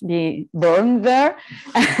not be burned there.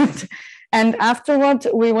 And afterwards,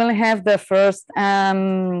 we will have the first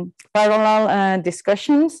parallel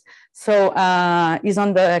discussions. So is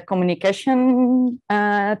on the communication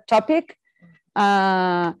topic.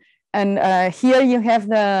 And here you have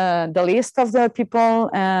the list of the people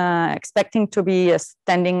expecting to be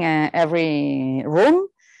attending every room.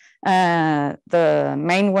 The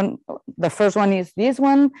main one, the first one is this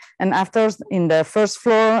one. And after, in the first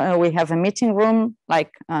floor, we have a meeting room,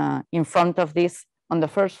 like in front of this on the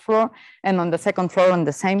first floor, and on the second floor on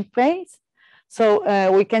the same place. So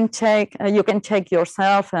we can check, you can check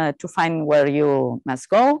yourself to find where you must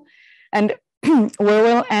go. And we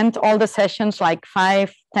will end all the sessions like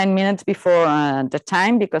 5-10 minutes before the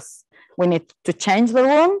time, because we need to change the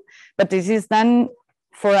room. But this is done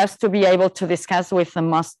for us to be able to discuss with the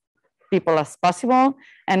most people as possible.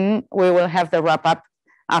 And we will have the wrap up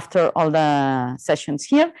after all the sessions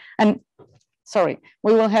here. And sorry,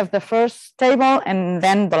 we will have the first table and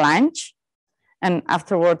then the lunch, and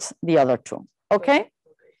afterwards the other two. Okay?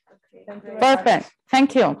 Perfect.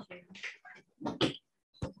 Thank you.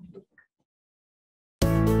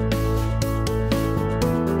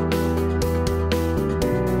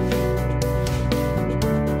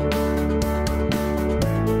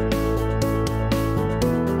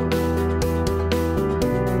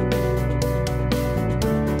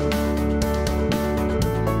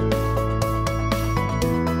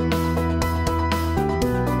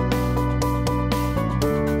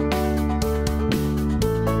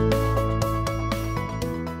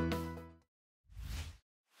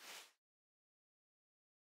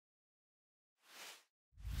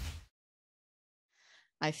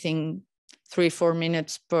 I think 3-4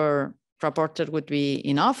 minutes per reporter would be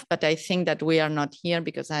enough, but I think that we are not here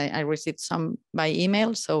because I received some by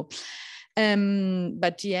email. So,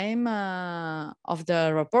 but the aim of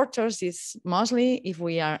the reporters is mostly if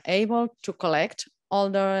we are able to collect all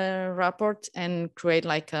the reports and create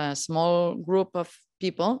like a small group of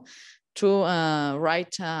people to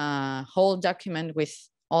write a whole document with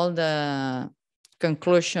all the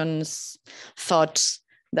conclusions, thoughts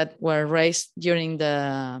that were raised during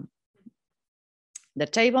the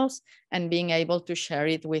tables, and being able to share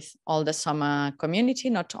it with all the SOMM community,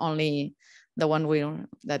 not only the one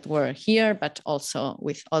that were here, but also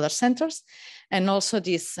with other centers. And also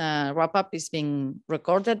this wrap-up is being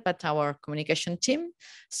recorded by our communication team,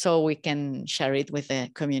 so we can share it with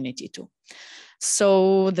the community too.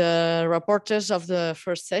 So the reporters of the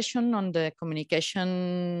first session on the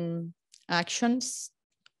communication actions,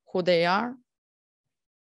 who they are.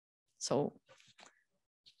 So,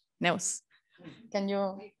 Neus, can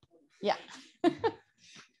you, yeah.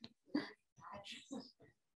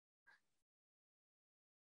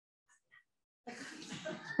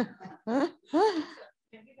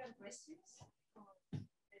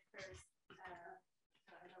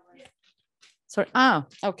 Sorry,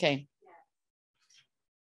 okay.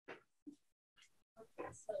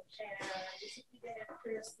 Basically, the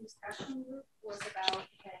first discussion group was about the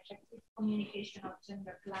effective communication of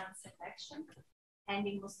gender plans and action. And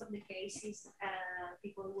in most of the cases,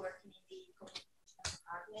 people working in the communication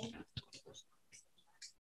department,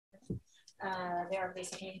 they are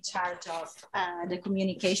basically in charge of the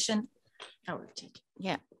communication.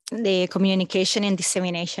 Yeah, the communication and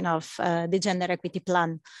dissemination of the gender equity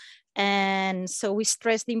plan. And so we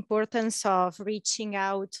stress the importance of reaching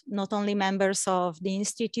out not only members of the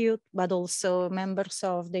institute, but also members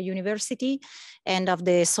of the university and of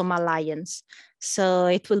the SOMM Alliance. So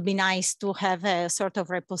it will be nice to have a sort of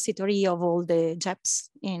repository of all the JEPs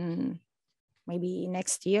in maybe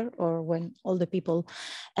next year, or when all the people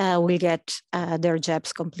will get their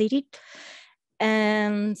JEPs completed.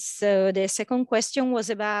 And so the second question was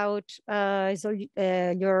about, is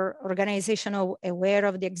your organization aware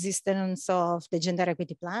of the existence of the gender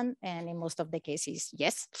equity plan? And in most of the cases,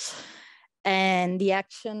 yes. And the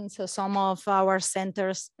action, so some of our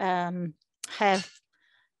centers have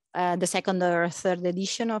the second or third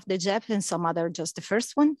edition of the JEP, and some other just the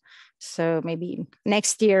first one. So maybe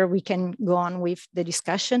next year we can go on with the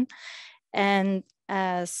discussion. And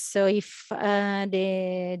so if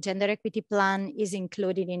the gender equity plan is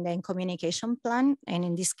included in the communication plan, and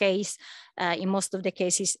in this case, in most of the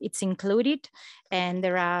cases, it's included, and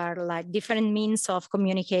there are like different means of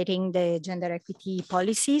communicating the gender equity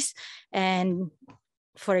policies. And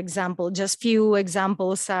for example, just few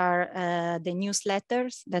examples are the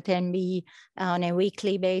newsletters that can be on a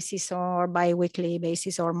weekly basis or bi-weekly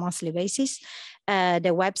basis or monthly basis,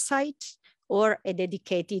 the website, or a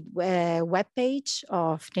dedicated web page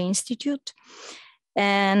of the Institute.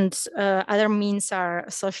 And other means are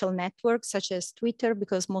social networks such as Twitter,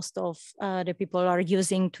 because most of the people are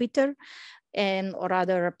using Twitter, and or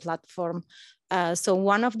other platform. So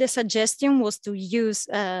one of the suggestions was to use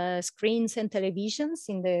screens and televisions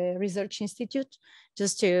in the Research Institute,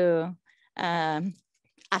 just to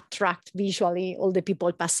attract visually all the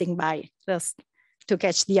people passing by, just to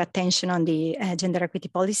catch the attention on the gender equity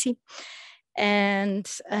policy. And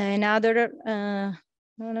another,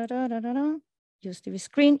 use the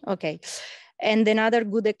screen, okay. And another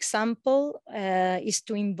good example is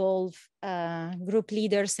to involve group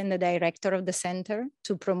leaders and the director of the center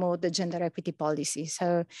to promote the gender equity policy.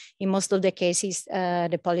 So in most of the cases,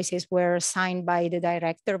 the policies were signed by the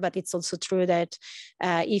director, but it's also true that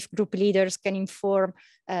if group leaders can inform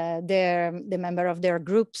the member of their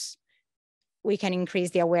groups, we can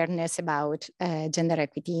increase the awareness about gender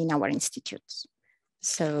equity in our institutes.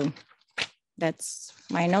 So that's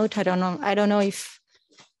my note. I don't know if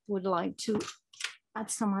would like to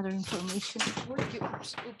add some other information.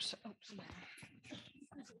 Oops, oops, oops.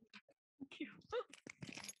 Thank you.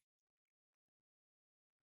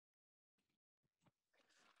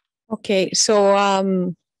 Okay, so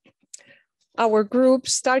our group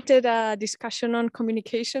started a discussion on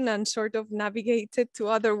communication and sort of navigated to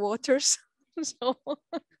other waters. So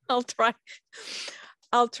I'll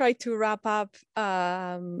try to wrap up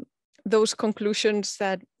those conclusions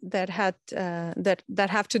that have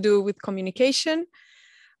to do with communication.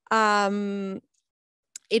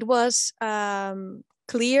 It was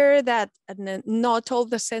clear that not all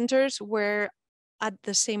the centers were at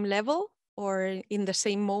the same level or in the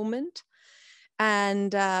same moment,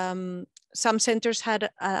 and some centers had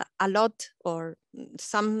a lot or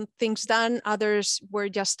some things done, others were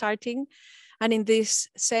just starting. And in this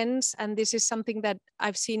sense, and this is something that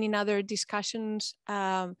I've seen in other discussions,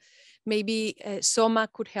 maybe SOMM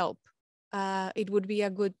could help. It would be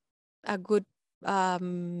a good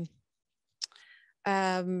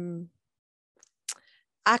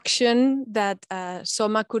action that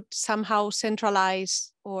SOMM could somehow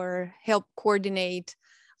centralize or help coordinate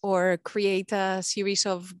or create a series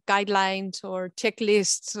of guidelines or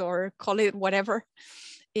checklists or call it whatever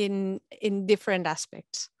in different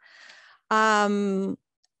aspects.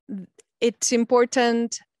 It's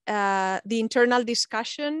important, the internal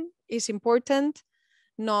discussion is important.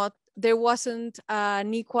 There wasn't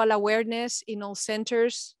an equal awareness in all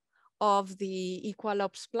centers of the Equal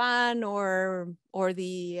Ops plan or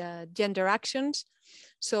the gender actions.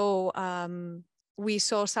 So we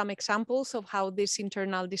saw some examples of how this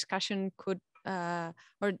internal discussion could,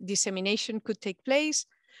 or dissemination could take place.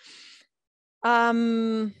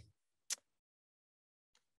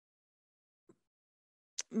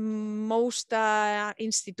 Most all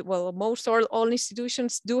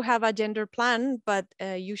institutions do have a gender plan, but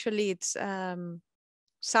usually it's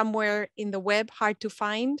somewhere in the web, hard to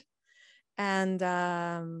find, and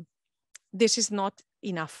this is not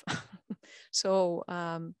enough. So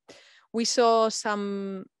we saw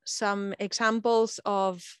some examples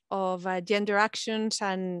of gender actions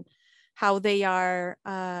and how they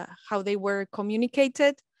were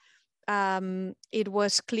communicated. It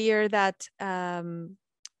was clear that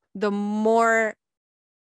the more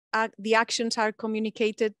the actions are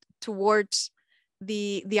communicated towards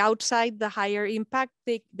the outside, the higher impact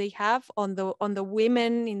they have on the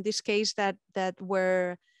women, in this case, that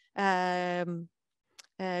were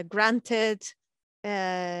granted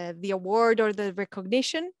the award or the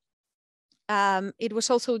recognition. It was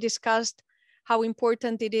also discussed how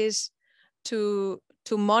important it is to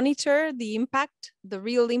monitor the impact, the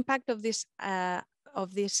real impact of these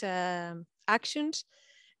actions.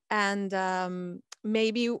 And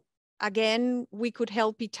maybe, again, we could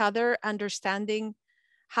help each other understanding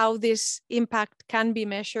how this impact can be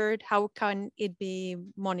measured, how can it be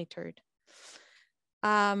monitored.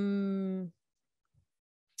 And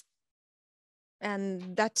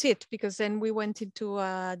that's it, because then we went into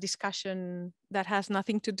a discussion that has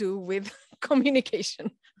nothing to do with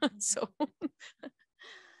communication. So.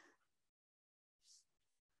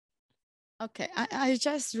 Okay, I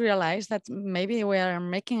just realized that maybe we are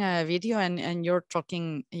making a video and you're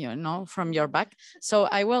talking, from your back. So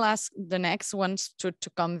I will ask the next ones to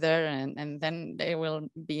come there, and then they will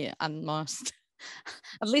be at most,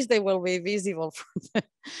 at least they will be visible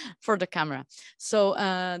for the camera. So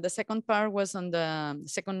the second part was on the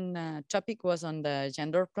second topic was on the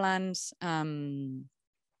gender plans,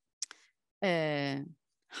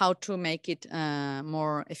 how to make it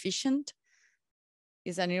more efficient.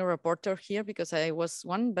 Is a new reporter here because I was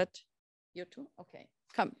one, but you too? Okay,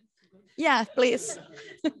 come. Yeah, please.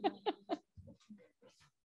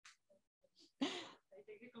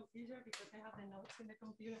 confusion because I have the notes in the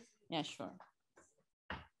computer. Yeah, sure.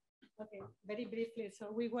 Okay, very briefly.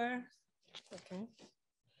 So we were, okay.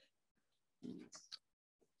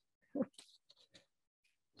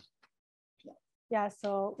 Yeah,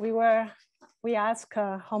 so we asked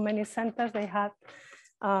how many centers they had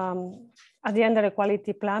a gender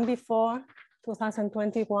equality plan before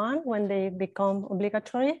 2021 when they become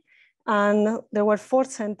obligatory. And there were 4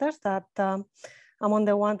 centers that among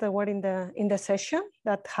the ones that were in the session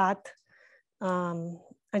that had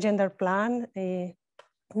a gender plan.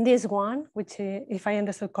 This one, which if I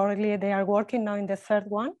understood correctly, they are working now in the 3rd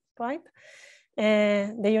one, right?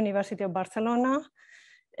 The University of Barcelona,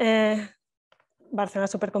 Barcelona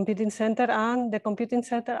Supercomputing Center, and the computing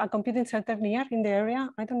center, a computing center near in the area.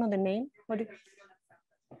 I don't know the name.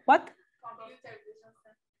 What?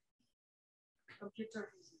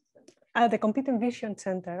 The Computing Vision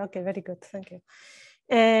Center. Okay, very good, thank you.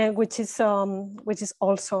 Which is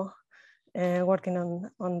also working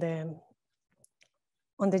on the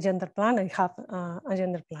gender plan. I have a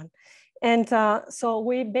gender plan, and so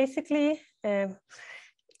we basically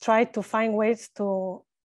try to find ways to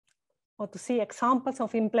see examples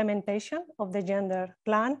of implementation of the gender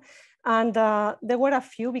plan, and there were a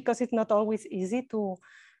few because it's not always easy to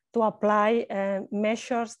apply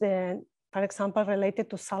measures that, for example, related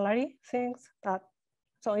to salary things.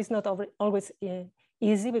 So it's not always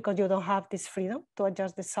easy because you don't have this freedom to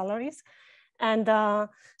adjust the salaries. And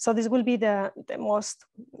so this will be the most,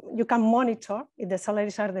 you can monitor if the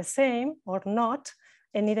salaries are the same or not,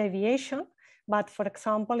 any deviation. But for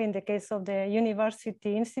example, in the case of the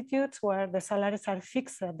university institutes where the salaries are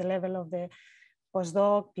fixed at the level of the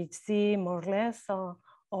postdoc, PhD, more or less,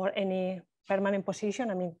 or any permanent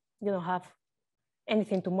position, I mean, you don't have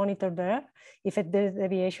anything to monitor there if there's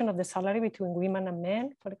deviation of the salary between women and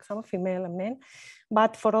men, for example, female and men.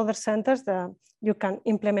 But for other centers, you can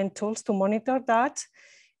implement tools to monitor that.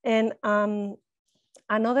 And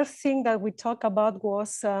another thing that we talked about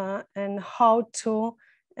was and how to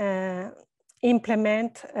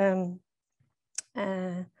implement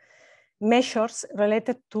measures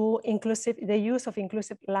related to the use of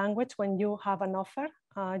inclusive language when you have an offer,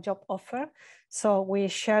 job offer. So we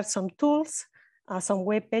shared some tools, some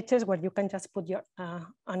web pages where you can just put your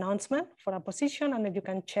announcement for a position, and then you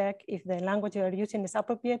can check if the language you are using is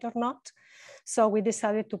appropriate or not. So we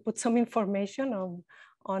decided to put some information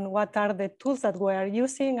on what are the tools that we are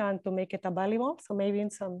using and to make it available. So maybe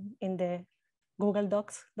in the Google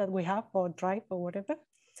Docs that we have, or Drive or whatever.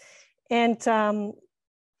 And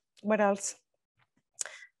what else?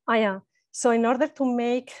 Oh yeah, so in order to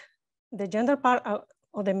make the gender part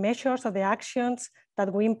of the measures or the actions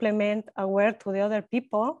that we implement aware to the other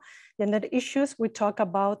people, gender issues, we talk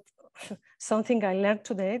about something I learned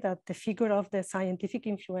today, that the figure of the scientific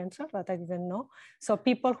influencer that I didn't know. So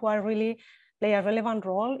people who are really play a relevant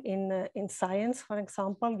role in science, for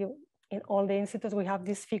example, in all the institutes, we have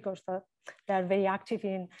these figures that they are very active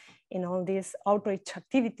in all these outreach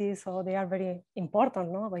activities, so they are very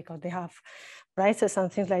important, no? Because they have prizes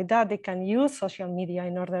and things like that. They can use social media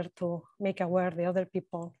in order to make aware the other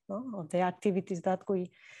people, no? Of the activities that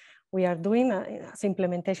we are doing as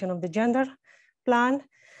implementation of the gender plan.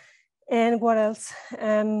 And what else?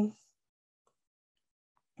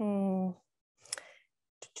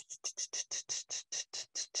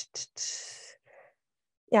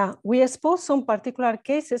 Yeah, we expose some particular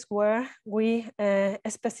cases where we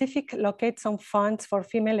locate some funds for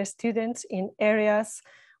female students in areas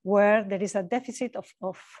where there is a deficit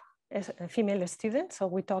of female students. So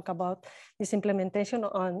we talk about this implementation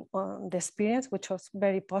on the experience, which was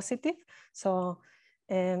very positive. So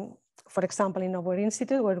for example, in our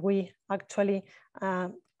institute, where we actually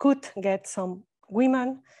could get some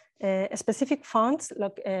women specific funds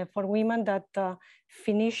for women that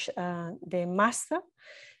finish the master,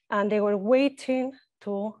 and they were waiting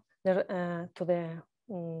to the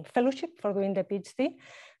fellowship for doing the PhD.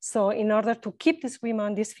 So in order to keep these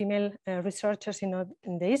women, these female researchers in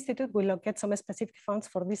the institute, we locate some specific funds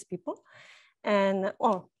for these people. And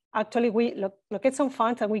actually we locate some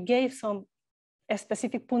funds and we gave some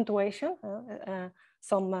specific punctuation,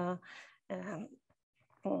 some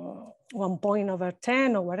 1 point over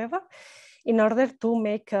 10 or whatever, in order to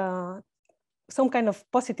make some kind of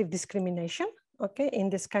positive discrimination, okay, in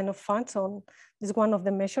this kind of funds. So this is one of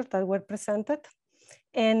the measures that were presented.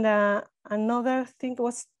 And another thing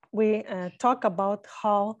was we talk about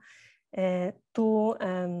how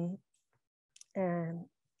to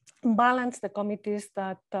balance the committees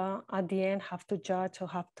that at the end have to judge or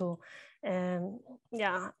have to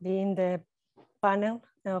be in the panel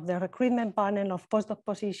of the recruitment panel of postdoc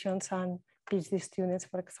positions and PhD students,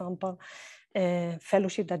 for example,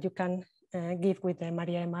 fellowship that you can give with the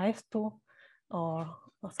Maria Maeztu or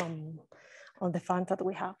some of the funds that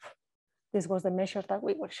we have. This was the measure that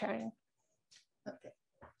we were sharing. Okay.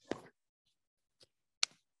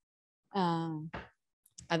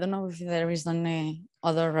 I don't know if there is any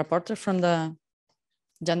other reporter from the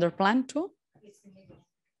gender plan too.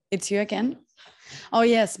 It's you again? Oh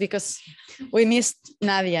yes, because we missed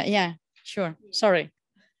Nadia. Yeah, sure, sorry.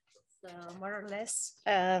 So more or less,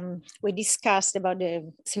 we discussed about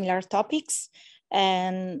the similar topics,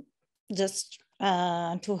 and just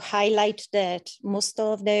to highlight that most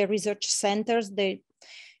of the research centers, they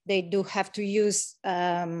do have to use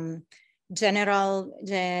general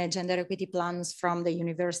gender equity plans from the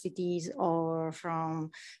universities or from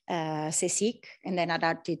CSIC, and then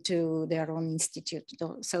adapt it to their own institute.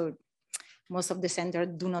 So most of the centers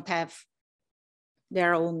do not have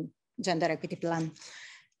their own gender equity plan.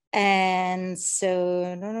 And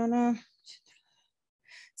so,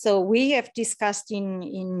 So we have discussed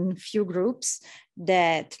in few groups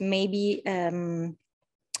that maybe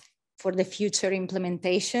for the future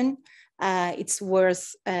implementation, it's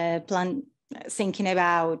worth thinking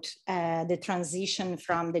about the transition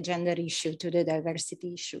from the gender issue to the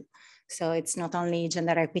diversity issue. So it's not only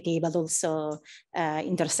gender equity, but also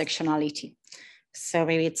intersectionality. So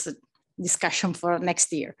maybe it's a discussion for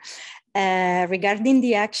next year. Regarding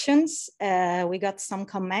the actions, we got some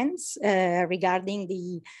comments regarding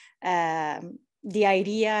the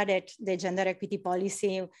idea that the gender equity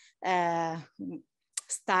policy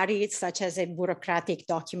started such as a bureaucratic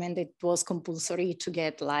document that was compulsory to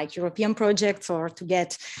get like European projects or to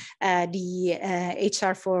get the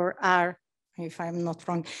HR4R, if I'm not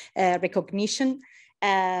wrong, recognition.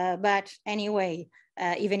 But anyway,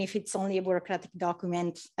 even if it's only a bureaucratic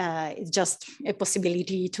document, it's just a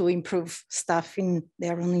possibility to improve stuff in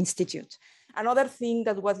their own institute. Another thing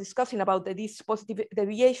that was discussing about this positive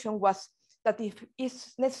deviation was that if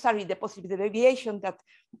it's necessary, the positive deviation, that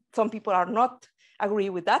some people are not agree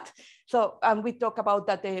with that. So we talk about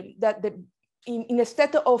that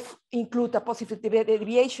instead of include a positive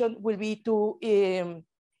deviation will be to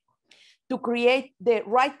create the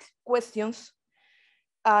right questions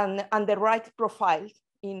and the right profile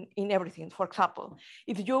in everything. For example,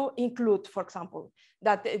 if you include, for example,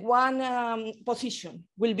 that one position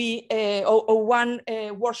will be, or one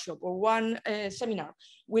workshop or one seminar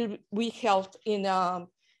will be held in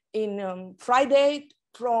Friday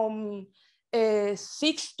from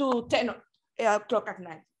 6 to 10 o'clock at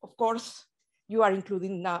night. Of course, you are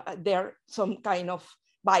including there some kind of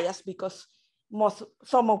bias because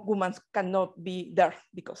some of women cannot be there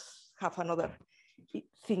because have another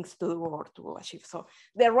things to do or to achieve. So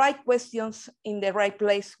the right questions in the right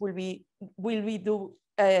place will be do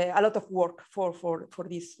a lot of work for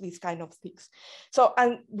these kind of things. So,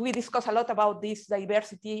 and we discuss a lot about this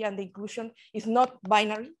diversity and the inclusion. It's not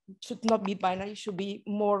binary, should not be binary, should be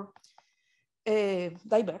more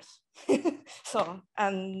diverse. So,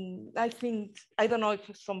 and I think, I don't know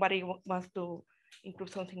if somebody wants to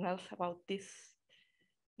include something else about this,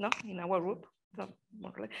 no, in our group. So,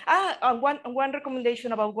 one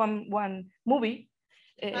recommendation about one movie.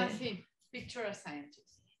 Picture a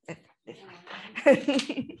Scientist.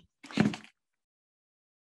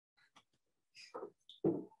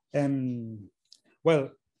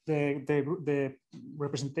 Well, the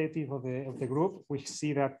representative of the group, we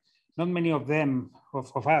see that not many of them,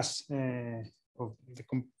 of us, of the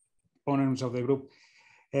components of the group,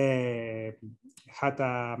 had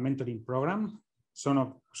a mentoring program. Some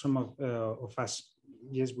of us,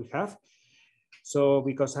 yes, we have. So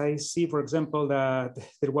because I see, for example, that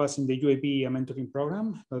there was in the UAB a mentoring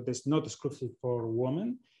program that is not exclusive for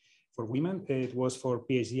women, it was for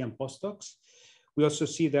PhD and postdocs. We also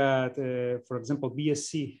see that, for example,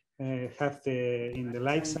 BSc have in the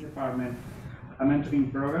life science department a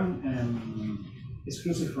mentoring program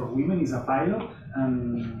exclusive for women, is a pilot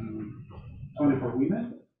and only for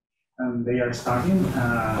women, and they are starting.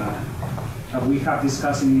 We have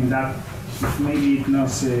discussing in that maybe it's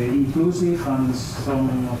not inclusive and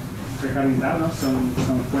some regarding that, no?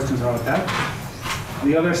 some questions about that.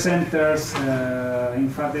 The other centers, in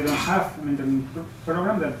fact, they don't have a mentoring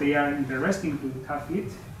program that they are interested to have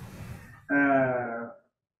it.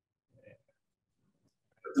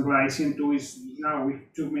 ICN2 is now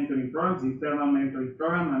with two mentoring programs, the internal mentoring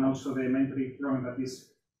program and also the mentoring program that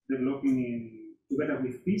is developing together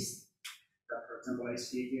with PIS. For example,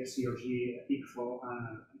 ICREA Prof and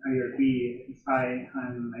IRP, IFI,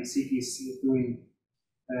 and ICIC is doing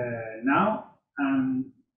now.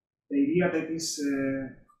 And the idea that is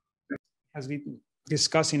has been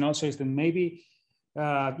discussing also is that maybe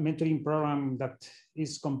mentoring program that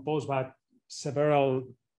is composed by several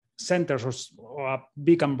centers or a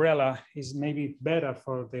big umbrella is maybe better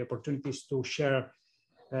for the opportunities to share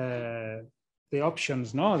the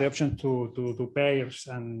options, the option to pairs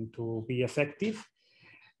and to be effective.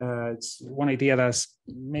 It's one idea that's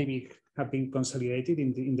maybe have been consolidated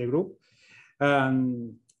in the group.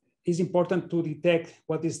 It's important to detect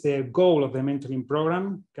what is the goal of the mentoring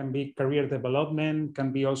program. Can be career development,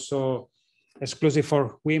 can be also exclusive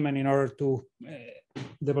for women in order to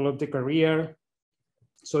develop the career.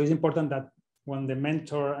 So it's important that when the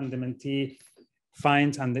mentor and the mentee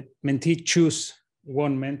finds and the mentee choose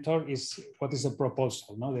one mentor, is what is the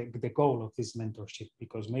proposal, the goal of this mentorship,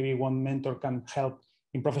 because maybe one mentor can help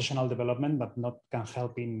in professional development, but not can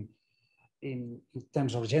help in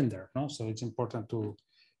terms of gender. So it's important to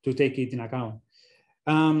take it in account.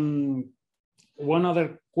 One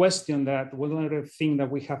other thing that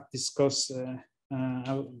we have discussed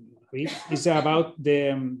is about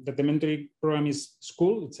that the mentoring program is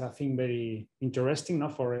school. It's, I think, very interesting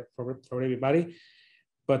for everybody,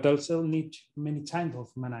 but also need many types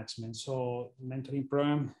of management. So mentoring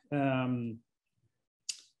program,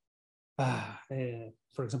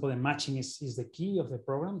 for example, the matching is the key of the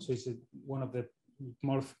program. So it's one of the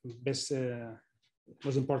most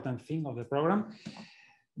important thing of the program.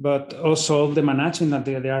 But also the management,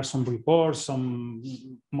 that there are some reports, some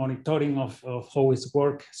monitoring of how it's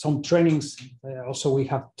work, some trainings. Also, we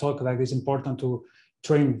have talked that it's important to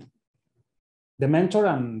train the mentor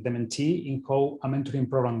and the mentee in how a mentoring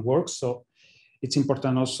program works. So it's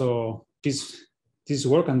important also this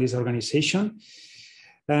work and this organization.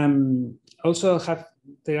 Also,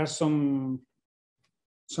 there are some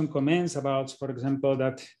comments about, for example,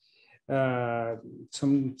 that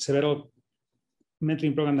several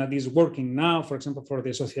mentoring program that is working now, for example, for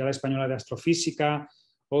the Sociedad Española de Astrofísica.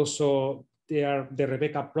 Also, the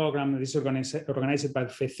Rebecca program that is organized by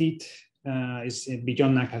FECIT, is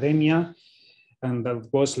Beyond Academia, and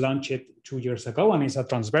that was launched 2 years ago, and it's a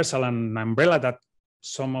transversal and umbrella that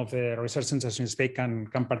some of the research centers in Spain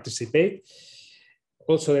can participate.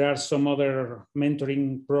 Also, there are some other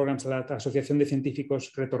mentoring programs like Asociación de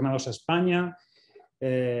Científicos Retornados a España.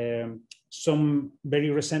 Some very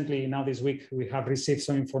recently, now this week, we have received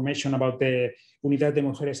some information about the Unidad de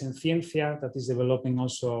Mujeres en Ciencia that is developing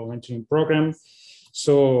also a mentoring program.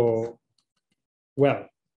 So,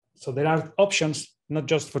 so there are options, not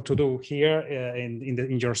just to do here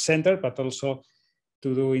in your center, but also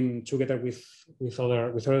to do together with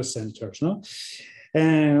other centers.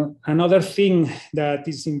 Another thing that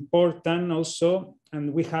is important also,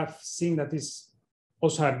 and we have seen that is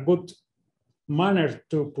also a good manner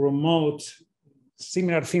to promote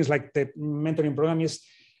similar things like the mentoring program, is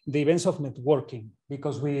the events of networking,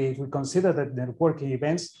 because we consider that networking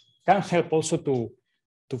events can help also to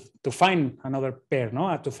find another pair,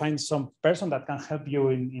 to find some person that can help you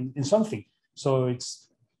in something. So it's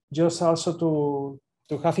just also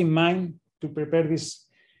to have in mind to prepare this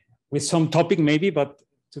with some topic maybe, but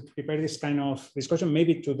to prepare this kind of discussion,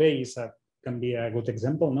 maybe today can be a good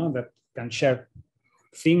example, that can share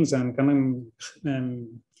things and can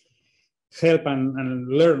help and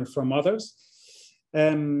learn from others.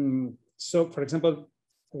 So, for example,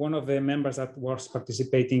 one of the members that was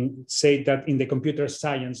participating said that in the computer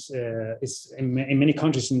science, is in many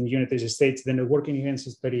countries in the United States, the networking events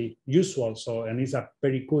is very usual. So, and it's a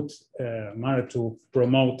very good manner to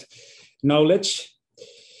promote knowledge.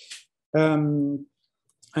 And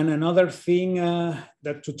another thing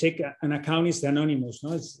that to take an account is the anonymous.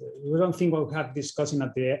 We don't think we'll have discussing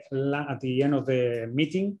at the end of the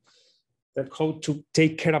meeting, that how to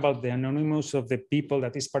take care about the anonymous of the people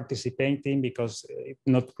that is participating, because it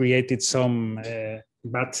not created some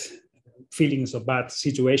bad feelings or bad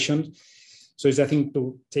situations. So it's a thing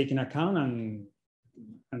to take in account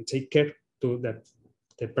and take care to that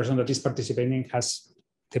the person that is participating has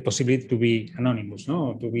the possibility to be anonymous,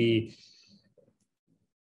 to be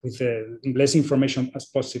with less information as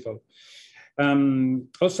possible.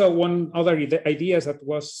 Also, one other idea that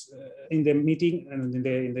was in the meeting and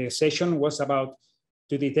in the session was about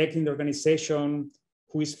to detect in the organization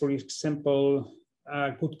who is, for example,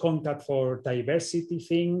 a good contact for diversity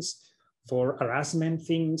things, for harassment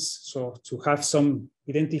things. So to have some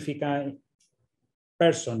identified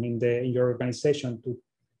person in your organization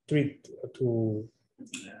to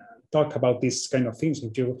talk about these kind of things.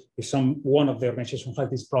 If one of the organizations has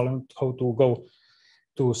this problem, how to go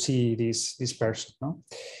to see this person.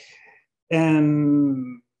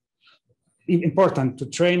 And important to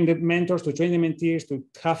train the mentors, to train the mentees, to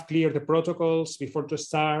have clear the protocols before to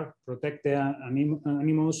start, protect the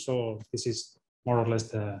animals. So this is more or less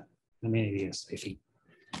the main ideas, I think.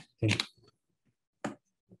 Okay.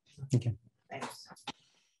 Okay. Thanks.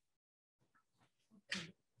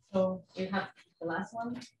 So we have the last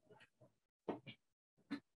one.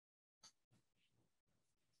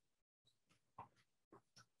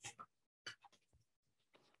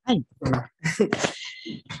 Hi.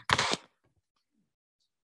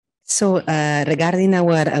 So regarding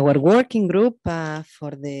our working group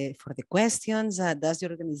for the questions, does the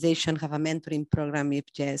organization have a mentoring program? If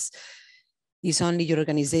yes, is only your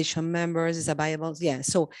organization members is available? Yeah.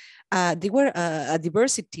 So there were a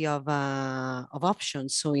diversity of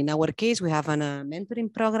options. So in our case, we have a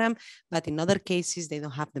mentoring program, but in other cases, they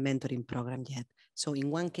don't have the mentoring program yet. So in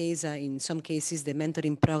one case, in some cases, the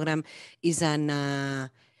mentoring program is an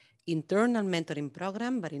internal mentoring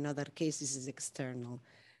program, but in other cases, is external.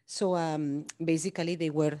 So basically, they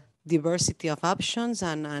were diversity of options,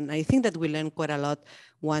 and I think that we learned quite a lot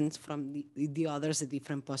once from the others, the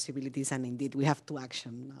different possibilities, and indeed we have to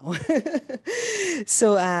action now.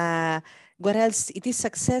 So what else? It is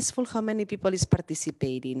successful. How many people is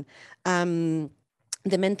participating? The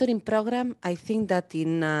mentoring program, I think that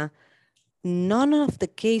in none of the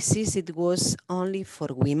cases it was only for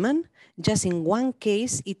women. Just in one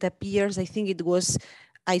case, it appears, I think it was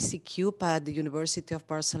ICQ at the University of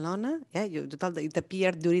Barcelona. Yeah, it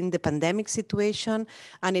appeared during the pandemic situation,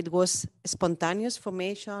 and it was spontaneous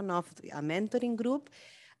formation of a mentoring group.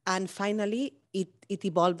 And finally, it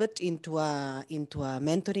evolved into a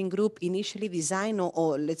mentoring group initially designed,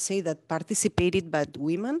 or let's say that participated by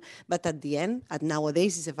women, but at the end,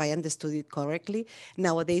 nowadays, if I understood it correctly,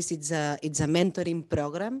 nowadays it's a mentoring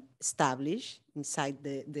program established inside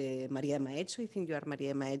the Maria Maezzo. I think you are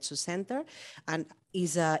Maria Maezzo Center, and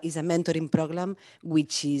is a mentoring program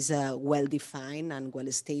which is well defined and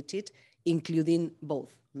well stated, including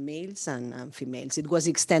both males and females. It was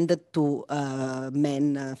extended to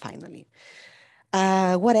men finally.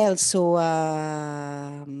 What else? So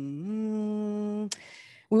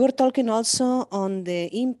we were talking also on the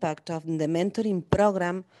impact of the mentoring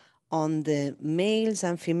program on the males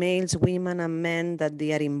and females, women and men that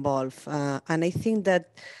they are involved. And I think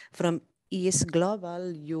that from ES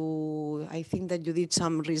Global, I think that you did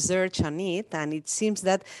some research on it, and it seems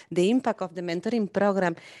that the impact of the mentoring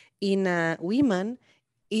program in women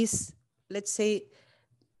is, let's say,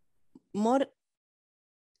 more,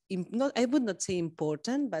 I would not say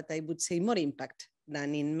important, but I would say more impact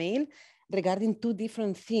than in male regarding two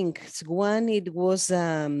different things. One, it was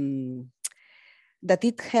that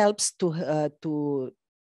it helps to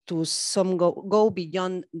some go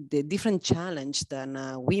beyond the different challenge than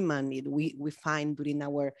women we find during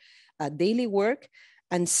our daily work.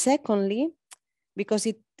 And secondly, because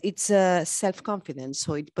it's self-confidence,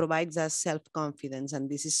 so it provides us self-confidence, and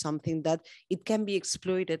this is something that it can be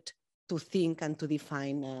exploited to think and to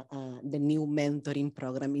define the new mentoring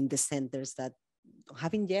program in the centers that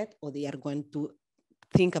haven't yet, or they are going to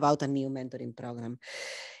think about a new mentoring program.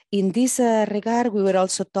 In this regard, we were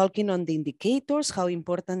also talking on the indicators, how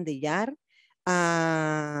important they are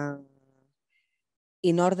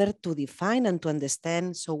in order to define and to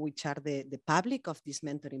understand, so which are the public of these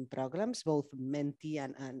mentoring programs, both mentee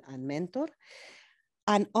and mentor.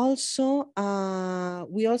 And also,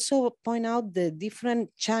 we also point out the different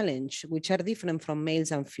challenge, which are different from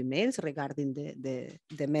males and females regarding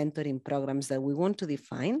the mentoring programs that we want to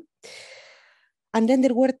define. And then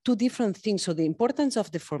there were two different things. So the importance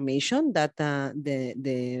of the formation that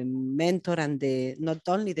the mentor and not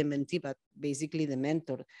only the mentee, but basically the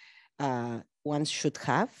mentor one should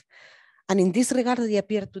have. And in this regard, they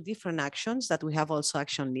appear two different actions that we have also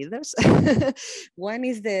action leaders. One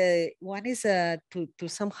is to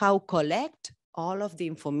somehow collect all of the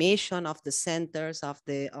information of the centers, of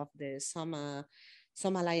the SOMM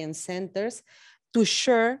Alliance centers, to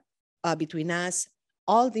share between us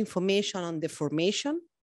all the information on the formation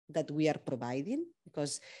that we are providing,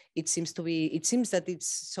 because it seems that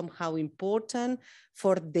it's somehow important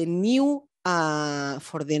for the new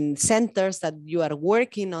for the centers that you are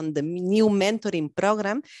working on the new mentoring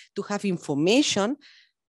program to have information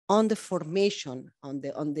on the formation, on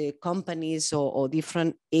the companies or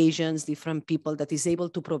different agents, different people that is able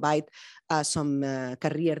to provide some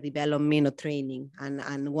career development or training.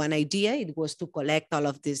 And one idea, it was to collect all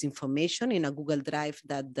of this information in a Google Drive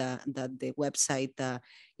that the website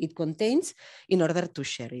it contains in order to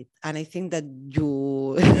share it. And I think that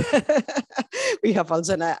we have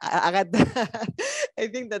also, I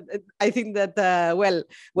think that well,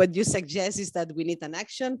 what you suggest is that we need an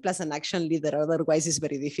action plus an action leader, otherwise it's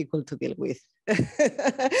very difficult to deal with.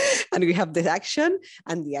 And we have the action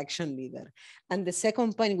and the action leader. And the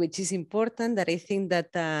second point, which is important, that I think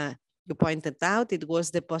that you pointed out, it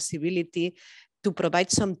was the possibility to provide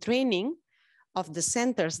some training of the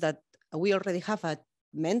centers that we already have a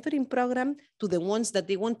mentoring program to the ones that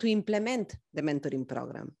they want to implement the mentoring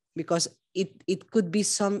program, because it could be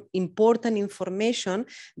some important information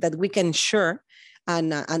that we can share.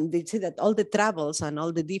 And they say that all the troubles and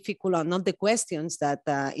all the difficult and all the questions that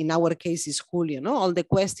in our case is Julio, no? All the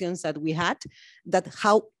questions that we had, that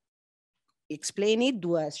how explain it,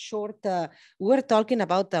 do a short, we were talking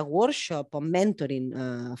about a workshop on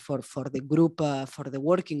mentoring for the group, for the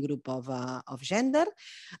working group of gender.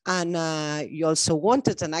 And you also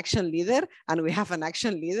wanted an action leader, and we have an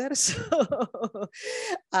action leader. So,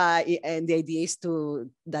 and the idea is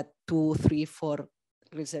that 2, 3, 4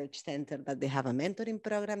 research center that they have a mentoring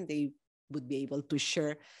program, they would be able to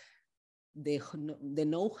share the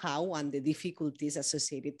know-how and the difficulties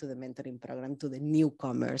associated to the mentoring program to the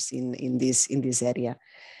newcomers in this area.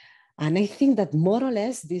 And I think that more or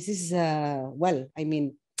less this is, well, I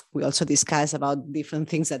mean, we also discussed about different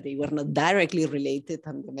things that they were not directly related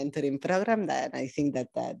on the mentoring program, that I think that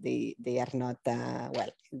they are not, well,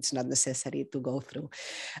 it's not necessary to go through.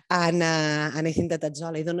 And I think that that's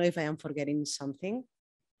all. I don't know if I am forgetting something.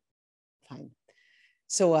 Fine.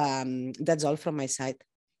 So that's all from my side.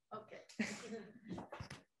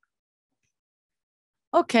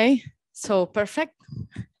 Okay, so perfect.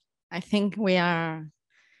 I think we have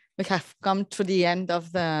come to the end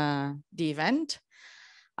of the event.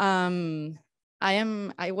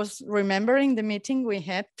 I was remembering the meeting we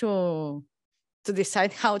had to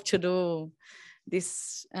decide how to do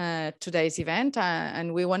this today's event,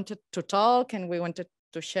 and we wanted to talk, and we wanted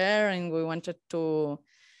to share, and we wanted to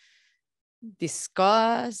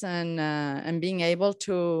discuss, and being able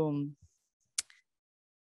to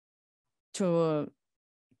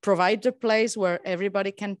provide a place where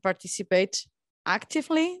everybody can participate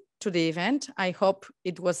actively to the event. I hope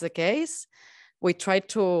it was the case. We tried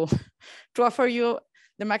to offer you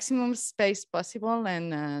the maximum space possible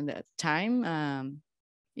and the time,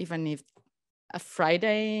 even if a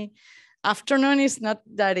Friday afternoon is not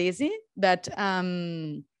that easy, but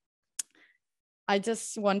I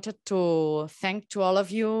just wanted to thank to all of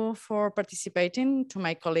you for participating, to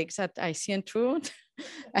my colleagues at ICN2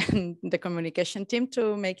 and the communication team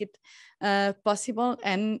to make it possible,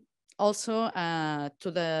 and also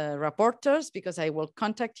to the reporters, because I will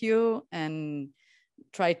contact you and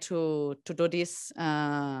try to do this,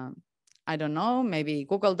 I don't know, maybe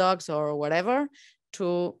Google Docs or whatever,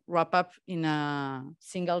 to wrap up in a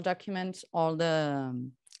single document all the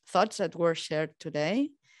thoughts that were shared today,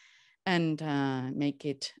 and make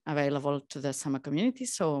it available to the SOMM community.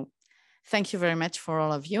 So thank you very much for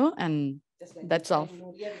all of you, and that's all.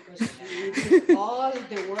 Núria, because you did all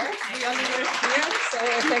the work, we only were here, so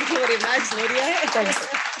thank you very much, Núria. Thank you.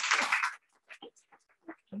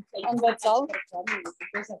 And that's all. It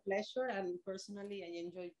was a pleasure, and personally, I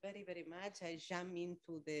enjoyed very, very much. I jump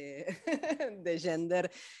into the the gender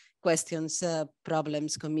questions,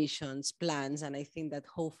 problems, commissions, plans, and I think that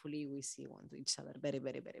hopefully we see one to each other very,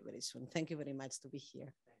 very, very, very soon. Thank you very much to be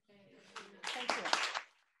here. Thank you.